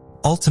clothing.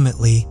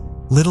 Ultimately,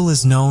 little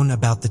is known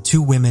about the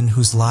 2 women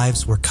whose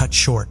lives were cut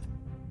short,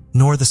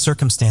 nor the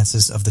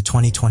circumstances of the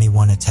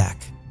 2021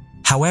 attack.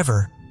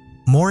 However,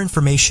 More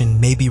information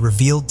may be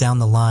revealed down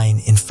the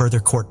line in further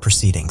court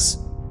proceedings.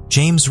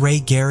 James Ray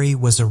Gary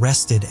was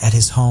arrested at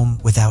his home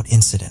without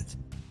incident.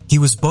 He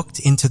was booked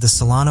into the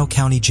Solano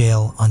County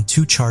Jail on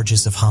 2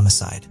 charges of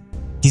homicide.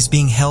 He's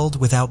being held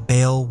without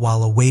bail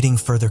while awaiting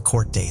further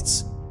court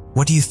dates.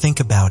 What do you think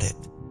about it?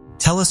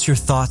 Tell us your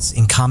thoughts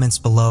in comments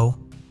below.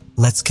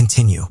 Let's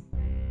continue.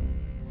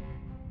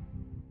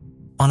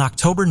 On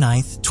October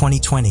 9,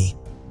 2020,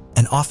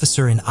 an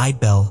officer in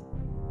Idabel,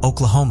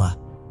 Oklahoma,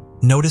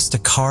 noticed a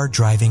car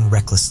driving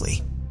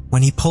recklessly.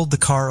 When he pulled the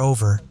car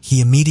over,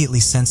 he immediately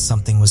sensed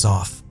something was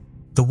off.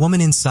 The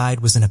woman inside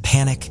was in a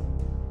panic,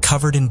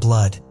 covered in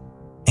blood,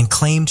 and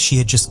claimed she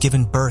had just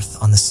given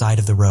birth on the side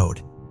of the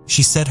road.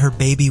 She said her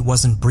baby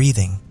wasn't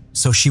breathing,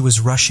 so she was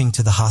rushing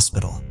to the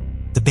hospital.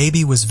 The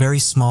baby was very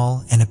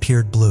small and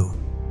appeared blue.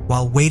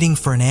 While waiting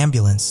for an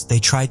ambulance, they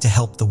tried to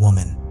help the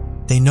woman.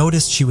 They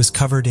noticed she was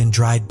covered in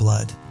dried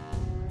blood,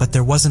 but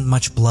there wasn't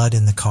much blood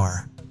in the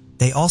car.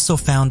 They also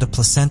found a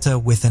placenta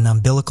with an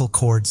umbilical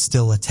cord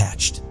still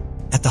attached.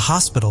 At the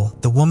hospital,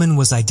 the woman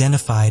was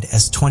identified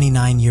as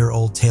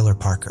 29-year-old Taylor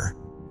Parker.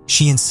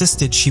 She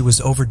insisted she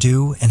was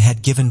overdue and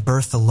had given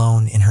birth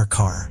alone in her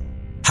car.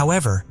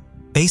 However,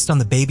 based on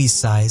the baby's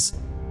size,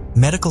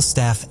 medical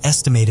staff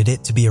estimated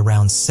it to be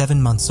around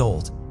 7 months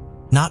old,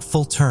 not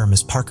full term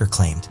as Parker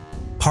claimed.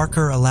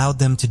 Parker allowed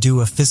them to do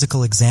a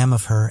physical exam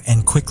of her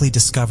and quickly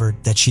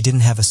discovered that she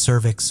didn't have a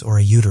cervix or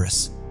a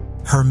uterus.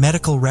 Her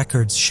medical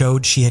records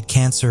showed she had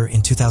cancer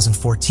in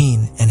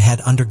 2014 and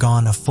had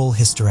undergone a full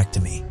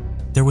hysterectomy.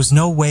 There was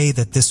no way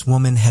that this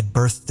woman had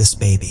birthed this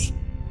baby.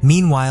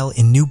 Meanwhile,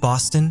 in New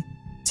Boston,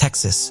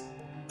 Texas,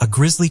 a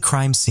grisly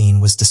crime scene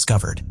was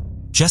discovered.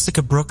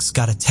 Jessica Brooks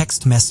got a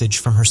text message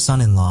from her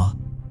son-in-law,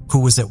 who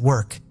was at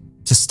work,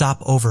 to stop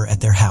over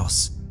at their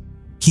house.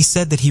 He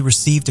said that he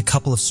received a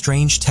couple of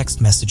strange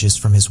text messages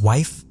from his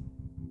wife,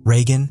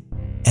 Reagan,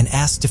 and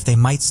asked if they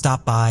might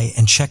stop by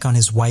and check on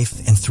his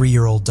wife and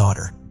 3-year-old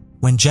daughter.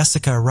 When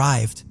Jessica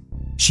arrived,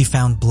 she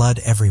found blood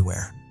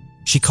everywhere.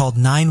 She called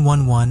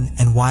 911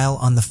 and while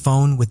on the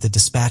phone with the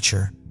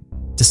dispatcher,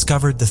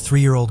 discovered the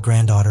 3-year-old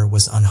granddaughter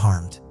was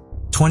unharmed.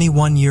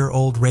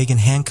 21-year-old Reagan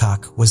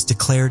Hancock was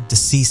declared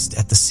deceased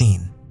at the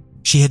scene.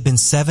 She had been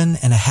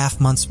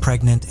 7.5 months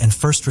pregnant, and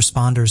first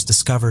responders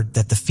discovered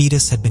that the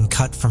fetus had been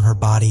cut from her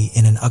body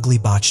in an ugly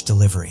botched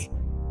delivery.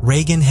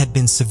 Reagan had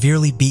been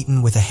severely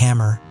beaten with a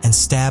hammer and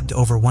stabbed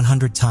over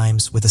 100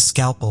 times with a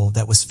scalpel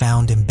that was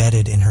found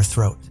embedded in her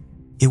throat.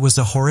 It was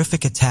a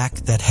horrific attack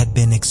that had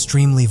been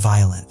extremely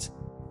violent.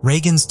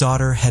 Reagan's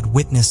daughter had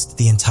witnessed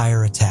the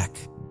entire attack.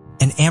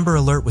 An Amber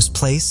Alert was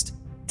placed,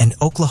 and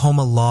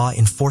Oklahoma law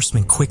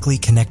enforcement quickly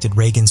connected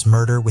Reagan's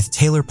murder with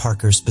Taylor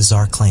Parker's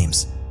bizarre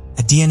claims.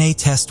 A DNA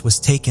test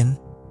was taken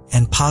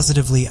and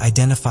positively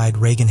identified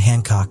Reagan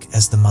Hancock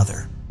as the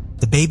mother.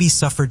 The baby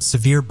suffered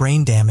severe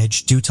brain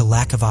damage due to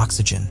lack of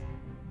oxygen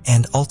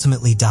and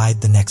ultimately died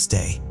the next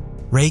day.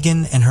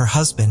 Reagan and her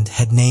husband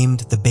had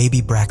named the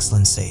baby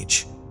Braxlyn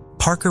Sage.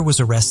 Parker was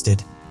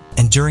arrested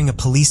and during a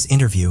police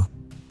interview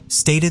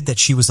stated that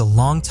she was a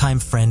longtime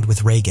friend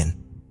with Reagan,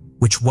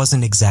 which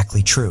wasn't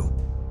exactly true.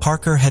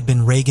 Parker had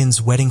been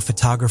Reagan's wedding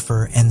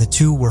photographer and the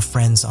two were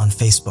friends on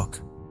Facebook.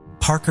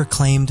 Parker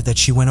claimed that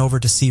she went over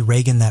to see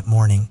Reagan that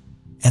morning,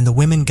 and the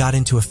women got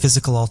into a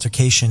physical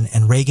altercation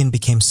and Reagan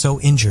became so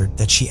injured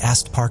that she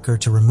asked Parker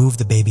to remove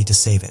the baby to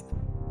save it.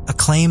 A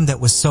claim that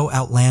was so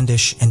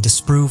outlandish and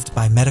disproved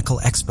by medical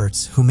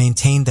experts who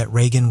maintained that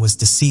Reagan was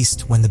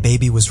deceased when the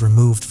baby was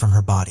removed from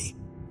her body.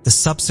 The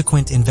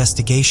subsequent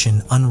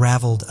investigation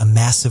unraveled a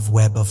massive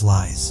web of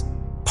lies.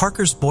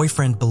 Parker's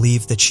boyfriend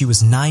believed that she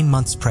was 9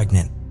 months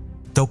pregnant,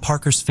 though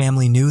Parker's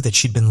family knew that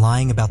she'd been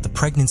lying about the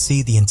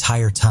pregnancy the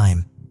entire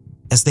time,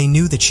 as they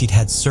knew that she'd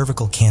had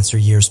cervical cancer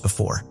years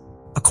before.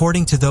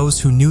 According to those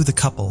who knew the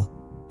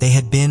couple, they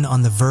had been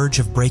on the verge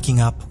of breaking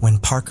up when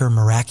Parker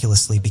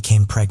miraculously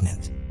became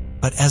pregnant.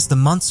 But as the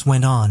months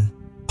went on,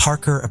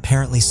 Parker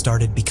apparently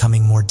started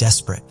becoming more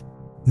desperate.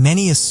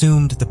 Many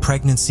assumed the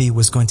pregnancy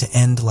was going to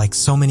end like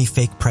so many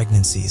fake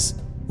pregnancies,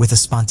 with a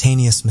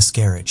spontaneous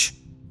miscarriage.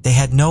 They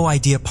had no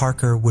idea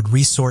Parker would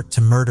resort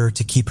to murder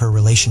to keep her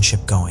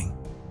relationship going.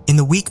 In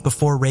the week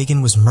before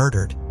Reagan was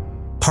murdered,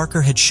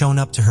 Parker had shown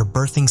up to her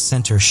birthing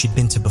center she'd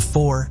been to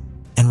before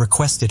and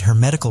requested her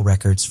medical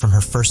records from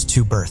her first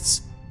 2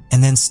 births,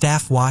 and then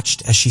staff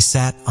watched as she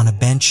sat on a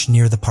bench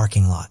near the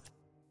parking lot.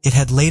 It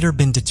had later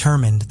been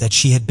determined that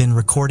she had been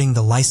recording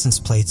the license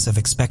plates of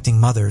expecting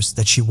mothers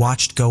that she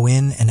watched go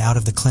in and out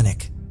of the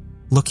clinic,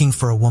 looking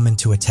for a woman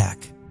to attack.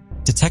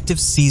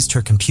 Detectives seized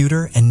her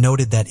computer and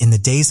noted that in the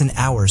days and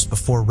hours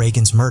before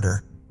Reagan's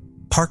murder,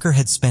 Parker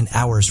had spent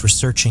hours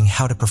researching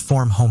how to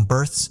perform home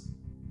births,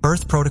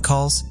 birth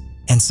protocols,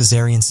 and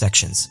cesarean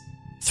sections.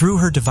 Through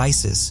her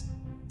devices,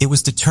 it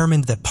was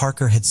determined that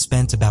Parker had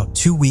spent about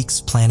 2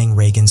 weeks planning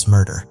Reagan's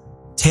murder.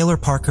 Taylor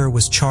Parker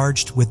was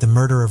charged with the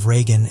murder of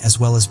Reagan as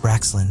well as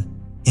Braxlyn,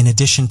 in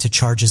addition to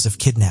charges of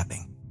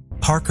kidnapping.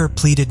 Parker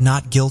pleaded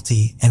not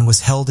guilty and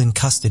was held in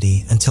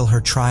custody until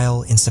her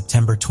trial in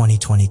September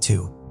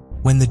 2022.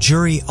 When the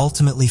jury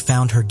ultimately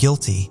found her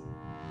guilty,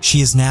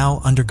 She is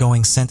now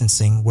undergoing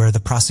sentencing where the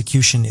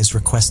prosecution is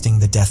requesting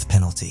the death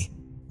penalty.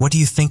 What do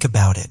you think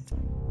about it?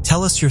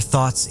 Tell us your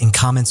thoughts in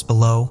comments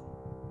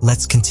below.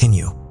 Let's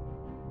continue.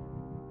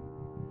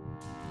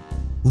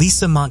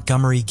 Lisa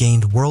Montgomery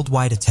gained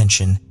worldwide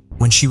attention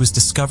when she was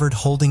discovered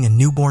holding a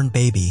newborn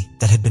baby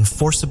that had been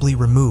forcibly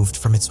removed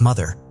from its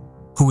mother,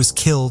 who was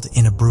killed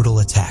in a brutal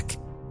attack.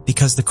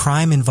 Because the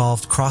crime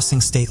involved crossing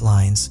state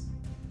lines,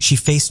 she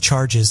faced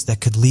charges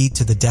that could lead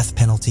to the death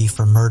penalty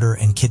for murder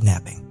and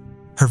kidnapping.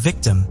 Her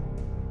victim,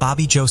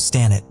 Bobby Joe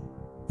Stannett,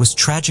 was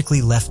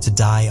tragically left to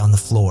die on the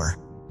floor.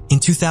 In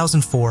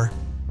 2004,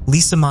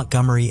 Lisa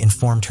Montgomery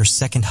informed her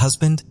second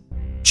husband,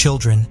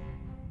 children,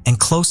 and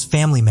close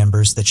family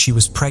members that she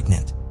was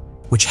pregnant,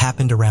 which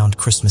happened around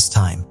Christmas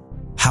time.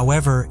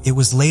 However, it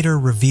was later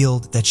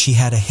revealed that she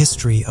had a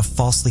history of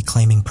falsely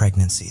claiming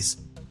pregnancies.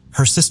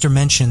 Her sister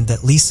mentioned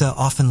that Lisa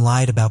often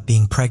lied about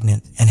being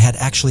pregnant and had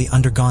actually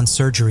undergone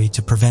surgery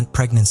to prevent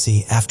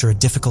pregnancy after a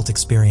difficult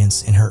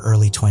experience in her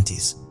early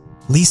 20s.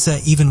 Lisa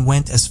even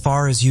went as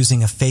far as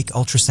using a fake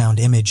ultrasound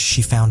image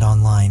she found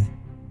online,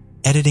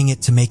 editing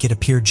it to make it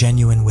appear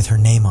genuine with her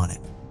name on it.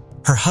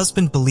 Her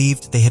husband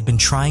believed they had been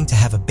trying to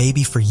have a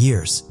baby for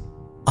years,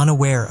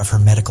 unaware of her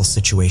medical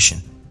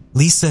situation.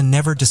 Lisa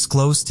never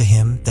disclosed to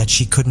him that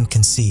she couldn't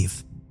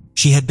conceive.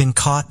 She had been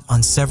caught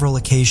on several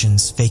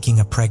occasions faking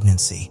a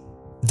pregnancy.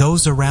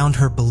 Those around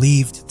her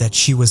believed that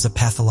she was a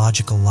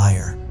pathological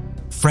liar.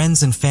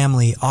 Friends and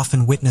family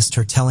often witnessed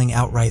her telling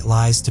outright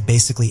lies to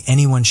basically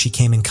anyone she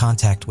came in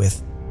contact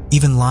with,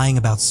 even lying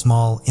about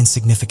small,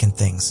 insignificant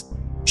things.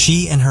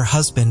 She and her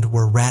husband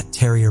were rat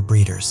terrier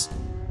breeders.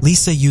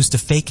 Lisa used a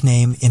fake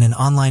name in an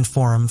online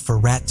forum for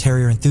rat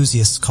terrier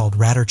enthusiasts called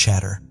Ratter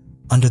Chatter,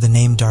 under the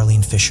name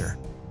Darlene Fisher.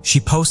 She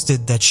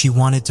posted that she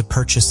wanted to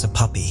purchase a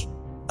puppy.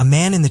 A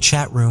man in the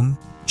chat room,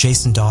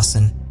 Jason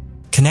Dawson,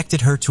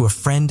 connected her to a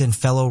friend and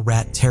fellow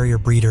rat terrier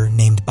breeder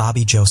named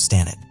Bobby Joe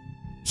Stannett.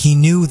 He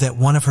knew that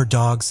one of her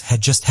dogs had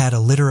just had a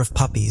litter of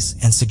puppies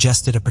and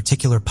suggested a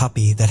particular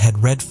puppy that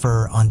had red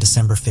fur on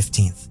December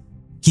 15th.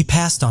 He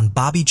passed on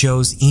Bobby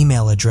Joe's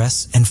email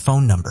address and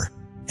phone number.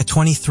 At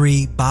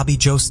 23, Bobby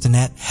Joe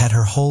Stannett had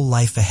her whole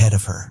life ahead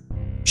of her.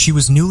 She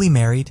was newly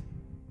married,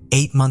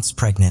 8 months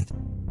pregnant,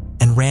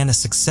 and ran a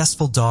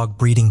successful dog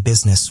breeding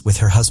business with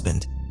her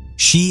husband.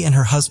 She and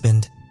her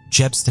husband,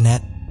 Jeb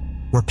Stannett,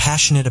 were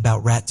passionate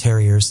about rat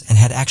terriers and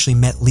had actually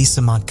met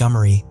Lisa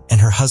Montgomery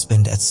and her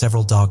husband at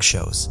several dog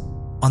shows.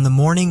 On the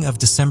morning of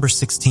December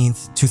 16,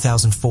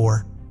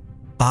 2004,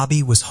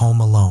 Bobby was home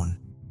alone.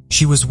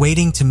 She was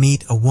waiting to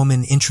meet a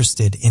woman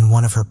interested in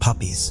one of her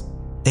puppies.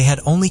 They had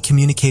only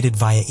communicated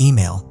via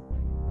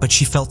email, but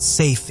she felt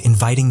safe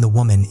inviting the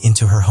woman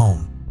into her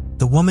home.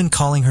 The woman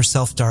calling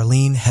herself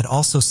Darlene had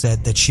also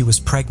said that she was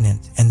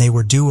pregnant and they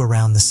were due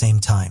around the same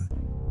time.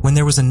 When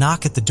there was a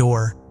knock at the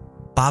door,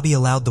 Bobby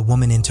allowed the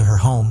woman into her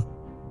home.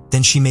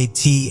 Then she made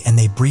tea and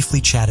they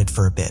briefly chatted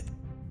for a bit.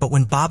 But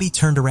when Bobby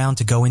turned around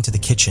to go into the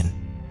kitchen,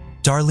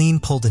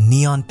 Darlene pulled a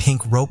neon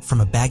pink rope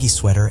from a baggy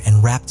sweater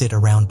and wrapped it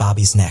around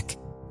Bobby's neck.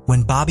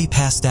 When Bobby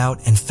passed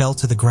out and fell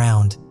to the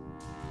ground,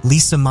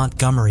 Lisa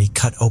Montgomery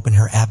cut open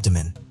her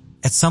abdomen.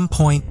 At some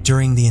point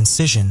during the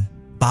incision,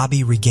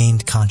 Bobby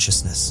regained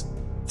consciousness.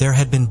 There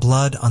had been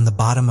blood on the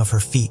bottom of her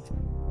feet,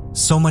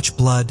 so much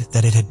blood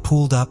that it had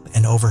pooled up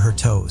and over her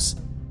toes.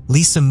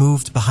 Lisa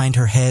moved behind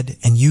her head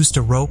and used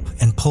a rope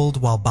and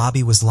pulled while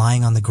Bobby was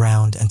lying on the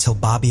ground until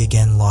Bobby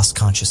again lost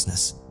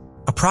consciousness.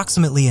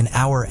 Approximately an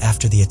hour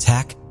after the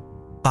attack,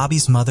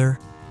 Bobby's mother,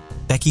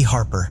 Becky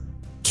Harper,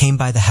 came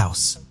by the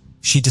house.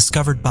 She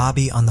discovered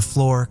Bobby on the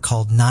floor,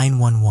 called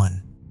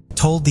 911,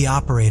 told the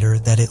operator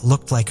that it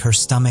looked like her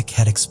stomach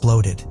had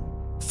exploded.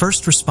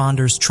 First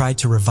responders tried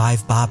to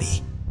revive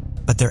Bobby,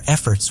 but their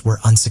efforts were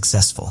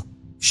unsuccessful.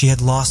 She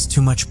had lost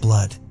too much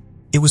blood.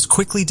 It was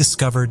quickly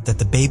discovered that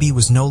the baby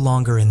was no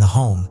longer in the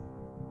home,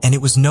 and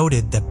it was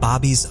noted that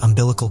Bobby's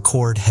umbilical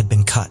cord had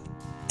been cut.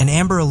 An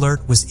Amber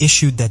Alert was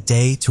issued that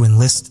day to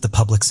enlist the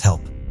public's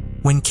help.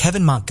 When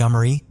Kevin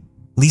Montgomery,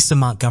 Lisa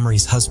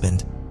Montgomery's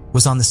husband,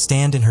 was on the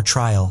stand in her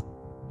trial,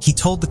 he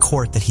told the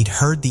court that he'd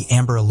heard the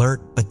Amber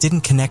Alert but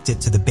didn't connect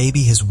it to the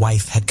baby his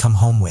wife had come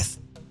home with.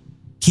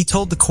 He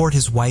told the court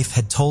his wife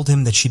had told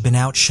him that she'd been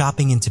out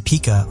shopping in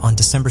Topeka on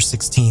December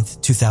 16,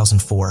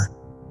 2004,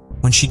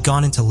 when she'd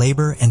gone into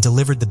labor and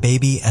delivered the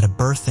baby at a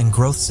birth and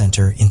growth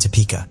center in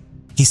Topeka.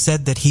 He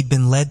said that he'd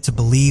been led to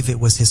believe it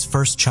was his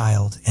first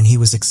child and he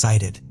was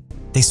excited.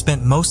 They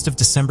spent most of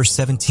December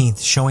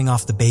 17th showing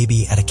off the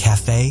baby at a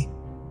cafe,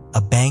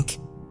 a bank,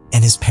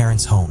 and his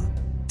parents' home.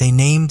 They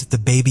named the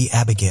baby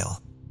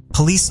Abigail.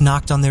 Police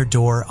knocked on their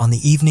door on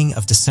the evening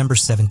of December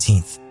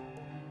 17th.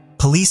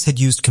 Police had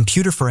used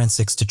computer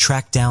forensics to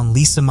track down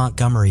Lisa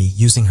Montgomery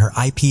using her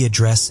IP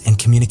address and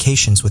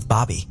communications with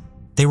Bobby.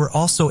 They were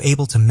also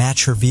able to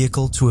match her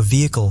vehicle to a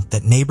vehicle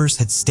that neighbors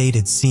had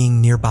stated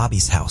seeing near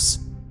Bobby's house.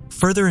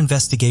 Further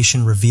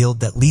investigation revealed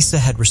that Lisa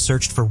had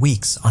researched for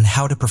weeks on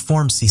how to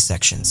perform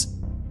C-sections,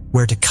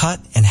 where to cut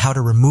and how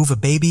to remove a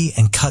baby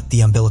and cut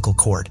the umbilical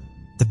cord.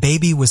 The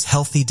baby was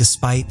healthy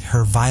despite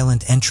her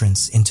violent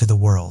entrance into the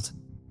world.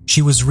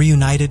 She was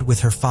reunited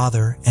with her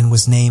father and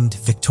was named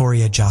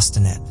Victoria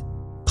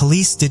Jostinet.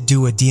 Police did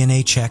do a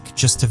DNA check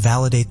just to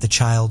validate the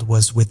child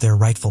was with their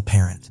rightful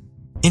parent.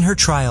 In her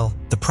trial,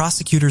 the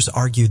prosecutors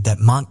argued that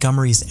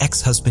Montgomery's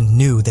ex-husband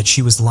knew that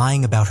she was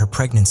lying about her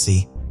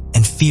pregnancy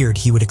and feared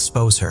he would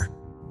expose her.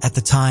 At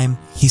the time,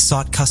 he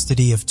sought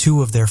custody of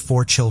 2 of their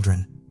 4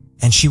 children,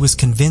 and she was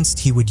convinced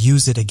he would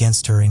use it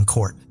against her in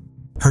court.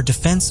 Her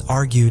defense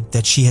argued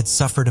that she had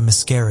suffered a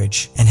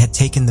miscarriage and had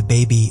taken the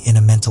baby in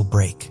a mental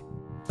break.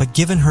 But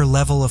given her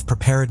level of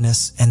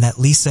preparedness and that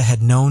Lisa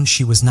had known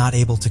she was not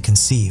able to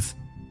conceive,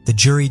 the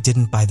jury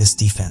didn't buy this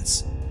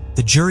defense.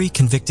 The jury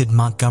convicted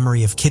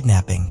Montgomery of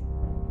kidnapping,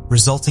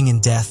 resulting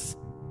in death,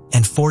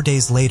 and 4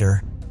 days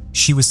later,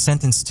 she was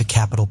sentenced to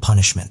capital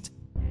punishment.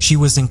 She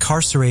was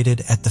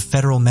incarcerated at the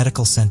Federal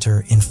Medical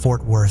Center in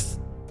Fort Worth,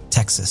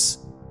 Texas.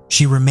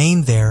 She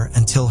remained there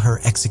until her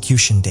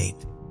execution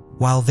date.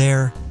 While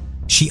there,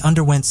 she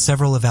underwent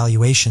several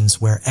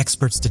evaluations where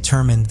experts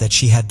determined that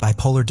she had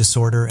bipolar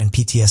disorder and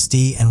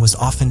PTSD and was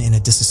often in a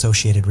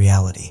dissociated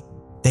reality.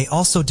 They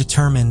also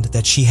determined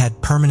that she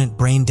had permanent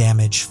brain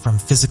damage from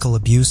physical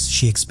abuse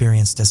she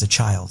experienced as a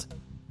child.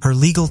 Her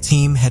legal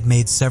team had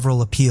made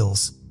several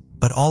appeals,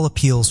 but all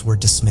appeals were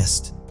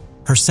dismissed.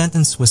 Her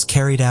sentence was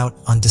carried out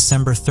on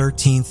December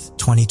 13,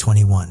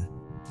 2021.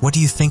 What do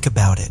you think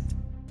about it?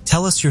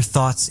 Tell us your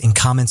thoughts in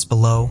comments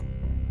below.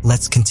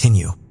 Let's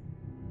continue.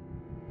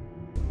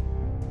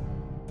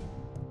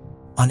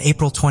 On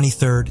April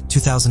 23,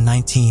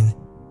 2019,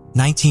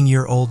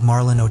 19-year-old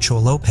Marlon Ochoa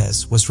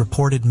Lopez was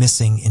reported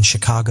missing in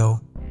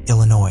Chicago,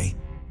 Illinois.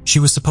 She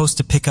was supposed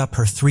to pick up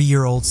her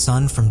 3-year-old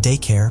son from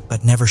daycare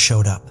but never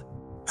showed up.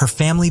 Her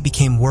family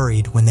became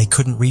worried when they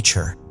couldn't reach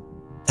her,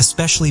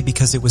 especially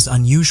because it was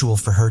unusual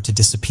for her to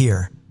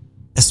disappear,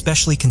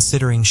 especially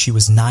considering she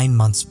was 9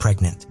 months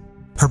pregnant.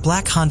 Her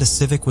black Honda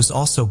Civic was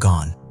also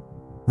gone,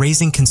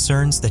 raising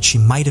concerns that she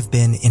might have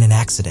been in an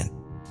accident.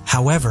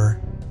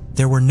 However,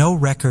 there were no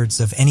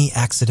records of any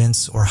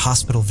accidents or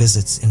hospital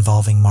visits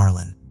involving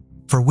Marlon.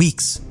 For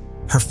weeks,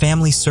 her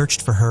family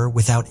searched for her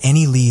without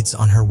any leads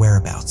on her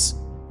whereabouts.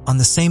 On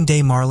the same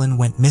day Marlon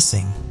went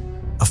missing,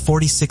 a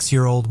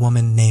 46-year-old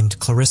woman named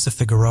Clarissa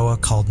Figueroa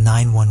called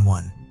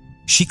 911.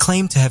 She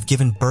claimed to have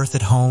given birth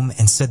at home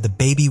and said the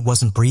baby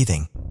wasn't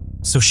breathing,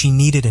 so she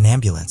needed an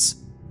ambulance.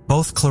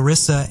 Both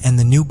Clarissa and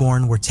the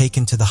newborn were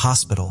taken to the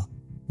hospital,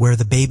 where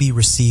the baby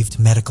received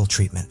medical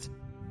treatment.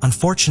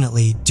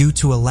 Unfortunately, due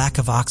to a lack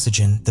of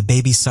oxygen, the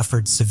baby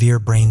suffered severe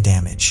brain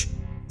damage.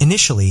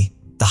 Initially,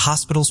 the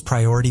hospital's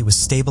priority was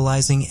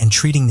stabilizing and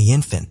treating the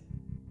infant,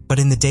 but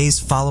in the days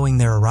following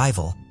their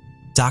arrival,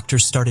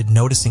 doctors started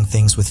noticing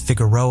things with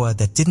Figueroa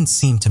that didn't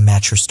seem to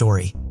match her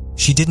story.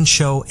 She didn't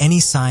show any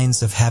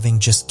signs of having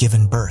just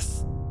given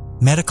birth.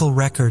 Medical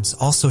records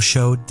also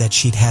showed that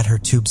she'd had her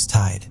tubes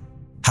tied.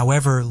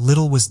 However,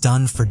 little was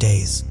done for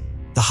days.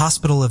 The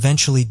hospital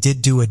eventually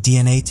did do a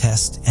DNA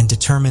test and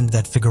determined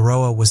that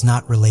Figueroa was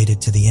not related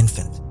to the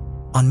infant.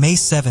 On May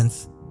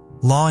 7th,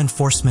 law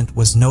enforcement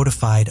was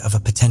notified of a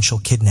potential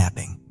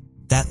kidnapping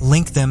that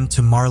linked them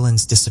to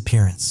Marlon's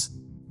disappearance.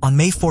 On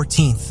May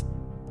 14th,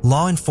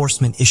 law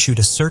enforcement issued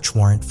a search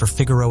warrant for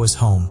Figueroa's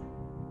home,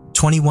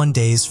 21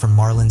 days from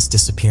Marlon's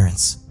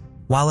disappearance.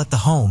 While at the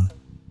home,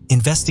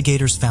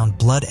 investigators found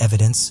blood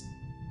evidence,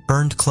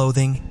 burned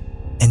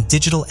clothing, and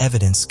digital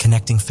evidence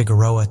connecting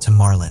Figueroa to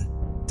Marlon.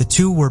 The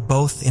two were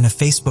both in a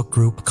Facebook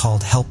group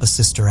called Help a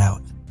Sister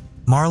Out.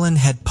 Marlon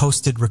had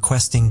posted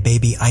requesting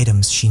baby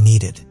items she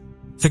needed.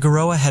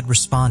 Figueroa had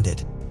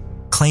responded,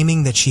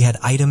 claiming that she had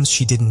items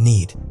she didn't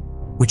need,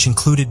 which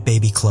included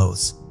baby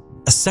clothes.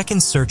 A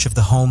second search of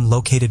the home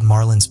located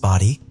Marlon's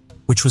body,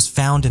 which was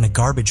found in a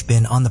garbage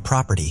bin on the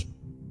property,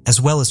 as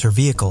well as her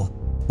vehicle,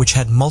 which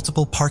had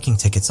multiple parking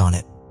tickets on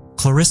it.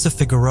 Clarissa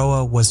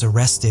Figueroa was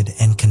arrested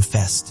and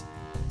confessed.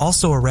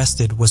 Also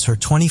arrested was her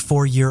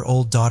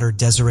 24-year-old daughter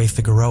Desiree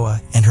Figueroa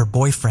and her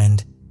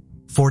boyfriend,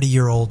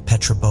 40-year-old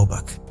Petra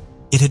Bobuk.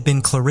 It had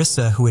been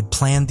Clarissa who had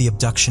planned the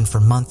abduction for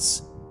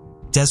months.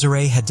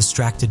 Desiree had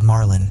distracted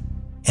Marlon,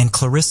 and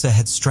Clarissa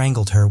had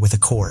strangled her with a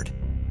cord.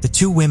 The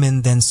two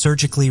women then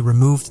surgically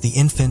removed the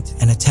infant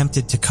and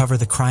attempted to cover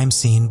the crime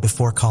scene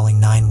before calling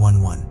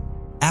 911.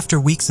 After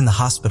weeks in the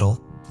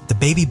hospital, the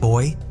baby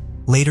boy,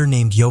 later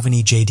named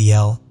Yovani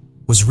JDL,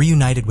 was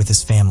reunited with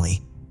his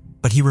family,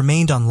 but he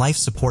remained on life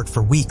support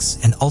for weeks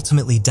and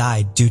ultimately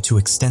died due to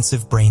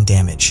extensive brain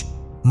damage.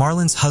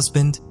 Marlon's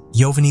husband,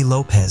 Yovani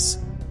Lopez,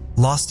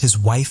 lost his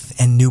wife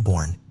and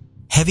newborn.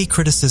 Heavy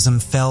criticism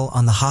fell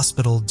on the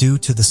hospital due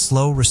to the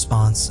slow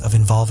response of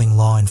involving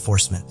law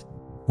enforcement.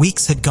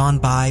 Weeks had gone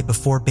by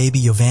before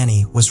baby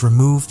Yovani was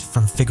removed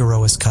from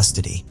Figueroa's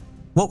custody.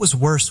 What was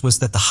worse was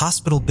that the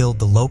hospital billed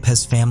the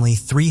Lopez family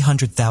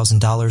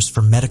 $300,000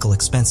 for medical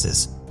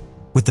expenses,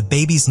 with the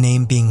baby's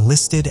name being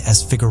listed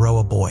as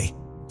Figueroa Boy.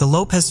 The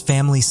Lopez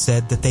family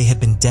said that they had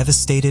been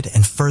devastated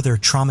and further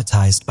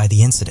traumatized by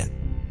the incident.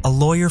 A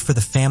lawyer for the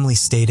family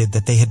stated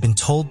that they had been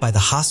told by the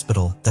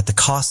hospital that the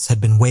costs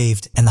had been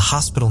waived, and the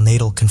hospital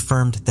natal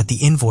confirmed that the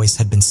invoice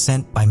had been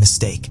sent by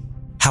mistake.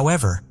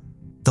 However,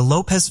 The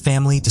Lopez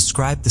family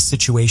described the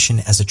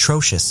situation as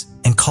atrocious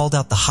and called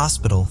out the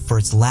hospital for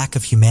its lack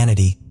of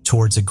humanity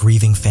towards a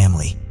grieving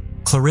family.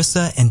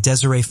 Clarissa and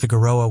Desiree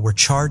Figueroa were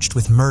charged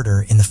with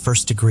murder in the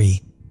first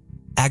degree,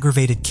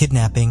 aggravated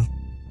kidnapping,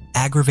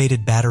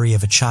 aggravated battery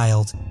of a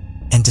child,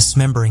 and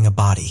dismembering a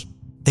body.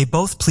 They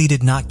both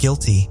pleaded not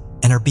guilty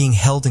and are being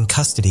held in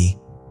custody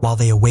while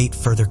they await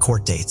further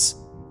court dates.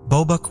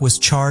 Bobuk was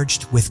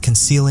charged with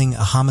concealing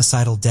a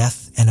homicidal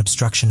death and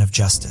obstruction of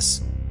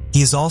justice. He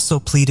has also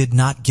pleaded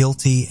not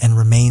guilty and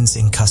remains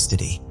in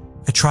custody.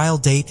 A trial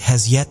date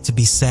has yet to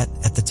be set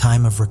at the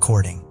time of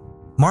recording.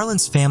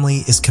 Marlon's family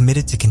is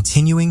committed to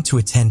continuing to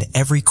attend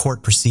every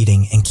court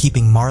proceeding and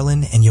keeping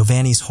Marlon and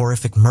Giovanni's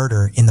horrific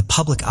murder in the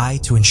public eye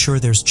to ensure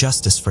there's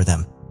justice for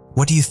them.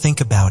 What do you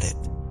think about it?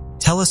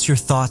 Tell us your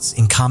thoughts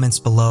in comments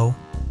below.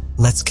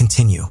 Let's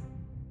continue.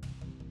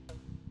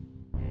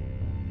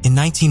 In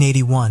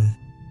 1981,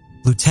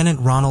 Lieutenant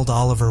Ronald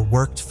Oliver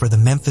worked for the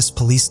Memphis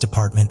Police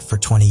Department for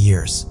 20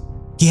 years.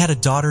 He had a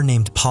daughter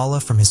named Paula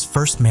from his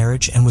first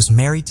marriage and was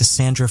married to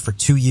Sandra for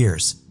 2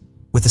 years,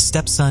 with a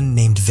stepson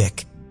named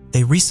Vic.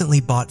 They recently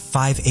bought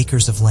 5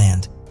 acres of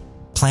land,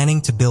 planning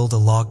to build a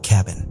log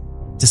cabin.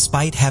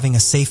 Despite having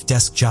a safe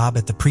desk job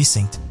at the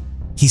precinct,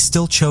 he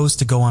still chose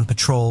to go on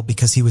patrol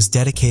because he was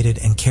dedicated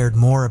and cared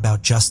more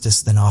about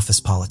justice than office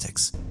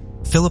politics.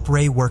 Philip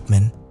Ray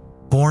Workman,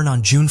 born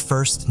on June 1,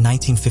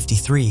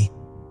 1953,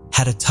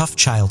 had a tough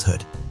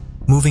childhood,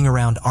 moving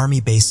around army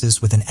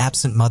bases with an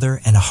absent mother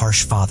and a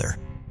harsh father.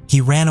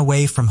 He ran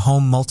away from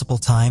home multiple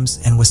times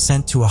and was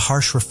sent to a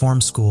harsh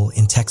reform school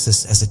in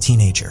Texas as a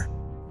teenager.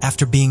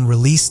 After being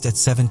released at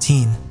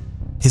 17,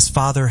 his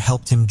father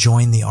helped him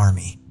join the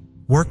army.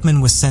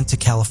 Workman was sent to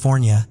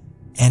California,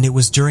 and it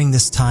was during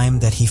this time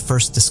that he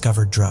first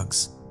discovered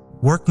drugs.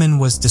 Workman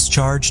was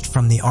discharged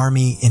from the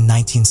army in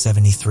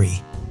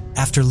 1973.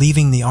 After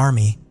leaving the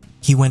army,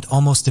 he went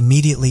almost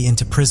immediately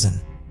into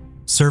prison,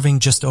 serving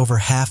just over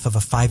half of a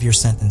 5-year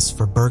sentence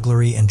for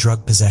burglary and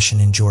drug possession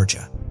in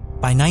Georgia.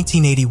 By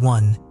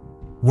 1981,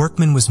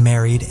 Workman was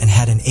married and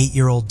had an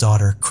 8-year-old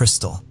daughter,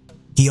 Crystal.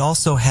 He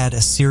also had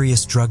a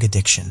serious drug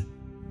addiction.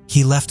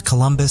 He left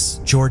Columbus,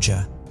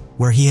 Georgia,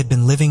 where he had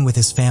been living with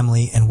his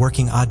family and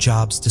working odd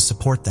jobs to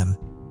support them,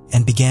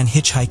 and began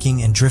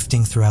hitchhiking and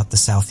drifting throughout the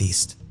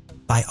Southeast.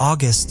 By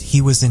August,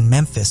 he was in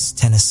Memphis,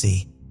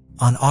 Tennessee.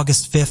 On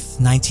August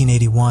 5,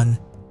 1981,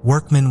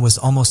 Workman was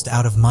almost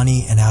out of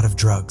money and out of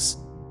drugs.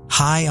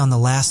 High on the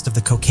last of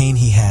the cocaine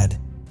he had,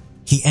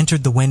 he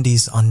entered the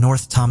Wendy's on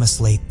North Thomas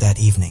late that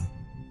evening.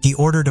 He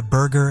ordered a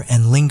burger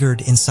and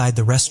lingered inside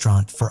the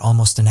restaurant for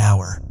almost an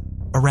hour.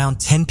 Around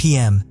 10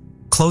 p.m.,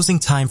 closing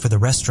time for the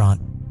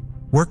restaurant,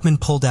 Workman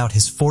pulled out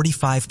his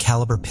 .45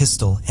 caliber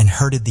pistol and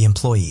herded the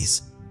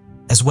employees,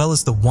 as well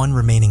as the one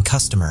remaining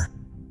customer,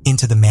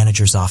 into the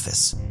manager's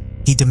office.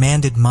 He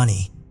demanded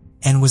money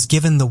and was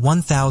given the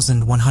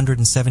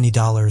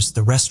 $1,170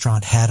 the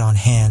restaurant had on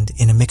hand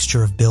in a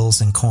mixture of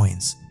bills and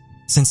coins.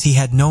 Since he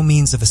had no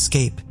means of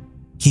escape,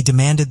 he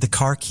demanded the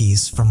car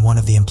keys from one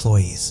of the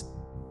employees.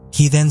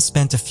 He then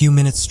spent a few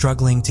minutes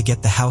struggling to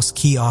get the house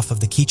key off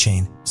of the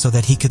keychain so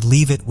that he could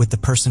leave it with the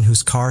person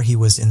whose car he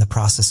was in the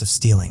process of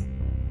stealing.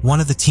 One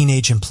of the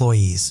teenage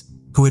employees,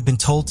 who had been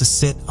told to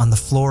sit on the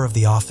floor of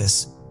the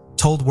office,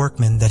 told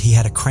Workman that he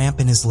had a cramp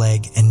in his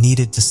leg and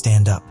needed to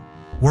stand up.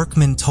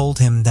 Workman told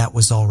him that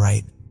was all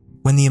right.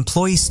 When the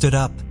employee stood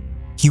up,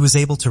 he was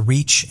able to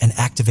reach and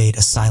activate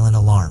a silent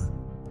alarm.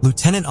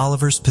 Lieutenant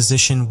Oliver's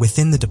position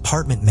within the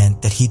department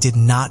meant that he did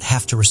not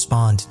have to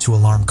respond to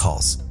alarm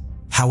calls.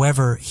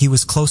 However, he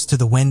was close to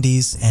the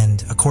Wendy's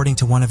and, according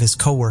to one of his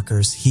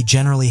coworkers, he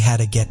generally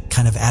had a get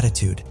kind of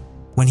attitude.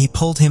 When he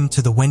pulled him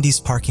to the Wendy's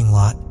parking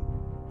lot,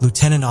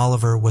 Lieutenant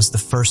Oliver was the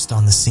first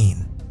on the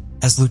scene.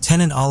 As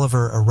Lieutenant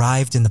Oliver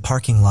arrived in the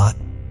parking lot,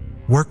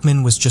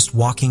 Workman was just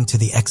walking to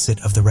the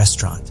exit of the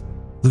restaurant.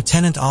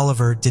 Lieutenant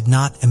Oliver did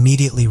not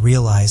immediately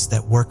realize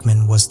that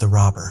Workman was the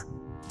robber.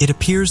 It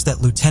appears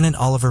that Lieutenant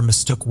Oliver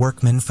mistook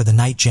Workman for the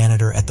night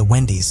janitor at the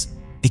Wendy's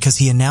because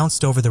he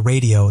announced over the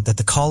radio that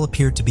the call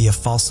appeared to be a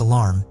false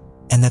alarm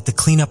and that the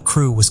cleanup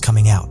crew was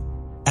coming out.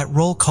 At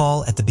roll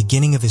call at the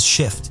beginning of his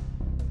shift,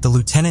 the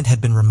lieutenant had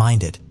been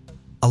reminded,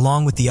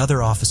 along with the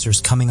other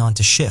officers coming on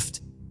to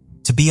shift,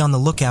 to be on the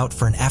lookout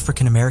for an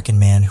African-American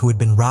man who had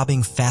been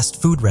robbing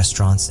fast food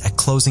restaurants at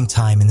closing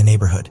time in the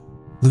neighborhood.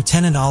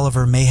 Lieutenant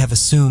Oliver may have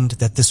assumed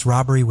that this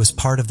robbery was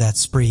part of that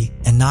spree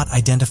and not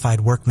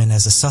identified Workman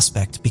as a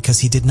suspect because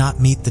he did not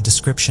meet the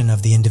description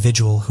of the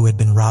individual who had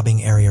been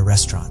robbing area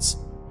restaurants.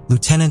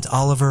 Lieutenant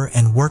Oliver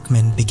and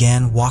Workman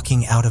began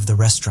walking out of the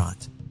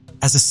restaurant.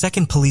 As a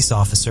second police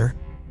officer,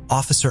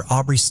 Officer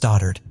Aubrey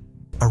Stoddard,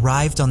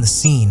 arrived on the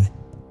scene.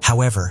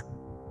 However,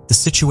 the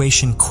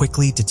situation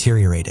quickly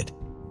deteriorated.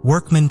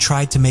 Workman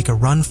tried to make a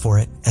run for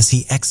it as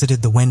he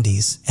exited the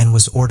Wendy's and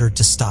was ordered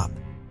to stop.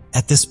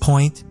 At this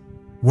point,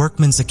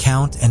 Workman's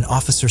account and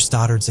Officer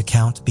Stoddard's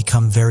account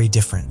become very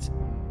different.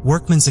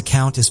 Workman's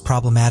account is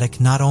problematic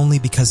not only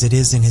because it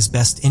is in his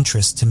best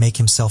interest to make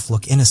himself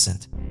look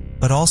innocent,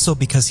 but also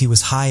because he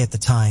was high at the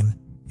time,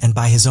 and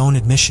by his own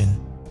admission,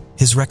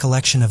 his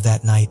recollection of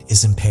that night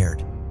is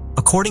impaired.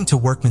 According to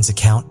Workman's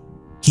account,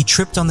 he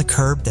tripped on the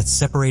curb that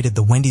separated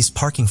the Wendy's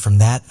parking from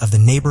that of the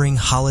neighboring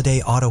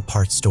Holiday Auto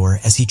Parts store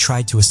as he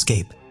tried to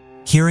escape.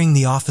 Hearing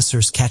the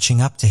officers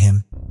catching up to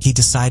him, he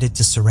decided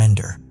to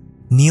surrender.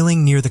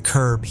 Kneeling near the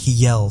curb, he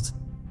yelled,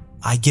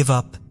 "I give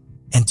up,"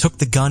 and took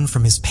the gun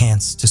from his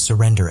pants to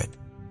surrender it.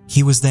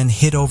 He was then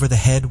hit over the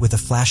head with a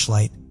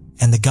flashlight,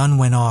 and the gun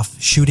went off,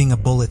 shooting a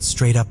bullet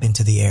straight up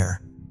into the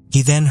air.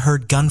 He then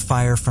heard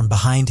gunfire from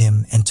behind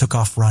him and took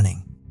off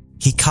running.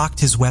 He cocked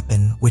his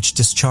weapon, which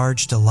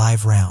discharged a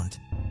live round.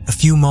 A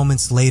few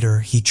moments later,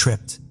 he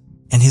tripped,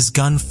 and his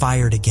gun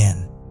fired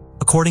again.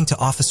 According to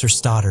Officer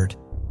Stoddard,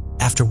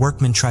 after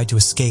Workman tried to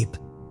escape,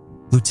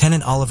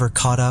 Lieutenant Oliver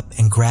caught up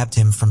and grabbed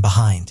him from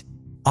behind.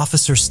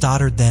 Officer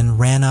Stoddard then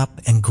ran up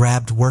and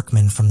grabbed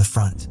Workman from the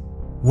front.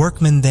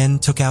 Workman then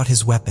took out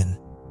his weapon,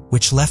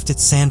 which left it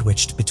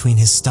sandwiched between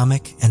his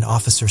stomach and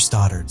Officer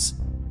Stoddard's.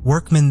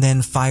 Workman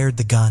then fired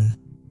the gun,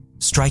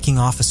 striking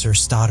Officer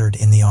Stoddard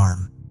in the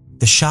arm.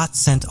 The shot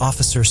sent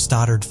Officer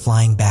Stoddard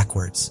flying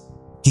backwards.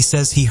 He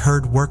says he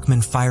heard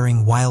Workman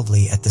firing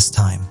wildly at this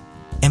time,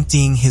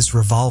 emptying his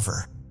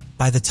revolver.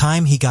 By the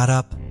time he got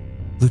up,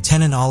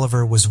 Lieutenant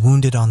Oliver was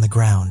wounded on the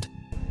ground,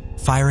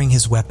 firing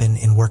his weapon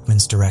in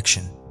Workman's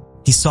direction.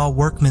 He saw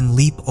Workman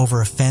leap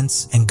over a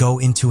fence and go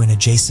into an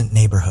adjacent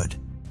neighborhood.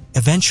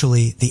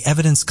 Eventually, the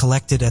evidence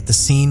collected at the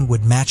scene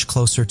would match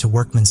closer to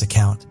Workman's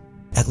account,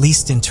 at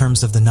least in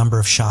terms of the number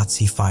of shots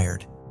he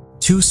fired.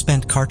 2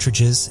 spent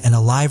cartridges and a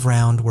live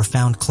round were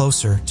found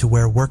closer to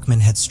where Workman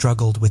had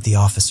struggled with the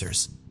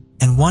officers,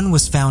 and one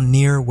was found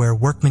near where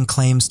Workman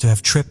claims to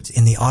have tripped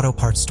in the auto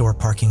parts store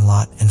parking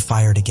lot and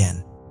fired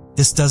again.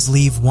 This does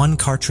leave 1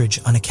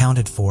 cartridge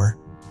unaccounted for,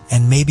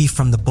 and maybe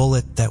from the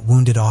bullet that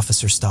wounded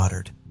Officer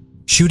Stoddard.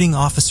 Shooting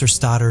Officer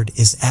Stoddard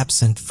is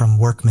absent from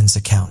Workman's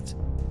account.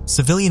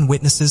 Civilian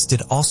witnesses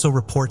did also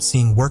report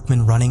seeing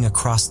Workman running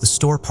across the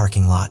store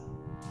parking lot,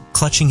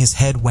 clutching his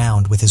head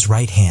wound with his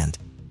right hand,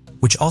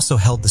 which also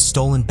held the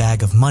stolen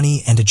bag of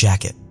money and a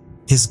jacket.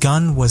 His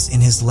gun was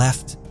in his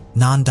left,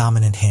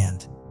 non-dominant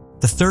hand.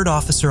 The 3rd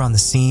officer on the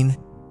scene,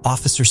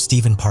 Officer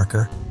Stephen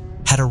Parker,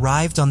 had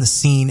arrived on the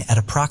scene at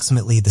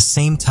approximately the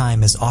same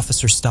time as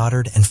Officer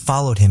Stoddard and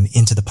followed him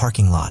into the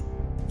parking lot.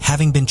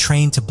 Having been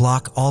trained to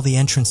block all the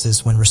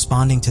entrances when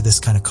responding to this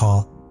kind of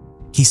call,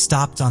 he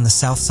stopped on the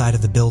south side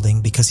of the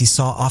building because he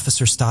saw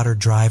Officer Stoddard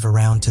drive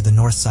around to the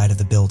north side of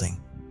the building.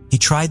 He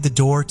tried the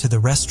door to the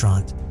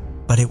restaurant,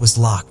 but it was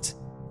locked.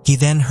 He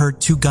then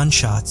heard 2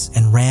 gunshots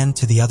and ran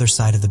to the other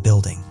side of the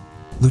building.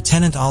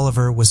 Lieutenant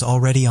Oliver was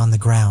already on the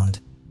ground,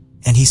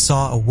 and he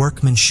saw a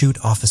Workman shoot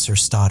Officer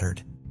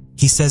Stoddard.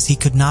 He says he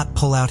could not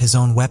pull out his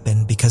own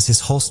weapon because his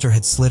holster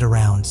had slid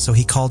around, so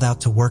he called out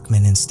to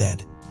Workman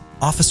instead.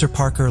 Officer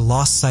Parker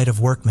lost sight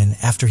of Workman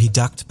after he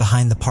ducked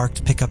behind the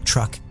parked pickup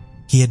truck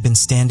he had been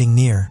standing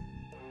near,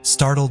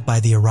 startled by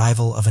the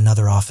arrival of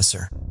another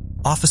officer.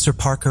 Officer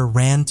Parker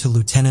ran to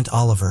Lieutenant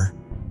Oliver,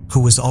 who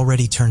was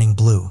already turning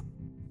blue.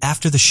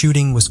 After the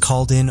shooting was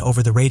called in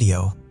over the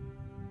radio,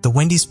 the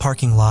Wendy's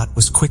parking lot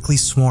was quickly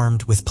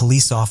swarmed with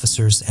police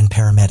officers and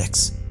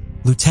paramedics.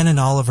 Lieutenant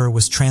Oliver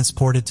was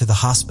transported to the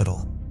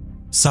hospital,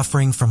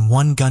 suffering from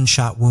 1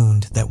 gunshot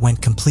wound that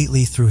went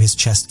completely through his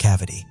chest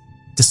cavity.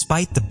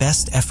 Despite the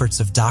best efforts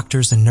of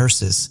doctors and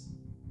nurses,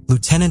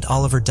 Lieutenant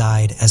Oliver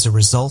died as a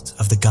result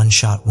of the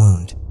gunshot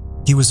wound.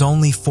 He was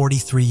only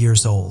 43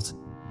 years old.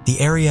 The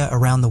area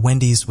around the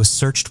Wendy's was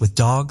searched with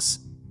dogs,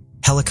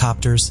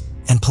 helicopters,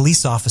 and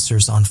police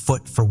officers on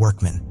foot for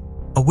Workman.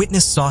 A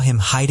witness saw him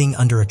hiding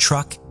under a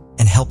truck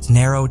and helped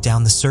narrow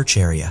down the search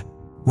area.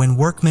 When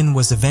Workman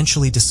was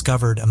eventually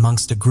discovered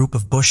amongst a group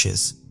of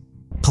bushes,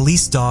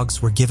 police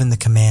dogs were given the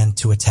command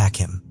to attack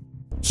him.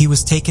 He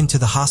was taken to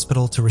the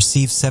hospital to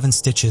receive 7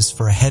 stitches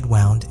for a head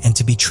wound and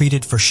to be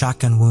treated for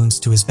shotgun wounds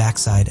to his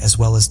backside as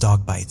well as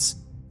dog bites.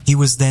 He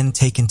was then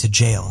taken to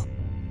jail,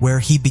 where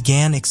he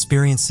began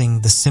experiencing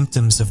the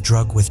symptoms of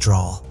drug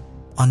withdrawal.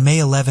 On May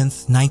 11,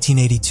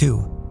 1982,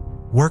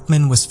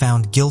 Workman was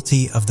found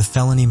guilty of the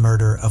felony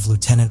murder of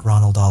Lieutenant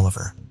Ronald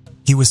Oliver.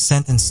 He was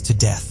sentenced to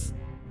death.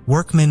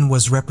 Workman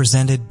was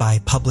represented by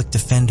public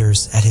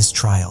defenders at his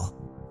trial.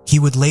 He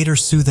would later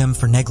sue them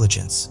for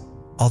negligence,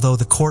 although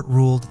the court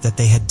ruled that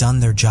they had done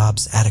their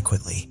jobs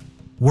adequately.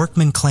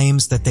 Workman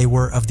claims that they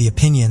were of the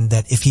opinion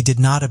that if he did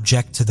not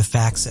object to the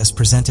facts as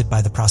presented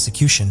by the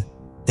prosecution,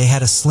 they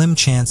had a slim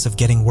chance of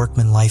getting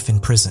Workman life in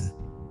prison,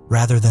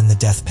 rather than the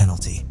death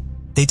penalty.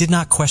 They did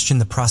not question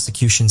the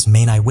prosecution's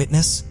main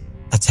eyewitness,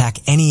 attack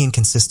any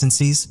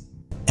inconsistencies,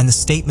 and the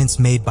statements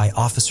made by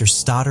Officers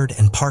Stoddard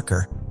and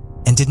Parker,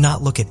 and did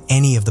not look at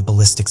any of the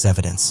ballistics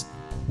evidence.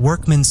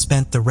 Workman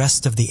spent the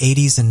rest of the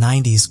 80s and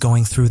 90s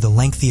going through the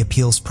lengthy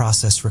appeals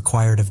process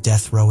required of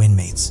death row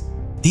inmates.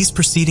 These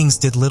proceedings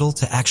did little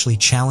to actually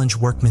challenge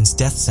Workman's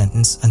death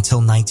sentence until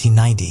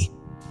 1990,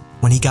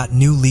 when he got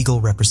new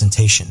legal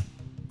representation.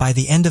 By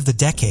the end of the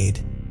decade,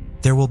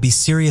 there will be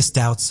serious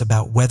doubts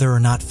about whether or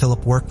not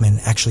Philip Workman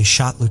actually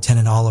shot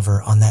Lieutenant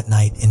Oliver on that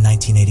night in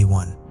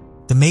 1981.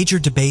 The major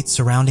debate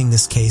surrounding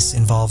this case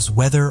involves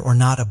whether or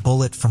not a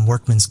bullet from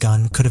Workman's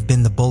gun could have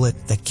been the bullet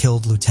that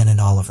killed Lieutenant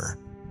Oliver.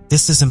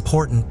 This is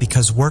important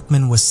because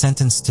Workman was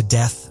sentenced to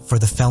death for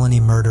the felony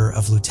murder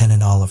of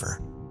Lieutenant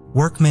Oliver.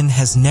 Workman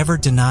has never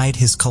denied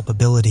his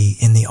culpability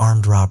in the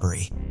armed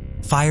robbery.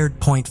 Fired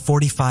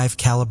 .45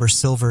 caliber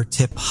silver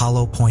tip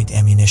hollow point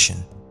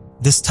ammunition.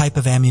 This type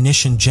of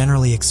ammunition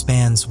generally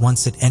expands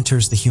once it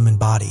enters the human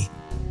body,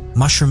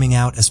 mushrooming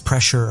out as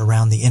pressure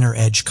around the inner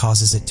edge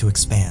causes it to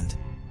expand.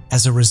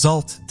 As a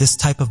result, this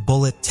type of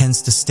bullet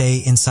tends to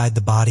stay inside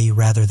the body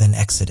rather than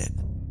exit it.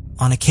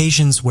 On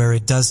occasions where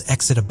it does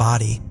exit a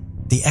body,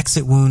 the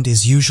exit wound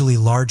is usually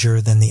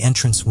larger than the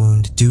entrance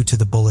wound due to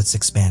the bullet's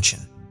expansion.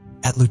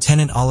 At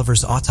Lieutenant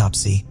Oliver's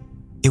autopsy,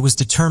 it was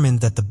determined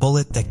that the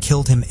bullet that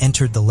killed him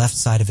entered the left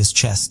side of his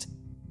chest,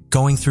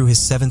 going through his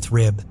 7th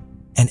rib,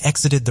 and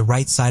exited the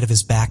right side of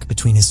his back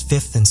between his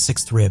 5th and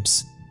 6th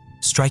ribs,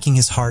 striking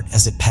his heart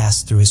as it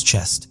passed through his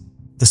chest.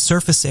 The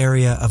surface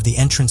area of the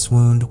entrance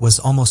wound was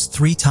almost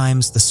 3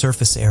 times the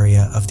surface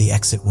area of the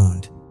exit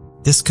wound.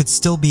 This could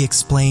still be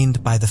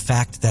explained by the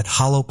fact that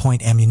hollow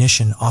point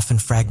ammunition often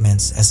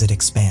fragments as it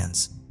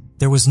expands.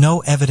 There was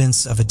no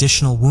evidence of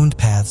additional wound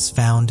paths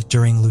found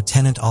during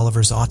Lieutenant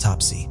Oliver's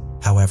autopsy,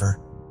 however.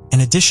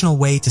 An additional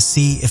way to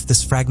see if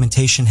this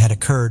fragmentation had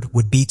occurred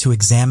would be to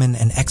examine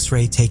an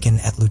X-ray taken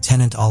at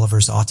Lieutenant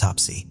Oliver's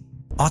autopsy.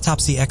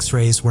 Autopsy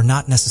X-rays were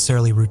not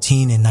necessarily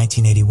routine in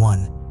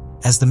 1981,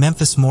 as the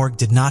Memphis morgue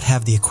did not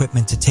have the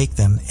equipment to take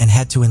them and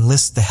had to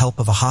enlist the help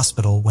of a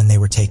hospital when they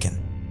were taken.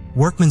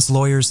 Workman's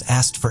lawyers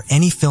asked for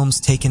any films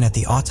taken at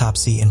the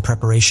autopsy in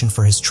preparation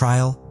for his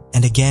trial,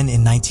 and again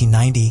in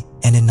 1990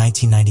 and in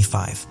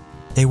 1995.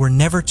 They were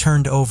never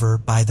turned over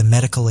by the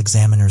medical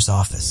examiner's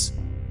office.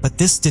 But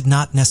this did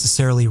not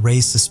necessarily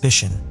raise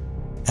suspicion,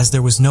 as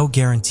there was no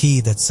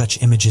guarantee that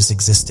such images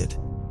existed.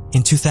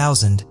 In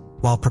 2000,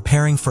 while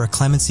preparing for a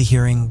clemency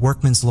hearing,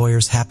 Workman's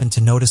lawyers happened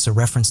to notice a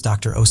reference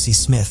Dr. O.C.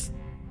 Smith,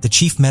 the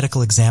chief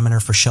medical examiner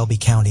for Shelby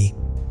County,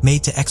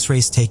 made to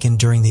X-rays taken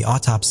during the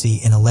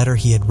autopsy in a letter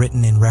he had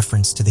written in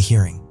reference to the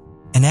hearing.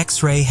 An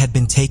X-ray had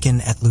been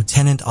taken at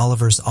Lieutenant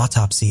Oliver's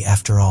autopsy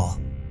after all.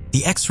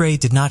 The X-ray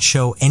did not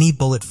show any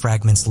bullet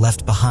fragments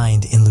left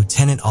behind in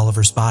Lieutenant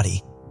Oliver's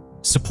body,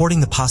 supporting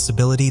the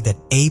possibility that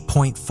a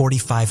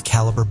 .45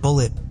 caliber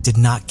bullet did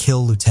not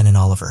kill Lieutenant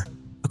Oliver.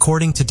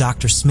 According to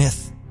Dr.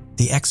 Smith,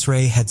 the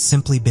X-ray had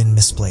simply been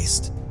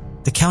misplaced.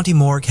 The county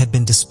morgue had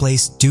been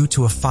displaced due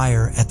to a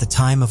fire at the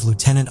time of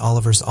Lieutenant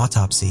Oliver's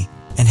autopsy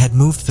and had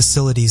moved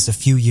facilities a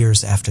few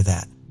years after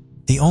that.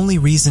 The only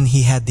reason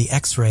he had the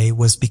X-ray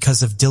was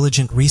because of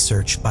diligent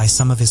research by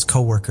some of his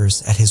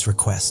co-workers at his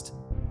request.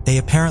 They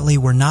apparently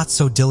were not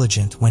so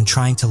diligent when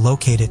trying to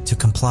locate it to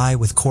comply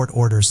with court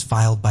orders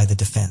filed by the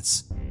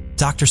defense.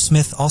 Dr.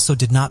 Smith also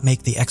did not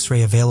make the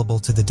X-ray available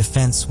to the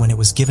defense when it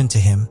was given to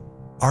him,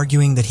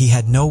 arguing that he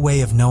had no way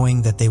of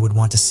knowing that they would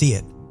want to see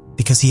it,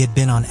 because he had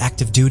been on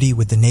active duty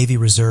with the Navy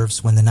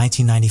Reserves when the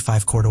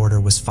 1995 court order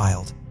was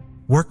filed.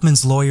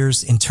 Workman's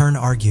lawyers in turn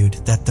argued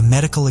that the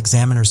medical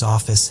examiner's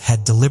office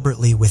had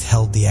deliberately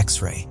withheld the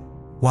X-ray,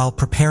 while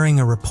preparing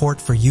a report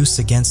for use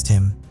against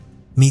him,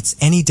 meets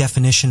any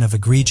definition of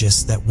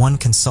egregious that one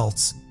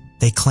consults,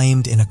 they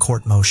claimed in a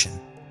court motion.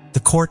 The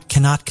court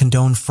cannot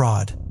condone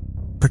fraud,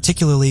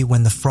 particularly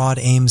when the fraud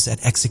aims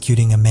at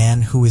executing a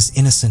man who is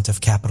innocent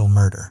of capital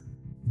murder.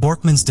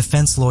 Borkman's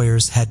defense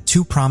lawyers had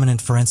 2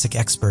 prominent forensic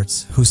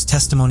experts whose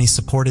testimony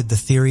supported the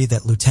theory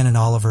that Lieutenant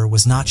Oliver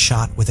was not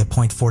shot with a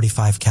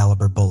 .45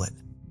 caliber bullet.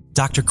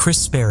 Dr. Chris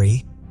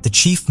Sperry, the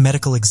chief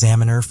medical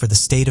examiner for the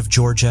state of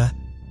Georgia,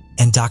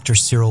 and Dr.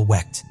 Cyril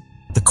Wecht,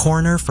 the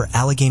coroner for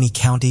Allegheny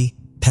County,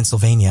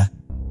 Pennsylvania,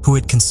 who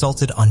had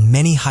consulted on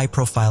many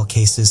high-profile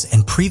cases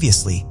and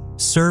previously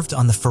served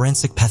on the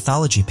forensic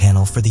pathology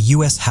panel for the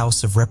U.S.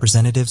 House of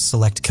Representatives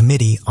Select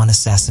Committee on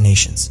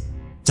Assassinations.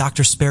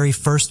 Dr. Sperry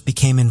first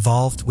became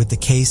involved with the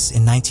case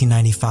in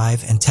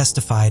 1995 and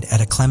testified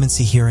at a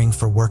clemency hearing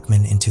for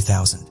Workman in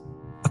 2000.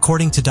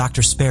 According to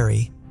Dr.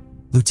 Sperry,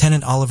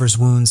 Lieutenant Oliver's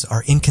wounds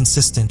are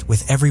inconsistent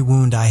with every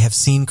wound I have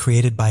seen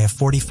created by a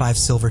 .45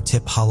 silver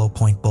tip hollow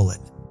point bullet.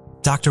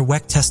 Dr.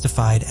 Wecht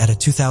testified at a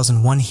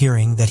 2001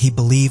 hearing that he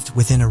believed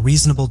within a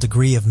reasonable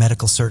degree of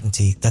medical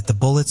certainty that the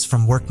bullets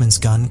from Workman's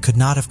gun could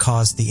not have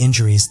caused the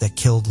injuries that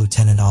killed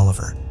Lieutenant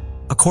Oliver.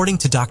 According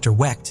to Dr.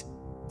 Wecht,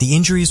 the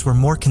injuries were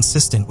more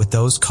consistent with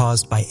those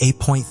caused by a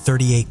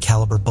 .38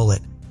 caliber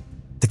bullet,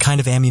 the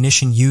kind of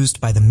ammunition used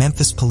by the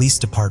Memphis Police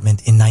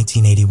Department in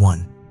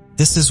 1981.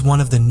 This is one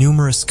of the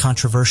numerous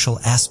controversial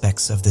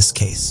aspects of this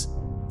case.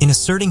 In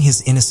asserting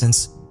his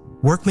innocence,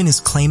 Workman is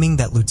claiming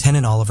that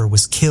Lieutenant Oliver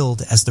was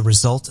killed as the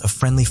result of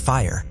friendly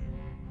fire,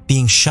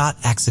 being shot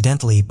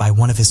accidentally by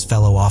one of his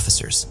fellow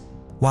officers.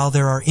 While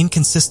there are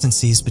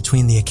inconsistencies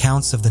between the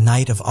accounts of the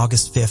night of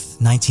August 5,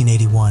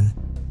 1981,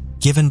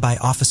 given by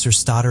Officers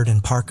Stoddard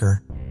and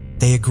Parker,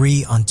 they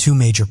agree on 2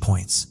 major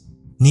points.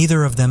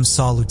 Neither of them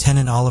saw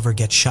Lieutenant Oliver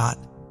get shot,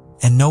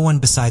 and no one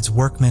besides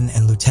Workman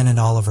and Lieutenant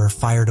Oliver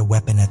fired a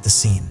weapon at the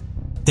scene.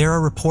 There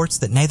are reports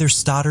that neither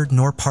Stoddard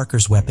nor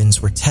Parker's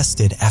weapons were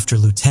tested after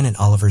Lieutenant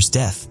Oliver's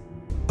death,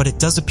 but it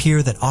does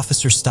appear that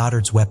Officer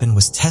Stoddard's weapon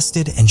was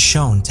tested and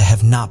shown to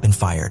have not been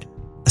fired.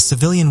 A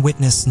civilian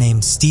witness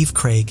named Steve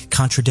Craig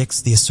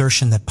contradicts the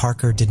assertion that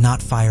Parker did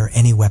not fire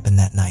any weapon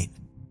that night.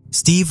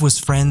 Steve was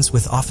friends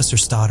with Officer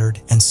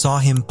Stoddard and saw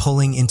him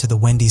pulling into the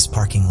Wendy's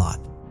parking lot.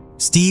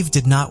 Steve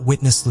did not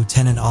witness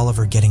Lieutenant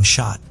Oliver getting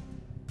shot,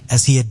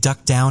 as he had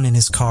ducked down in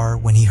his car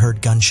when he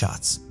heard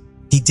gunshots.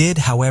 He did,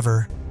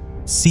 however,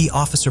 see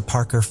Officer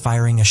Parker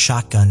firing a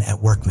shotgun at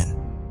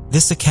Workman.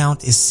 This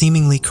account is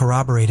seemingly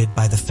corroborated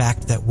by the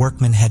fact that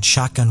Workman had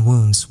shotgun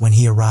wounds when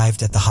he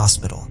arrived at the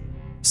hospital.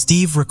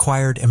 Steve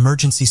required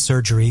emergency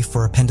surgery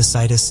for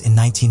appendicitis in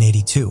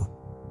 1982,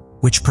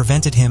 which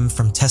prevented him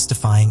from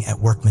testifying at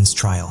Workman's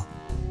trial.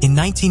 In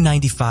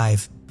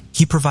 1995,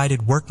 he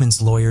provided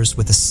Workman's lawyers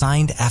with a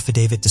signed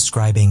affidavit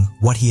describing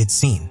what he had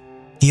seen.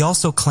 He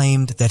also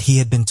claimed that he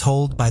had been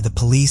told by the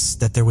police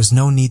that there was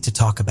no need to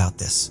talk about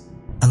this,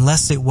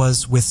 unless it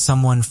was with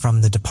someone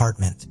from the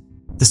department.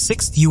 The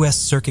 6th U.S.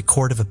 Circuit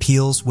Court of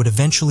Appeals would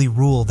eventually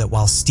rule that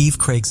while Steve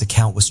Craig's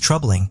account was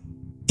troubling,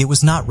 it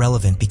was not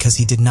relevant because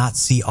he did not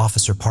see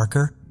Officer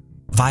Parker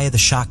via the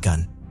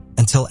shotgun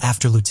until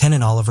after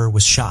Lieutenant Oliver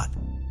was shot.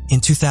 In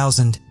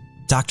 2000,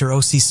 Dr.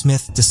 O.C.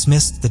 Smith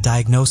dismissed the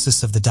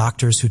diagnosis of the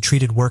doctors who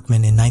treated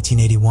Workman in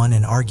 1981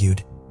 and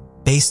argued,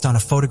 based on a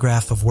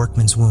photograph of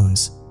Workman's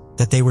wounds,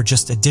 that they were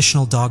just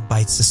additional dog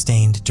bites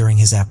sustained during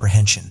his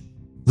apprehension.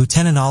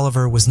 Lieutenant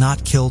Oliver was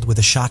not killed with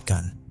a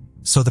shotgun,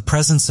 so the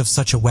presence of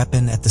such a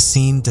weapon at the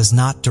scene does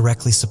not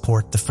directly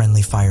support the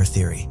friendly fire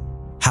theory.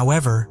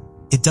 However,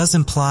 it does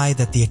imply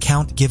that the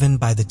account given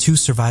by the 2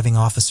 surviving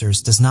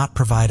officers does not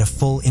provide a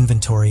full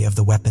inventory of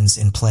the weapons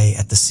in play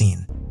at the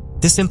scene.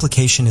 This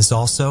implication is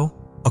also,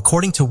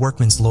 according to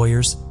Workman's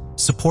lawyers,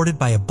 supported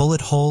by a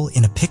bullet hole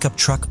in a pickup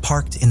truck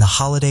parked in the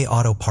Holiday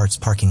Auto Parts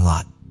parking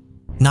lot,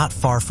 not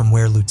far from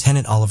where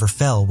Lieutenant Oliver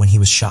fell when he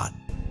was shot.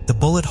 The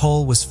bullet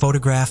hole was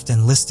photographed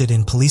and listed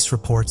in police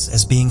reports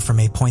as being from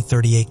a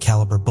 .38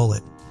 caliber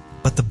bullet,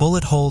 but the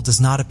bullet hole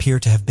does not appear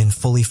to have been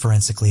fully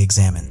forensically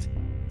examined.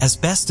 As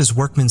best as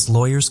Workman's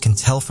lawyers can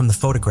tell from the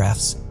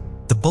photographs,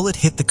 the bullet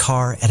hit the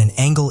car at an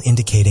angle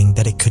indicating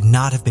that it could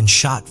not have been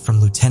shot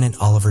from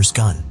Lieutenant Oliver's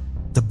gun.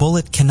 The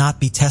bullet cannot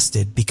be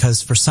tested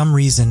because for some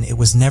reason it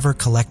was never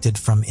collected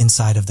from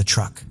inside of the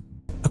truck.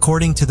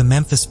 According to the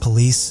Memphis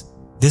police,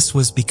 this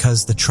was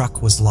because the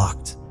truck was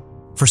locked.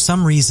 For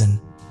some reason,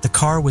 the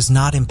car was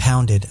not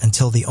impounded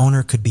until the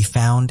owner could be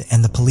found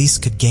and the police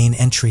could gain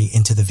entry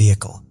into the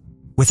vehicle.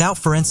 Without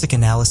forensic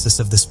analysis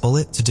of this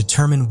bullet to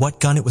determine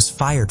what gun it was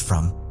fired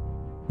from,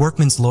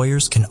 Workman's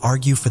lawyers can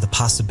argue for the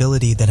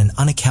possibility that an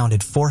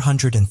unaccounted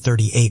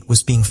 438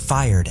 was being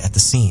fired at the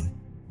scene.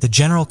 The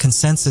general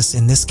consensus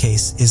in this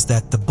case is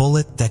that the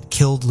bullet that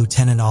killed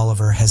Lieutenant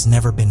Oliver has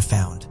never been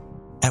found.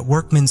 At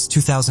Workman's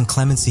 2000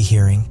 clemency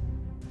hearing,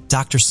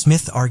 Dr.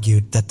 Smith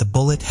argued that the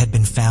bullet had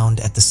been found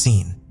at the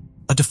scene.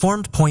 A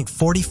deformed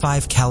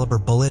 .45 caliber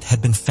bullet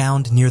had been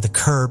found near the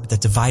curb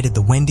that divided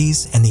the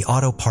Wendy's and the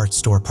auto parts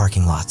store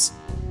parking lots.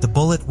 The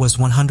bullet was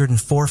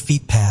 104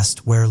 feet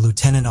past where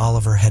Lieutenant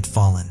Oliver had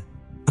fallen.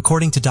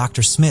 According to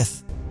Dr.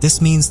 Smith,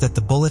 this means that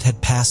the bullet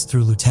had passed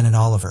through Lieutenant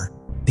Oliver,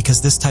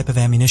 because this type of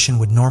ammunition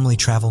would normally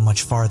travel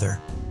much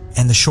farther,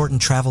 and the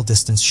shortened travel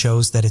distance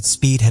shows that its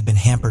speed had been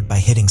hampered by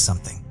hitting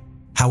something.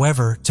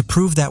 However, to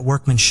prove that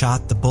Workman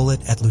shot the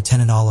bullet at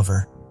Lieutenant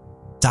Oliver,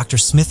 Dr.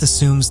 Smith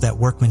assumes that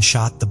Workman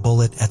shot the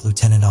bullet at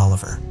Lieutenant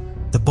Oliver.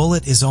 The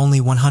bullet is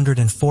only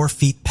 104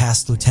 feet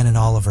past Lieutenant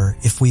Oliver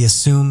if we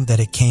assume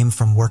that it came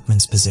from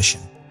Workman's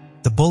position.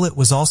 The bullet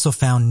was also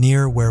found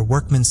near where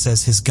Workman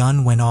says his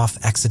gun went off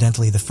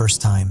accidentally the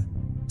first time,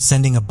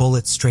 sending a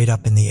bullet straight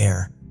up in the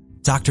air.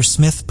 Dr.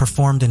 Smith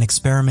performed an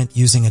experiment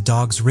using a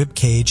dog's rib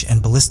cage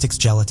and ballistics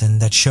gelatin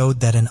that showed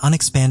that an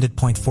unexpanded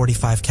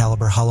 .45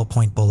 caliber hollow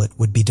point bullet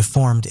would be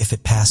deformed if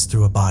it passed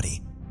through a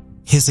body.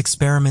 His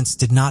experiments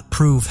did not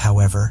prove,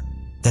 however,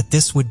 that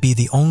this would be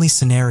the only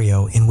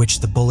scenario in which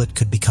the bullet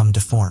could become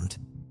deformed.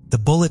 The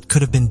bullet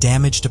could have been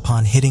damaged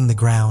upon hitting the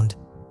ground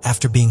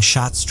after being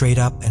shot straight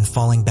up and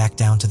falling back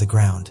down to the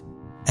ground.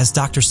 As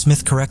Dr.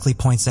 Smith correctly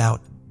points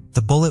out,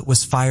 the bullet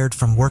was fired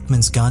from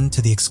Workman's gun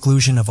to the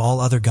exclusion of all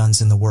other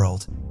guns in the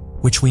world,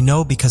 which we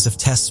know because of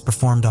tests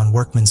performed on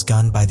Workman's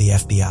gun by the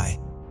FBI.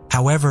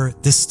 However,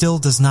 this still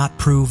does not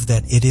prove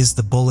that it is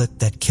the bullet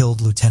that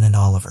killed Lieutenant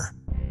Oliver.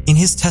 In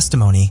his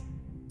testimony,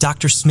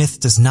 Dr.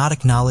 Smith does not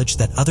acknowledge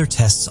that other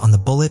tests on the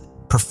bullet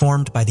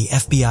performed by the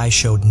FBI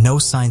showed no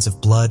signs of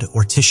blood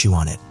or tissue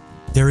on it.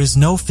 There is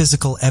no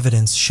physical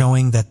evidence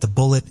showing that the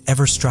bullet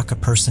ever struck a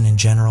person in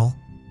general,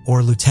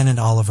 or Lieutenant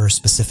Oliver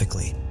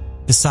specifically.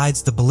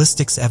 Besides the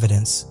ballistics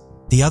evidence,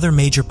 the other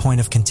major point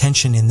of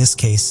contention in this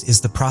case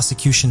is the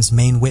prosecution's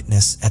main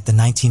witness at the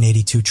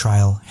 1982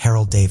 trial,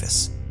 Harold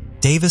Davis.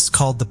 Davis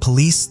called the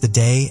police the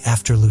day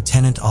after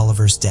Lieutenant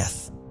Oliver's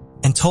death,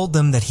 and told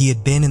them that he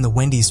had been in the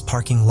Wendy's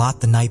parking lot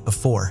the night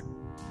before,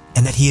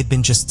 and that he had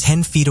been just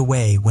 10 feet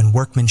away when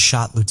Workman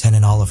shot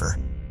Lieutenant Oliver.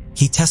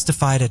 He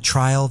testified at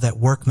trial that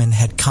Workman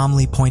had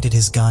calmly pointed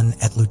his gun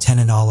at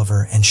Lieutenant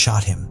Oliver and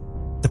shot him.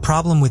 The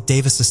problem with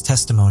Davis's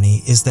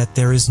testimony is that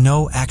there is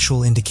no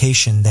actual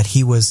indication that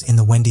he was in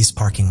the Wendy's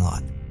parking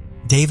lot.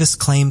 Davis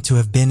claimed to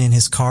have been in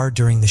his car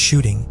during the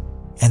shooting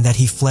and that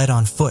he fled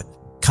on foot,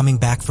 coming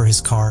back for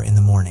his car in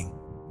the morning.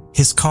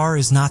 His car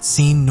is not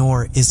seen,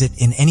 nor is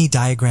it in any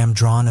diagram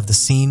drawn of the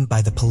scene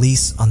by the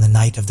police on the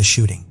night of the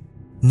shooting.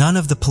 None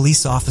of the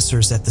police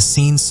officers at the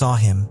scene saw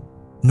him,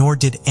 nor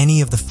did any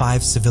of the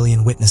 5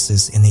 civilian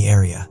witnesses in the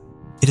area.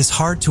 It is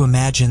hard to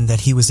imagine that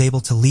he was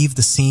able to leave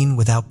the scene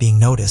without being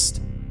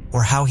noticed,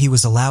 or how he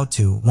was allowed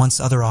to once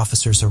other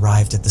officers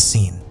arrived at the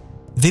scene.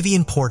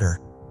 Vivian Porter,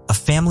 a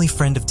family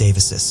friend of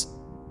Davis's,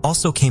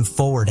 also came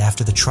forward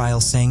after the trial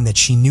saying that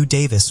she knew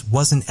Davis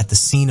wasn't at the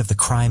scene of the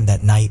crime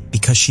that night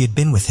because she had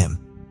been with him.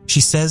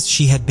 She says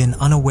she had been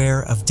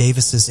unaware of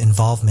Davis's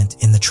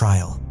involvement in the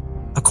trial.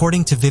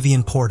 According to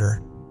Vivian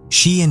Porter,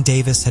 she and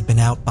Davis had been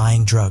out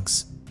buying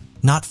drugs,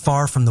 not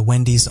far from the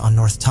Wendy's on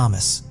North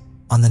Thomas,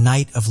 on the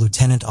night of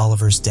Lieutenant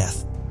Oliver's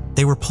death.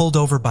 They were pulled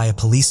over by a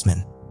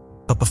policeman,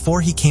 but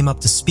before he came up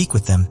to speak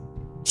with them,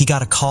 he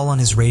got a call on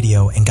his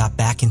radio and got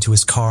back into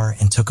his car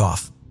and took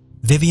off.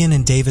 Vivian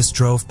and Davis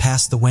drove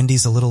past the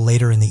Wendy's a little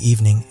later in the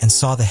evening and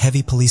saw the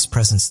heavy police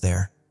presence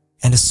there,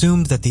 and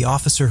assumed that the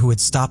officer who had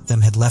stopped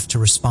them had left to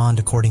respond.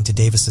 According to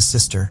Davis's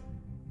sister,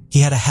 he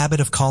had a habit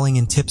of calling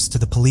in tips to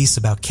the police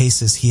about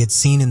cases he had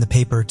seen in the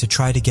paper to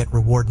try to get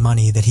reward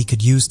money that he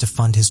could use to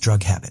fund his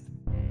drug habit.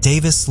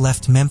 Davis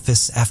left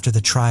Memphis after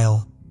the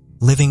trial,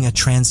 living a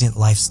transient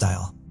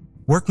lifestyle.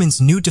 Workman's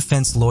new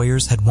defense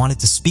lawyers had wanted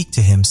to speak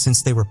to him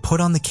since they were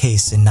put on the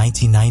case in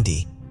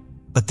 1990,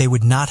 but they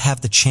would not have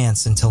the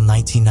chance until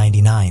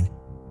 1999,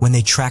 when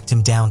they tracked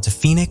him down to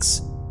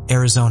Phoenix,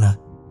 Arizona.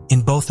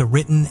 In both a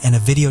written and a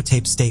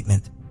videotape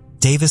statement,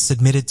 Davis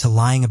admitted to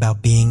lying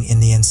about being in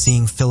the and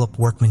seeing Philip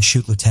Workman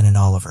shoot Lieutenant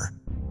Oliver.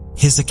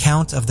 His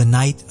account of the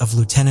night of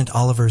Lieutenant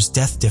Oliver's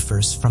death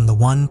differs from the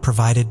one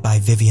provided by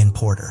Vivian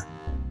Porter.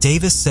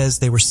 Davis says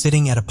they were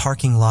sitting at a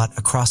parking lot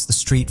across the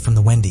street from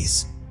the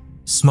Wendy's,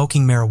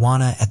 smoking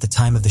marijuana at the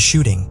time of the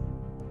shooting,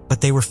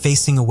 but they were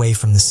facing away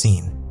from the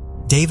scene.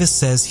 Davis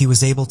says he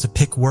was able to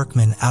pick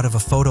Workman out of a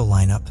photo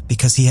lineup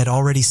because he had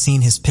already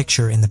seen his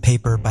picture in the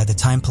paper by the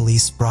time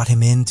police brought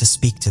him in to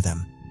speak to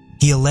them.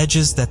 He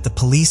alleges that the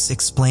police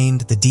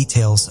explained the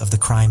details of the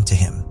crime to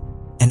him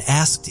and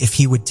asked if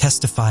he would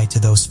testify to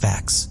those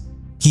facts.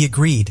 He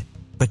agreed,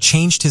 but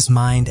changed his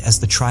mind as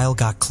the trial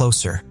got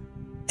closer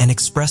and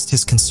expressed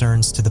his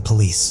concerns to the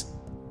police.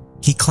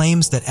 He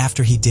claims that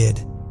after he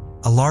did,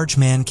 a large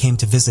man came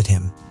to visit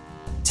him,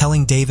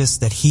 telling Davis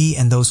that he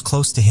and those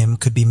close to him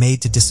could be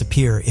made to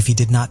disappear if he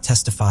did not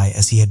testify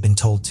as he had been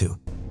told to.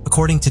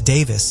 According to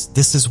Davis,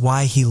 this is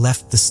why he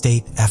left the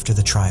state after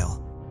the trial.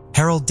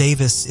 Harold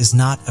Davis is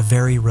not a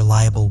very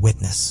reliable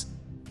witness.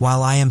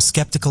 While I am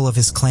skeptical of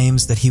his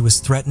claims that he was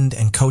threatened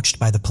and coached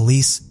by the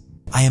police,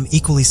 I am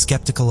equally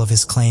skeptical of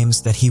his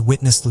claims that he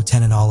witnessed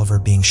Lieutenant Oliver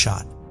being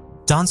shot.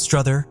 Don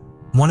Struther,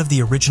 one of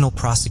the original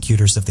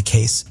prosecutors of the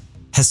case,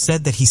 has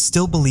said that he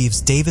still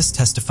believes Davis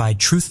testified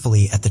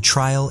truthfully at the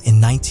trial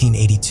in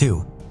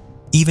 1982,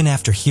 even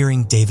after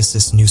hearing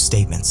Davis's new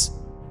statements.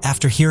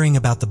 After hearing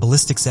about the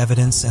ballistics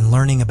evidence and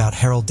learning about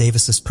Harold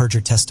Davis's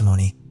perjured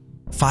testimony,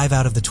 5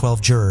 out of the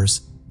 12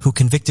 jurors, who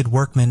convicted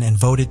Workman and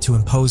voted to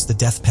impose the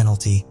death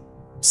penalty,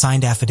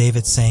 signed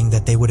affidavits saying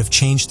that they would have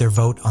changed their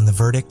vote on the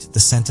verdict, the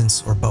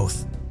sentence, or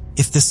both,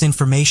 if this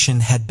information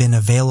had been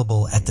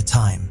available at the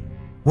time.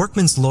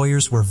 Workman's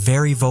lawyers were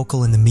very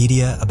vocal in the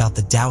media about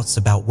the doubts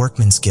about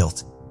Workman's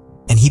guilt,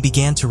 and he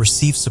began to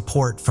receive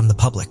support from the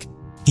public.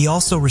 He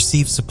also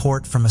received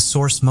support from a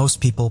source most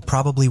people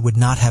probably would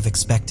not have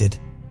expected,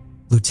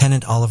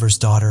 Lieutenant Oliver's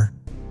daughter,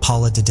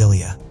 Paula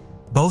Didilia.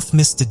 Both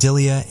Miss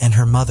Didilia and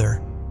her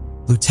mother,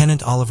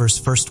 Lieutenant Oliver's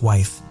first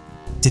wife,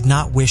 did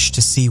not wish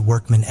to see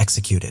Workman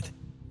executed.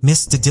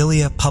 Miss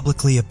Didilia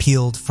publicly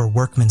appealed for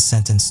Workman's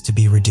sentence to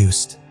be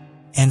reduced,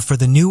 and for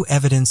the new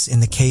evidence in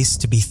the case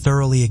to be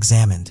thoroughly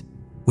examined,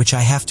 which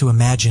I have to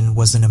imagine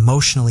was an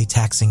emotionally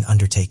taxing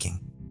undertaking.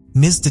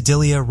 Ms.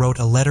 Didilia wrote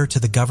a letter to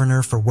the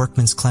governor for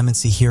Workman's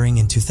clemency hearing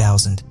in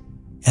 2000,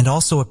 and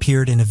also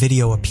appeared in a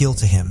video appeal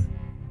to him,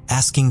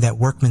 asking that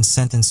Workman's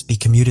sentence be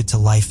commuted to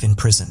life in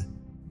prison.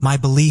 My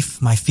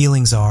belief, my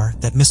feelings are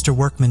that Mr.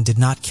 Workman did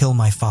not kill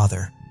my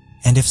father,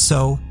 and if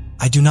so,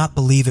 I do not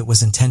believe it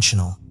was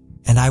intentional,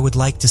 and I would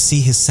like to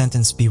see his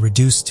sentence be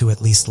reduced to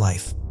at least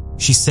life,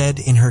 she said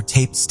in her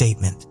taped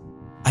statement.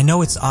 I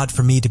know it's odd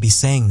for me to be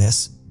saying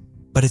this,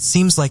 but it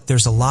seems like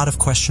there's a lot of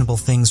questionable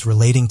things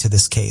relating to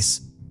this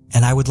case,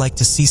 and I would like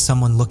to see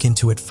someone look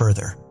into it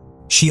further.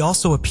 She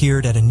also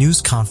appeared at a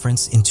news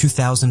conference in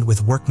 2000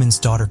 with Workman's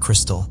daughter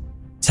Crystal,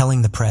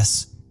 telling the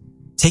press,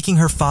 "Taking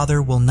her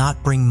father will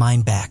not bring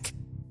mine back.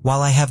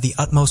 While I have the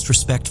utmost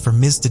respect for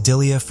Ms.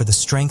 Didilia for the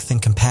strength and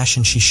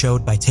compassion she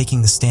showed by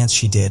taking the stance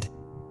she did,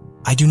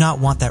 I do not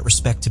want that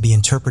respect to be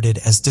interpreted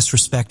as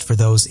disrespect for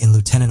those in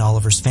Lieutenant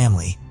Oliver's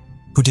family,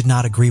 who did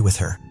not agree with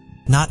her.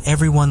 Not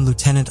everyone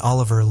Lieutenant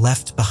Oliver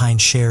left behind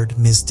shared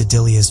Ms.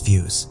 Didilia's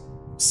views.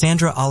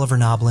 Sandra Oliver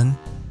Noblin,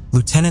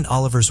 Lieutenant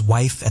Oliver's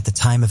wife at the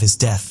time of his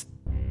death,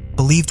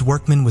 believed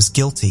Workman was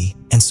guilty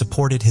and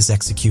supported his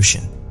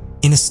execution.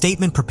 In a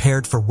statement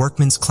prepared for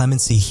Workman's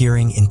clemency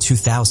hearing in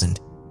 2000,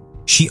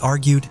 she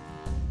argued,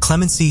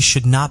 "Clemency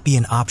should not be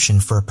an option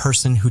for a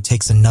person who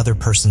takes another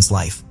person's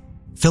life.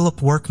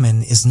 Philip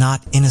Workman is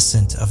not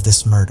innocent of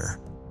this murder.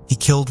 He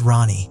killed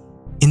Ronnie."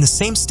 In the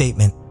same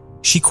statement,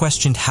 she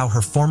questioned how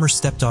her former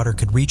stepdaughter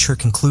could reach her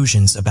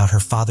conclusions about her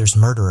father's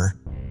murderer,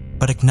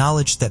 but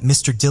acknowledged that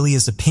Mr.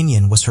 Dilia's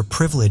opinion was her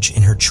privilege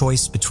in her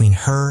choice between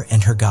her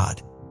and her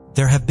God.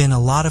 There have been a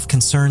lot of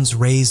concerns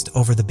raised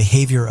over the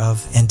behavior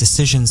of and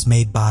decisions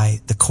made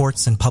by the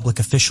courts and public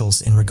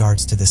officials in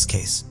regards to this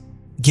case.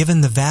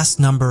 Given the vast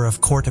number of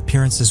court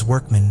appearances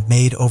Workman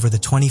made over the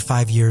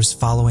 25 years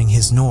following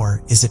his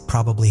Nor, is it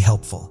probably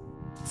helpful?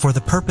 For the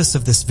purpose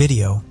of this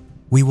video,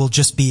 we will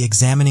just be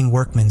examining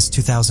Workman's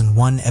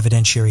 2001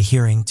 evidentiary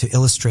hearing to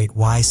illustrate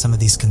why some of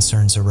these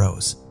concerns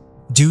arose.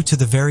 Due to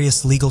the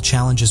various legal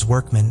challenges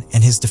Workman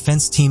and his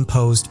defense team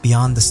posed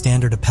beyond the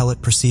standard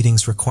appellate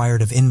proceedings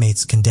required of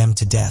inmates condemned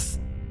to death,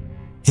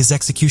 his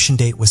execution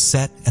date was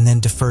set and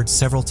then deferred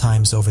several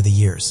times over the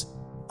years.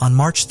 On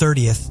March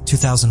 30th,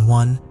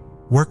 2001,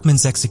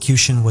 Workman's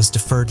execution was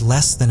deferred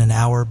less than an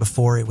hour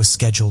before it was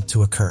scheduled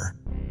to occur.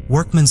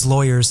 Workman's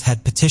lawyers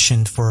had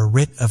petitioned for a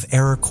writ of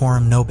error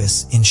quorum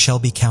nobis in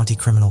Shelby County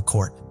Criminal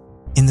Court.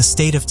 In the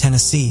state of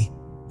Tennessee,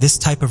 this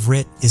type of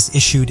writ is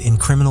issued in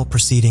criminal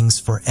proceedings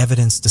for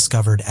evidence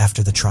discovered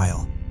after the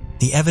trial.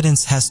 The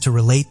evidence has to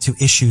relate to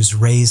issues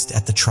raised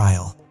at the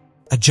trial.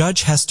 A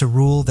judge has to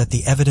rule that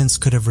the evidence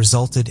could have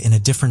resulted in a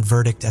different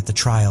verdict at the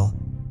trial,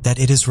 that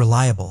it is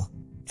reliable,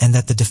 and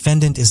that the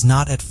defendant is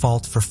not at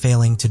fault for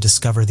failing to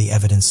discover the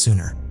evidence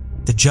sooner.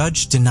 The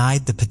judge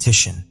denied the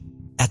petition.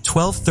 At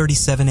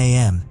 12:37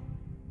 a.m.,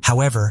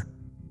 however,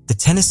 the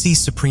Tennessee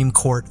Supreme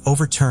Court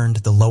overturned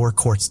the lower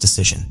court's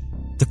decision.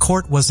 The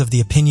court was of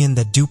the opinion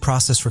that due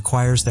process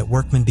requires that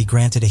Workman be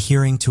granted a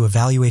hearing to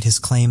evaluate his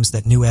claims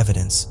that new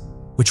evidence,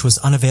 which was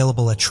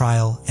unavailable at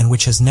trial and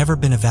which has never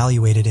been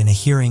evaluated in a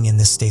hearing in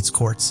this state's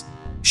courts,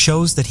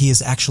 shows that he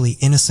is actually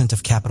innocent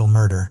of capital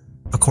murder,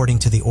 according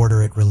to the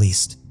order it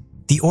released.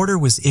 The order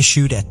was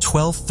issued at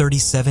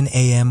 12:37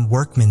 a.m.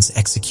 Workman's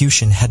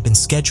execution had been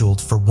scheduled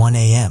for 1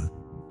 a.m.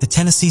 The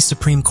Tennessee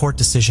Supreme Court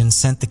decision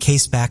sent the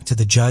case back to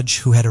the judge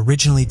who had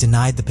originally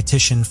denied the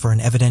petition for an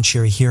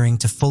evidentiary hearing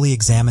to fully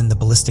examine the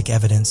ballistic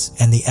evidence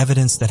and the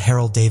evidence that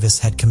Harold Davis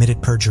had committed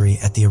perjury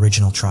at the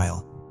original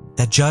trial.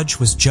 That judge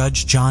was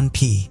Judge John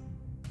P.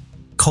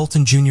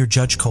 Colton Jr.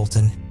 Judge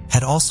Colton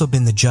had also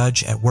been the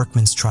judge at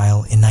Workman's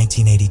trial in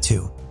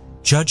 1982.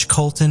 Judge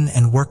Colton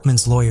and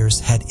Workman's lawyers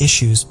had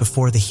issues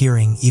before the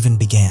hearing even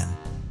began.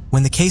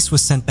 When the case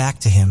was sent back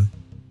to him,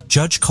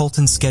 Judge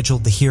Colton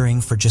scheduled the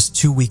hearing for just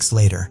 2 weeks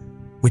later,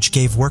 which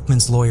gave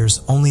Workman's lawyers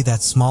only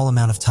that small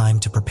amount of time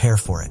to prepare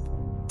for it.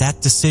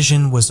 That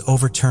decision was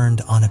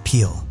overturned on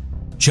appeal.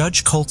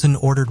 Judge Colton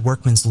ordered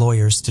Workman's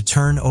lawyers to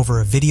turn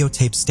over a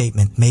videotape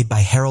statement made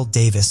by Harold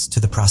Davis to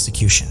the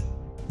prosecution.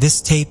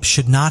 This tape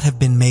should not have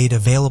been made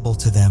available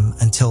to them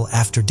until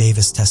after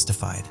Davis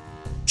testified.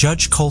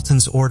 Judge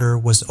Colton's order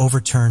was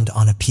overturned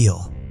on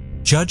appeal.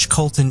 Judge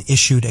Colton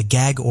issued a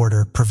gag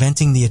order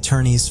preventing the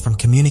attorneys from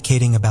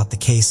communicating about the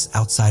case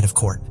outside of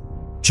court.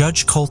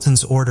 Judge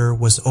Colton's order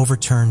was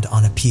overturned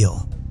on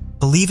appeal.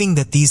 Believing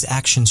that these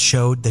actions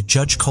showed that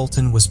Judge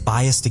Colton was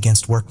biased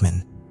against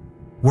Workman,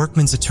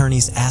 Workman's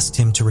attorneys asked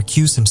him to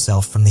recuse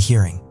himself from the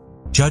hearing.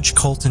 Judge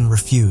Colton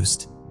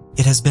refused.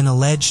 It has been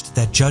alleged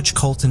that Judge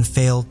Colton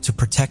failed to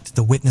protect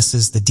the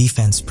witnesses the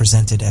defense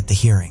presented at the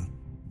hearing.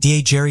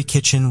 DA Jerry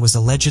Kitchen was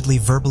allegedly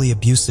verbally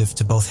abusive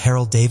to both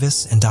Harold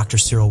Davis and Dr.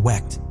 Cyril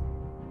Wecht,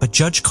 but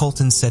Judge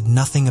Colton said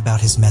nothing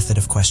about his method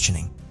of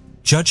questioning.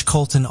 Judge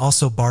Colton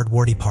also barred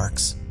Wardy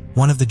Parks,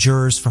 one of the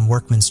jurors from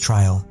Workman's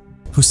trial,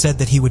 who said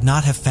that he would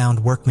not have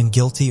found Workman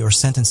guilty or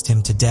sentenced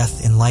him to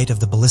death in light of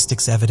the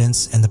ballistics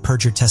evidence and the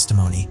perjured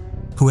testimony,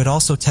 who had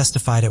also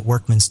testified at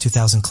Workman's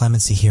 2000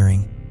 clemency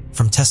hearing,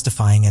 from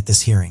testifying at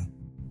this hearing.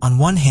 On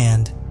one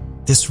hand,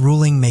 this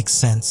ruling makes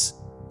sense,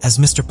 as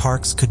Mr.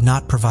 Parks could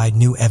not provide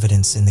new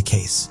evidence in the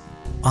case.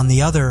 On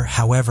the other,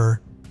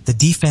 however, the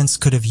defense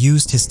could have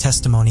used his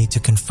testimony to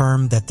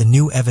confirm that the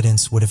new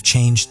evidence would have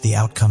changed the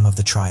outcome of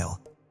the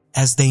trial,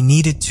 as they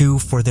needed to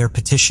for their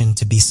petition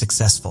to be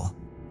successful.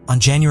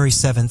 On January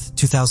 7,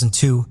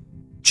 2002,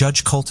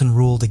 Judge Colton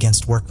ruled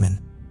against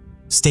Workman,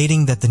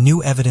 stating that the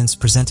new evidence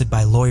presented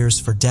by lawyers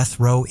for death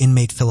row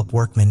inmate Philip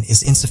Workman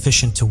is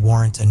insufficient to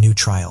warrant a new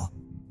trial.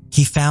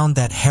 He found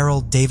that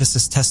Harold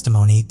Davis's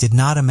testimony did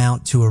not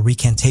amount to a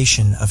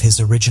recantation of his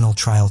original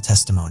trial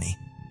testimony.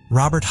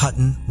 Robert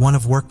Hutton, one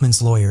of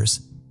Workman's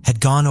lawyers,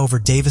 had gone over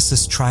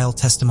Davis's trial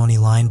testimony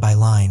line by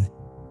line,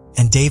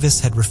 and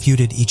Davis had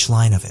refuted each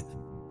line of it.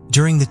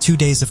 During the 2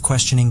 days of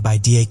questioning by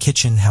DA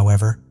Kitchen,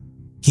 however,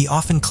 he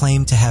often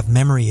claimed to have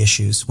memory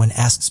issues when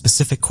asked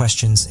specific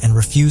questions and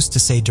refused to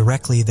say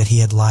directly that he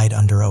had lied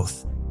under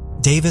oath.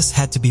 Davis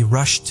had to be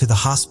rushed to the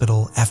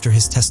hospital after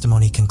his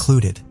testimony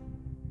concluded,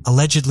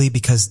 allegedly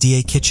because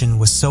DA Kitchen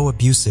was so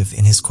abusive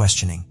in his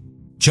questioning.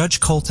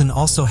 Judge Colton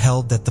also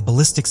held that the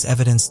ballistics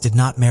evidence did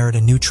not merit a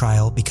new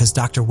trial because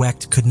Dr.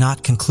 Wecht could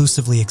not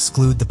conclusively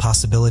exclude the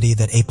possibility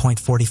that a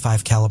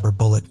 .45 caliber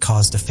bullet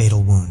caused a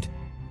fatal wound.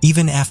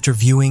 Even after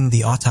viewing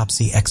the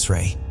autopsy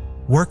X-ray,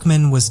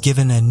 Workman was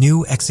given a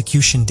new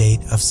execution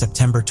date of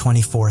September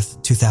 24,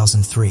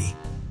 2003.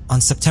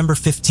 On September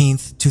 15,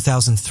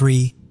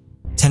 2003,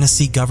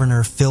 Tennessee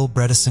Governor Phil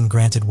Bredesen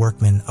granted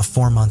Workman a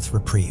 4-month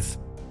reprieve.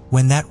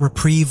 When that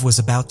reprieve was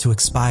about to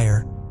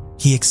expire,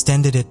 he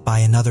extended it by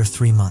another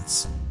 3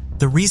 months.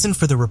 The reason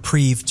for the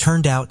reprieve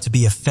turned out to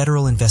be a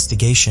federal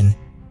investigation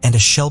and a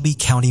Shelby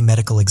County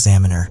medical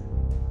examiner,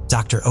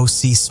 Dr.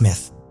 O.C.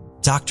 Smith.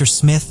 Dr.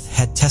 Smith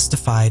had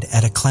testified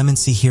at a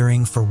clemency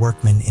hearing for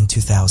Workman in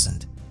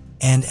 2000,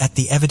 and at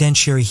the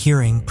evidentiary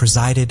hearing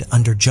presided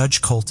under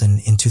Judge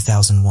Colton in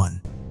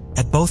 2001.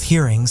 At both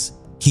hearings,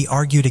 he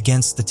argued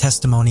against the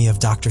testimony of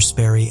Dr.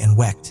 Sperry and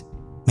Wecht,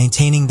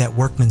 maintaining that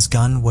Workman's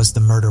gun was the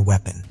murder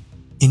weapon.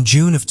 In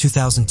June of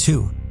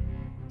 2002,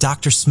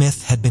 Dr.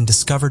 Smith had been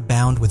discovered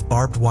bound with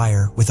barbed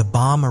wire with a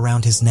bomb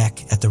around his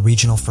neck at the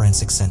Regional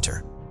Forensic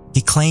Center.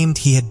 He claimed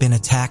he had been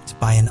attacked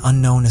by an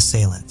unknown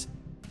assailant.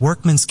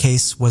 Workman's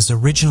case was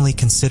originally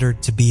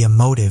considered to be a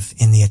motive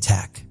in the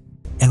attack,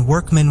 and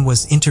Workman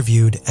was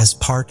interviewed as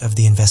part of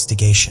the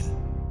investigation.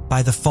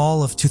 By the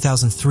fall of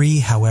 2003,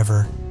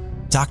 however,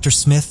 Dr.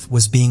 Smith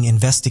was being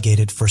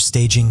investigated for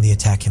staging the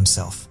attack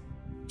himself.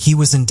 He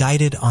was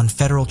indicted on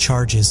federal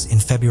charges in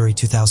February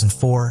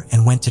 2004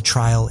 and went to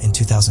trial in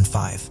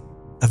 2005.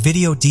 A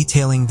video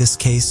detailing this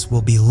case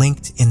will be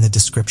linked in the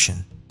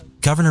description.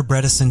 Governor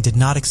Bredesen did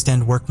not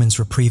extend Workman's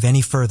reprieve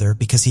any further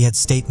because he had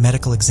state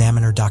medical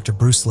examiner Dr.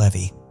 Bruce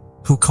Levy,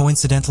 who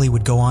coincidentally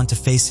would go on to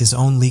face his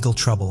own legal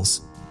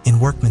troubles in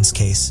Workman's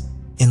case,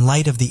 in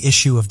light of the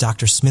issue of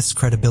Dr. Smith's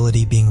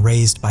credibility being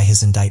raised by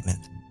his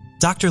indictment.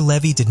 Dr.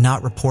 Levy did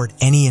not report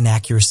any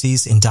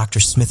inaccuracies in Dr.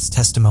 Smith's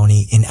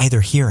testimony in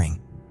either hearing,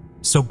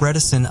 so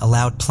Bredesen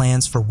allowed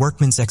plans for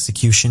Workman's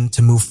execution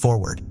to move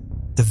forward.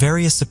 The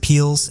various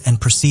appeals and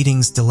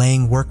proceedings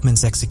delaying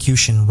Workman's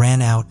execution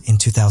ran out in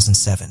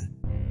 2007.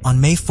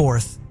 On May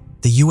 4th,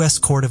 the U.S.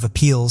 Court of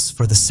Appeals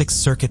for the Sixth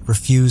Circuit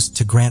refused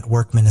to grant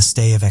Workman a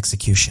stay of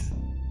execution.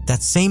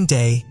 That same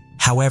day,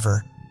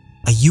 however,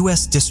 a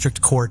U.S.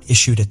 District Court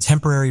issued a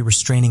temporary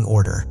restraining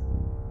order,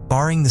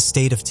 barring the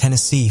state of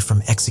Tennessee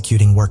from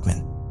executing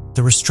Workman.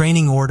 The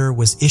restraining order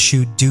was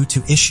issued due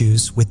to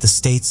issues with the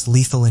state's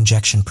lethal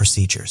injection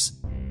procedures.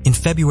 In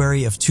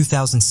February of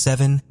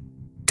 2007,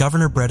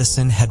 Governor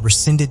Bredesen had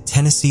rescinded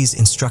Tennessee's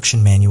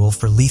instruction manual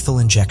for lethal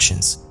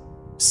injections,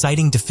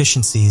 citing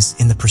deficiencies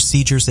in the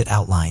procedures it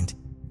outlined.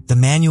 The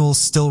manuals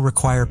still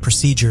require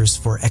procedures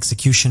for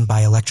execution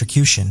by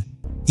electrocution,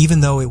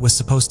 even though it was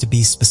supposed to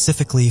be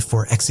specifically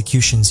for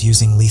executions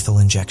using lethal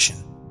injection.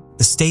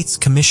 The state's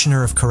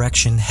Commissioner of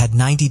Correction had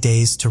 90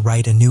 days to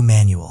write a new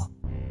manual.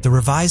 The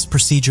revised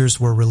procedures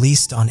were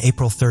released on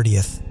April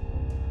 30th.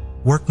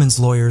 Workman's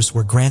lawyers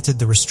were granted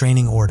the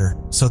restraining order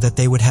so that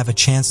they would have a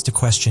chance to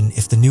question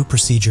if the new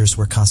procedures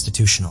were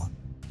constitutional.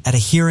 At a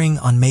hearing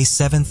on May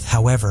 7th,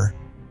 however,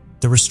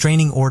 the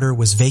restraining order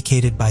was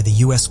vacated by the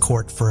U.S.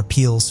 Court for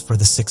Appeals for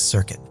the Sixth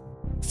Circuit.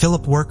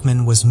 Philip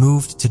Workman was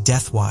moved to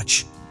death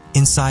watch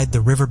inside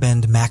the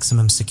Riverbend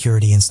Maximum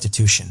Security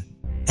Institution.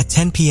 At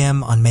 10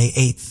 p.m. on May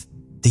 8th,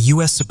 the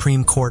U.S.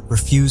 Supreme Court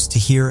refused to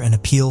hear an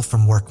appeal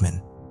from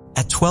Workman.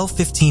 At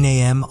 12:15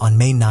 a.m. on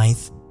May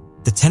 9th,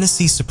 the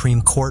Tennessee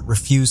Supreme Court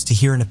refused to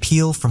hear an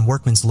appeal from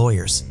Workman's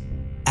lawyers,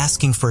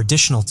 asking for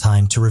additional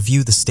time to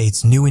review the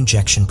state's new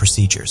injection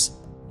procedures.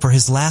 For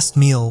his last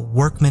meal,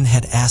 Workman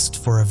had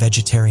asked for a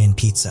vegetarian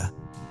pizza.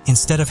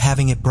 Instead of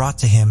having it brought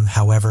to him,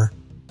 however,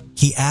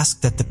 he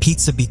asked that the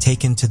pizza be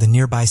taken to the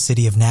nearby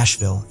city of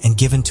Nashville and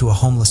given to a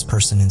homeless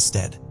person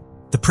instead.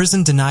 The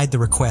prison denied the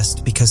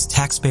request because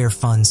taxpayer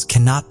funds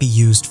cannot be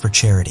used for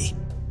charity.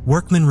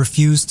 Workman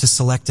refused to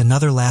select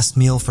another last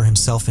meal for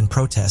himself in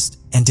protest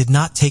and did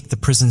not take the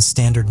prison's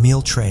standard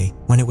meal tray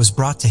when it was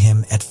brought to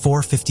him at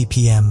 4:50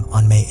 p.m.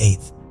 on May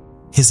 8th.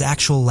 His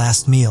actual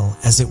last meal,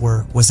 as it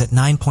were, was at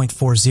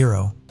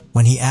 9:40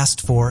 when he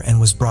asked for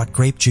and was brought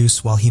grape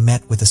juice while he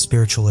met with a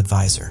spiritual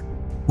advisor.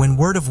 When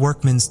word of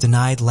Workman's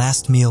denied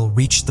last meal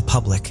reached the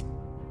public,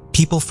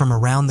 people from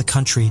around the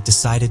country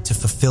decided to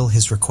fulfill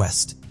his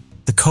request.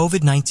 The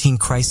COVID-19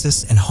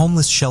 crisis and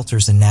homeless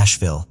shelters in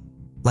Nashville,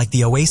 like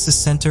the Oasis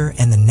Center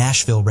and the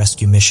Nashville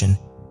Rescue Mission,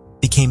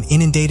 became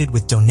inundated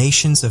with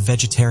donations of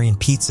vegetarian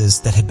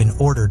pizzas that had been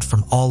ordered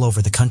from all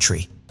over the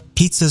country.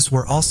 Pizzas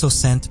were also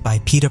sent by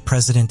PETA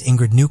President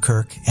Ingrid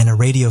Newkirk and a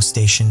radio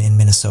station in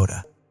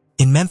Minnesota.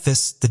 In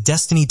Memphis, the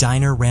Destiny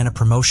Diner ran a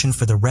promotion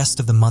for the rest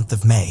of the month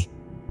of May,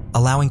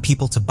 allowing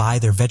people to buy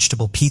their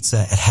vegetable pizza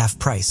at half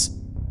price,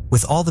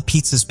 with all the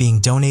pizzas being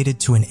donated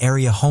to an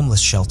area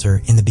homeless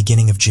shelter in the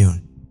beginning of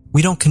June.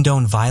 We don't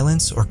condone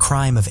violence or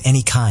crime of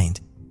any kind,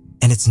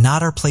 and it's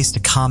not our place to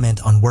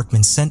comment on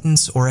Workman's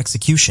sentence or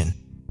execution,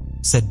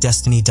 said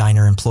Destiny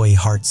Diner employee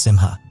Hart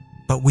Simha.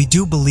 But we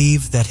do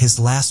believe that his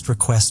last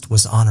request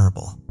was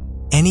honorable.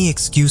 Any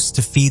excuse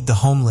to feed the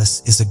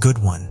homeless is a good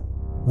one.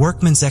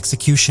 Workman's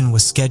execution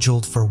was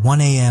scheduled for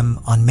 1 a.m.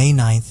 on May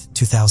 9,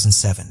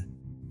 2007.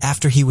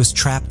 After he was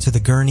trapped to the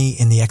gurney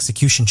in the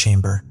execution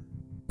chamber,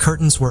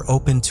 curtains were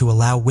opened to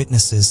allow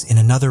witnesses in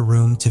another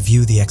room to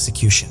view the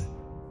execution.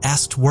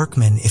 Asked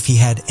Workman if he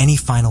had any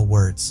final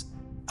words.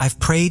 "I've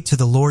prayed to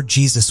the Lord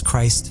Jesus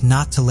Christ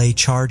not to lay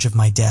charge of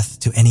my death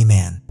to any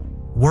man."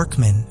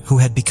 Workman, who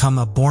had become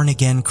a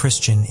born-again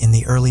Christian in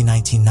the early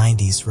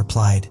 1990s,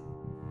 replied.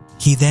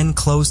 He then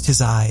closed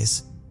his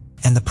eyes,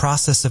 and the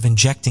process of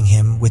injecting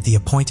him with the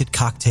appointed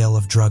cocktail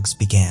of drugs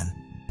began.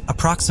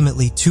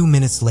 Approximately 2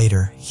 minutes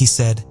later, he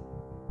said,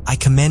 "I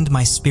commend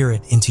my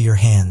spirit into your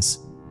hands,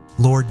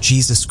 Lord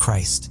Jesus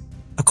Christ."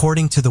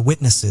 According to the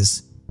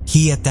witnesses,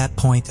 he at that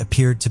point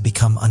appeared to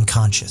become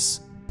unconscious.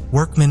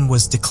 Workman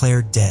was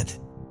declared dead.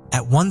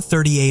 At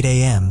 1:38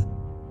 a.m.,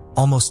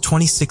 almost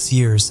 26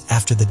 years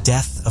after the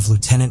death of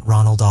Lieutenant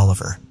Ronald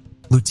Oliver.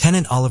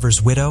 Lieutenant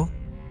Oliver's widow,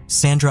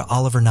 Sandra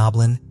Oliver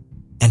Noblin,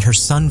 and her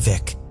son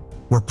Vic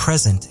were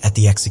present at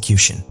the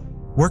execution.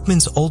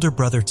 Workman's older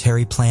brother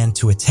Terry planned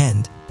to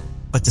attend,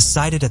 but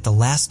decided at the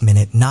last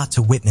minute not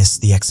to witness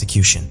the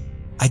execution.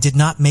 I did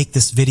not make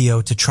this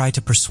video to try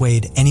to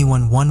persuade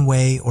anyone one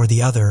way or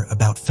the other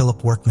about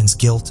Philip Workman's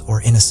guilt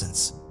or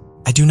innocence.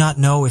 I do not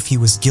know if he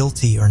was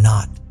guilty or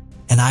not,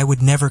 and I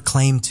would never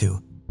claim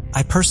to.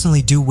 I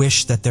personally do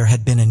wish that there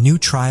had been a new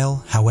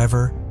trial,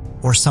 however,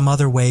 or some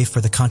other way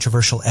for the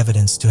controversial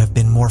evidence to have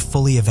been more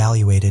fully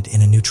evaluated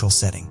in a neutral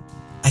setting.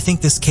 I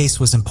think this case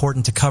was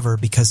important to cover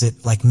because it,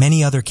 like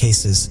many other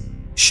cases,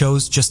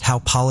 shows just how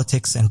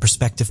politics and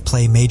perspective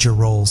play major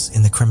roles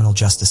in the criminal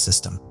justice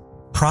system.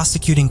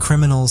 Prosecuting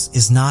criminals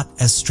is not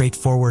as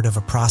straightforward of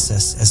a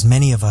process as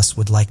many of us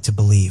would like to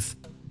believe.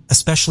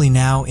 Especially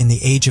now in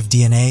the age of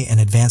DNA and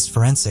advanced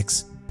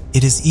forensics,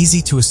 it is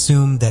easy to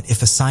assume that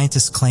if a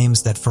scientist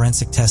claims that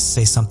forensic tests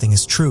say something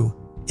is true,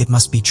 it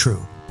must be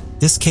true.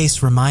 This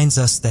case reminds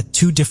us that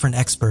two different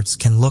experts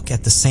can look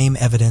at the same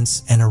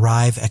evidence and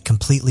arrive at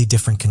completely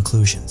different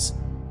conclusions.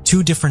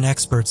 Two different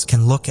experts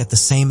can look at the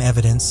same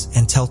evidence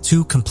and tell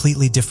two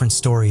completely different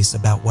stories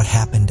about what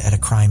happened at a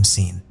crime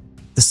scene.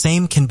 The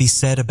same can be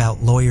said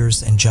about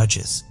lawyers and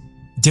judges.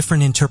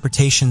 Different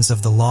interpretations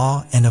of the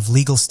law and of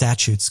legal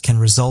statutes can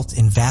result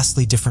in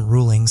vastly different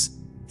rulings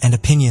and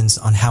opinions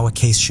on how a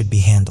case should be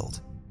handled.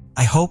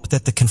 I hope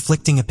that the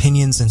conflicting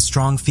opinions and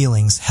strong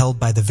feelings held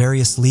by the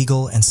various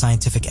legal and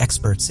scientific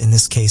experts in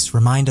this case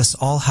remind us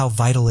all how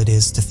vital it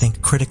is to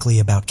think critically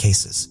about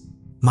cases.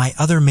 My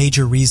other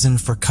major reason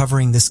for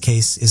covering this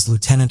case is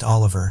Lieutenant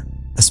Oliver,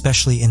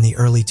 especially in the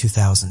early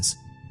 2000s.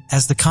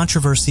 As the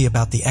controversy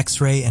about the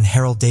X-ray and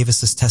Harold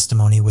Davis's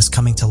testimony was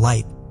coming to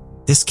light,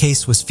 this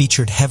case was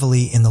featured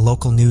heavily in the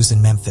local news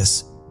in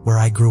Memphis, where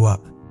I grew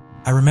up.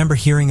 I remember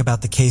hearing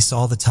about the case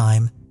all the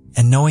time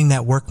and knowing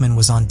that Workman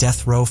was on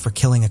death row for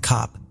killing a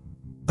cop,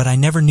 but I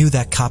never knew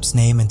that cop's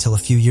name until a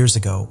few years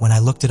ago when I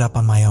looked it up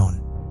on my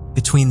own.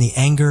 Between the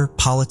anger,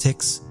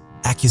 politics,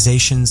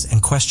 accusations,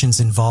 and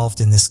questions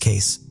involved in this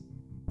case,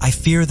 I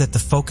fear that the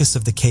focus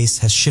of the case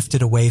has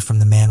shifted away from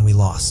the man we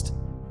lost.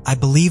 I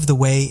believe the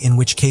way in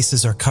which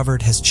cases are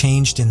covered has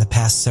changed in the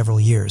past several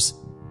years,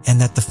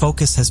 and that the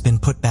focus has been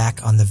put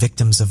back on the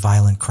victims of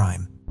violent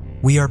crime.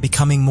 We are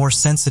becoming more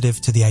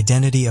sensitive to the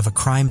identity of a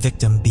crime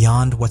victim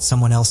beyond what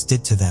someone else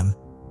did to them,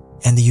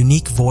 and the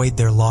unique void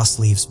their loss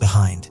leaves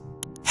behind.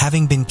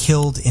 Having been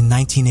killed in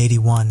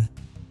 1981,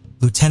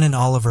 Lieutenant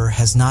Oliver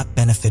has not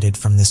benefited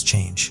from this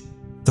change.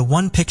 The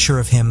one picture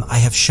of him I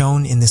have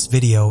shown in this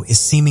video is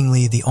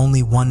seemingly the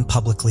only one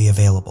publicly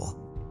available.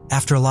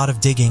 After a lot of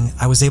digging,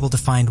 I was able to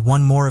find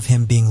one more of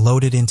him being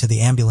loaded into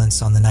the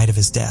ambulance on the night of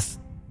his death,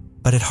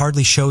 but it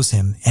hardly shows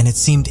him, and it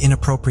seemed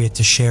inappropriate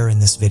to share in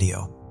this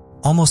video.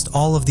 Almost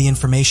all of the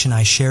information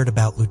I shared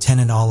about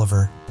Lieutenant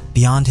Oliver,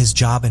 beyond his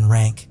job and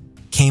rank,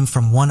 came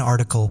from one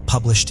article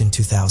published in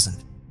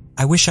 2000.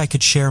 I wish I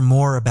could share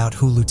more about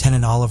who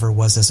Lieutenant Oliver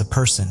was as a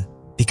person,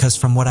 because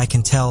from what I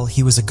can tell,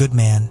 he was a good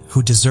man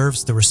who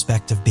deserves the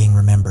respect of being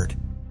remembered.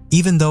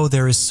 Even though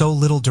there is so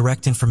little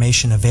direct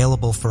information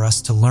available for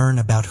us to learn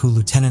about who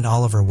Lieutenant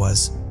Oliver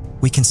was,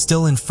 we can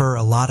still infer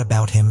a lot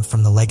about him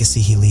from the legacy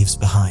he leaves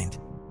behind.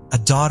 A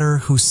daughter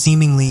who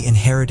seemingly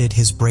inherited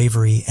his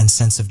bravery and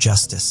sense of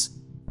justice.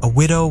 A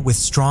widow with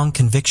strong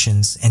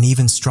convictions and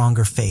even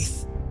stronger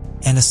faith.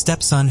 And a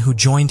stepson who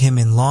joined him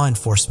in law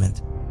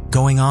enforcement,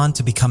 going on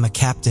to become a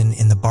captain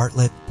in the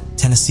Bartlett,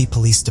 Tennessee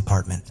Police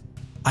Department.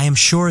 I am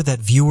sure that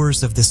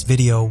viewers of this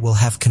video will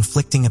have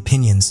conflicting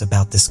opinions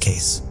about this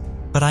case.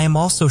 But I am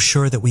also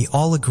sure that we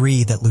all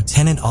agree that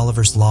Lieutenant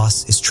Oliver's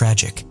loss is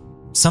tragic.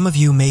 Some of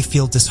you may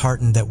feel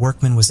disheartened that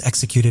Workman was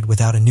executed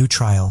without a new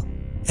trial,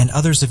 and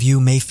others of you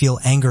may feel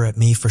anger at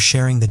me for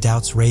sharing the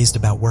doubts raised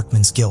about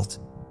Workman's guilt.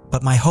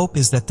 But my hope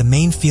is that the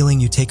main feeling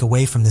you take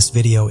away from this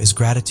video is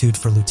gratitude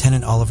for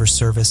Lieutenant Oliver's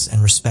service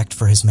and respect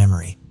for his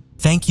memory.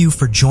 Thank you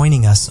for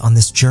joining us on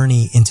this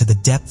journey into the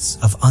depths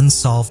of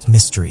unsolved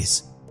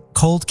mysteries.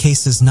 Cold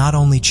cases not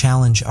only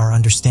challenge our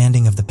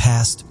understanding of the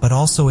past, but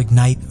also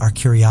ignite our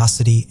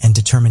curiosity and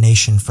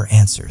determination for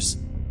answers.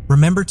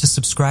 Remember to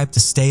subscribe to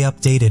stay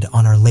updated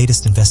on our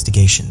latest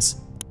investigations.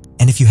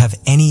 And if you have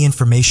any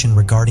information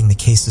regarding the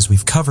cases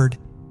we've covered,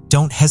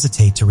 don't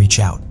hesitate to reach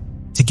out.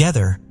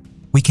 Together,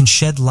 we can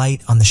shed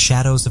light on the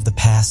shadows of the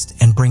past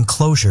and bring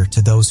closure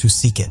to those who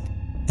seek it.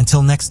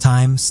 Until next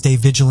time, stay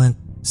vigilant,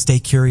 stay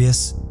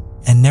curious,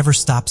 and never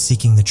stop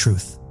seeking the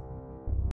truth.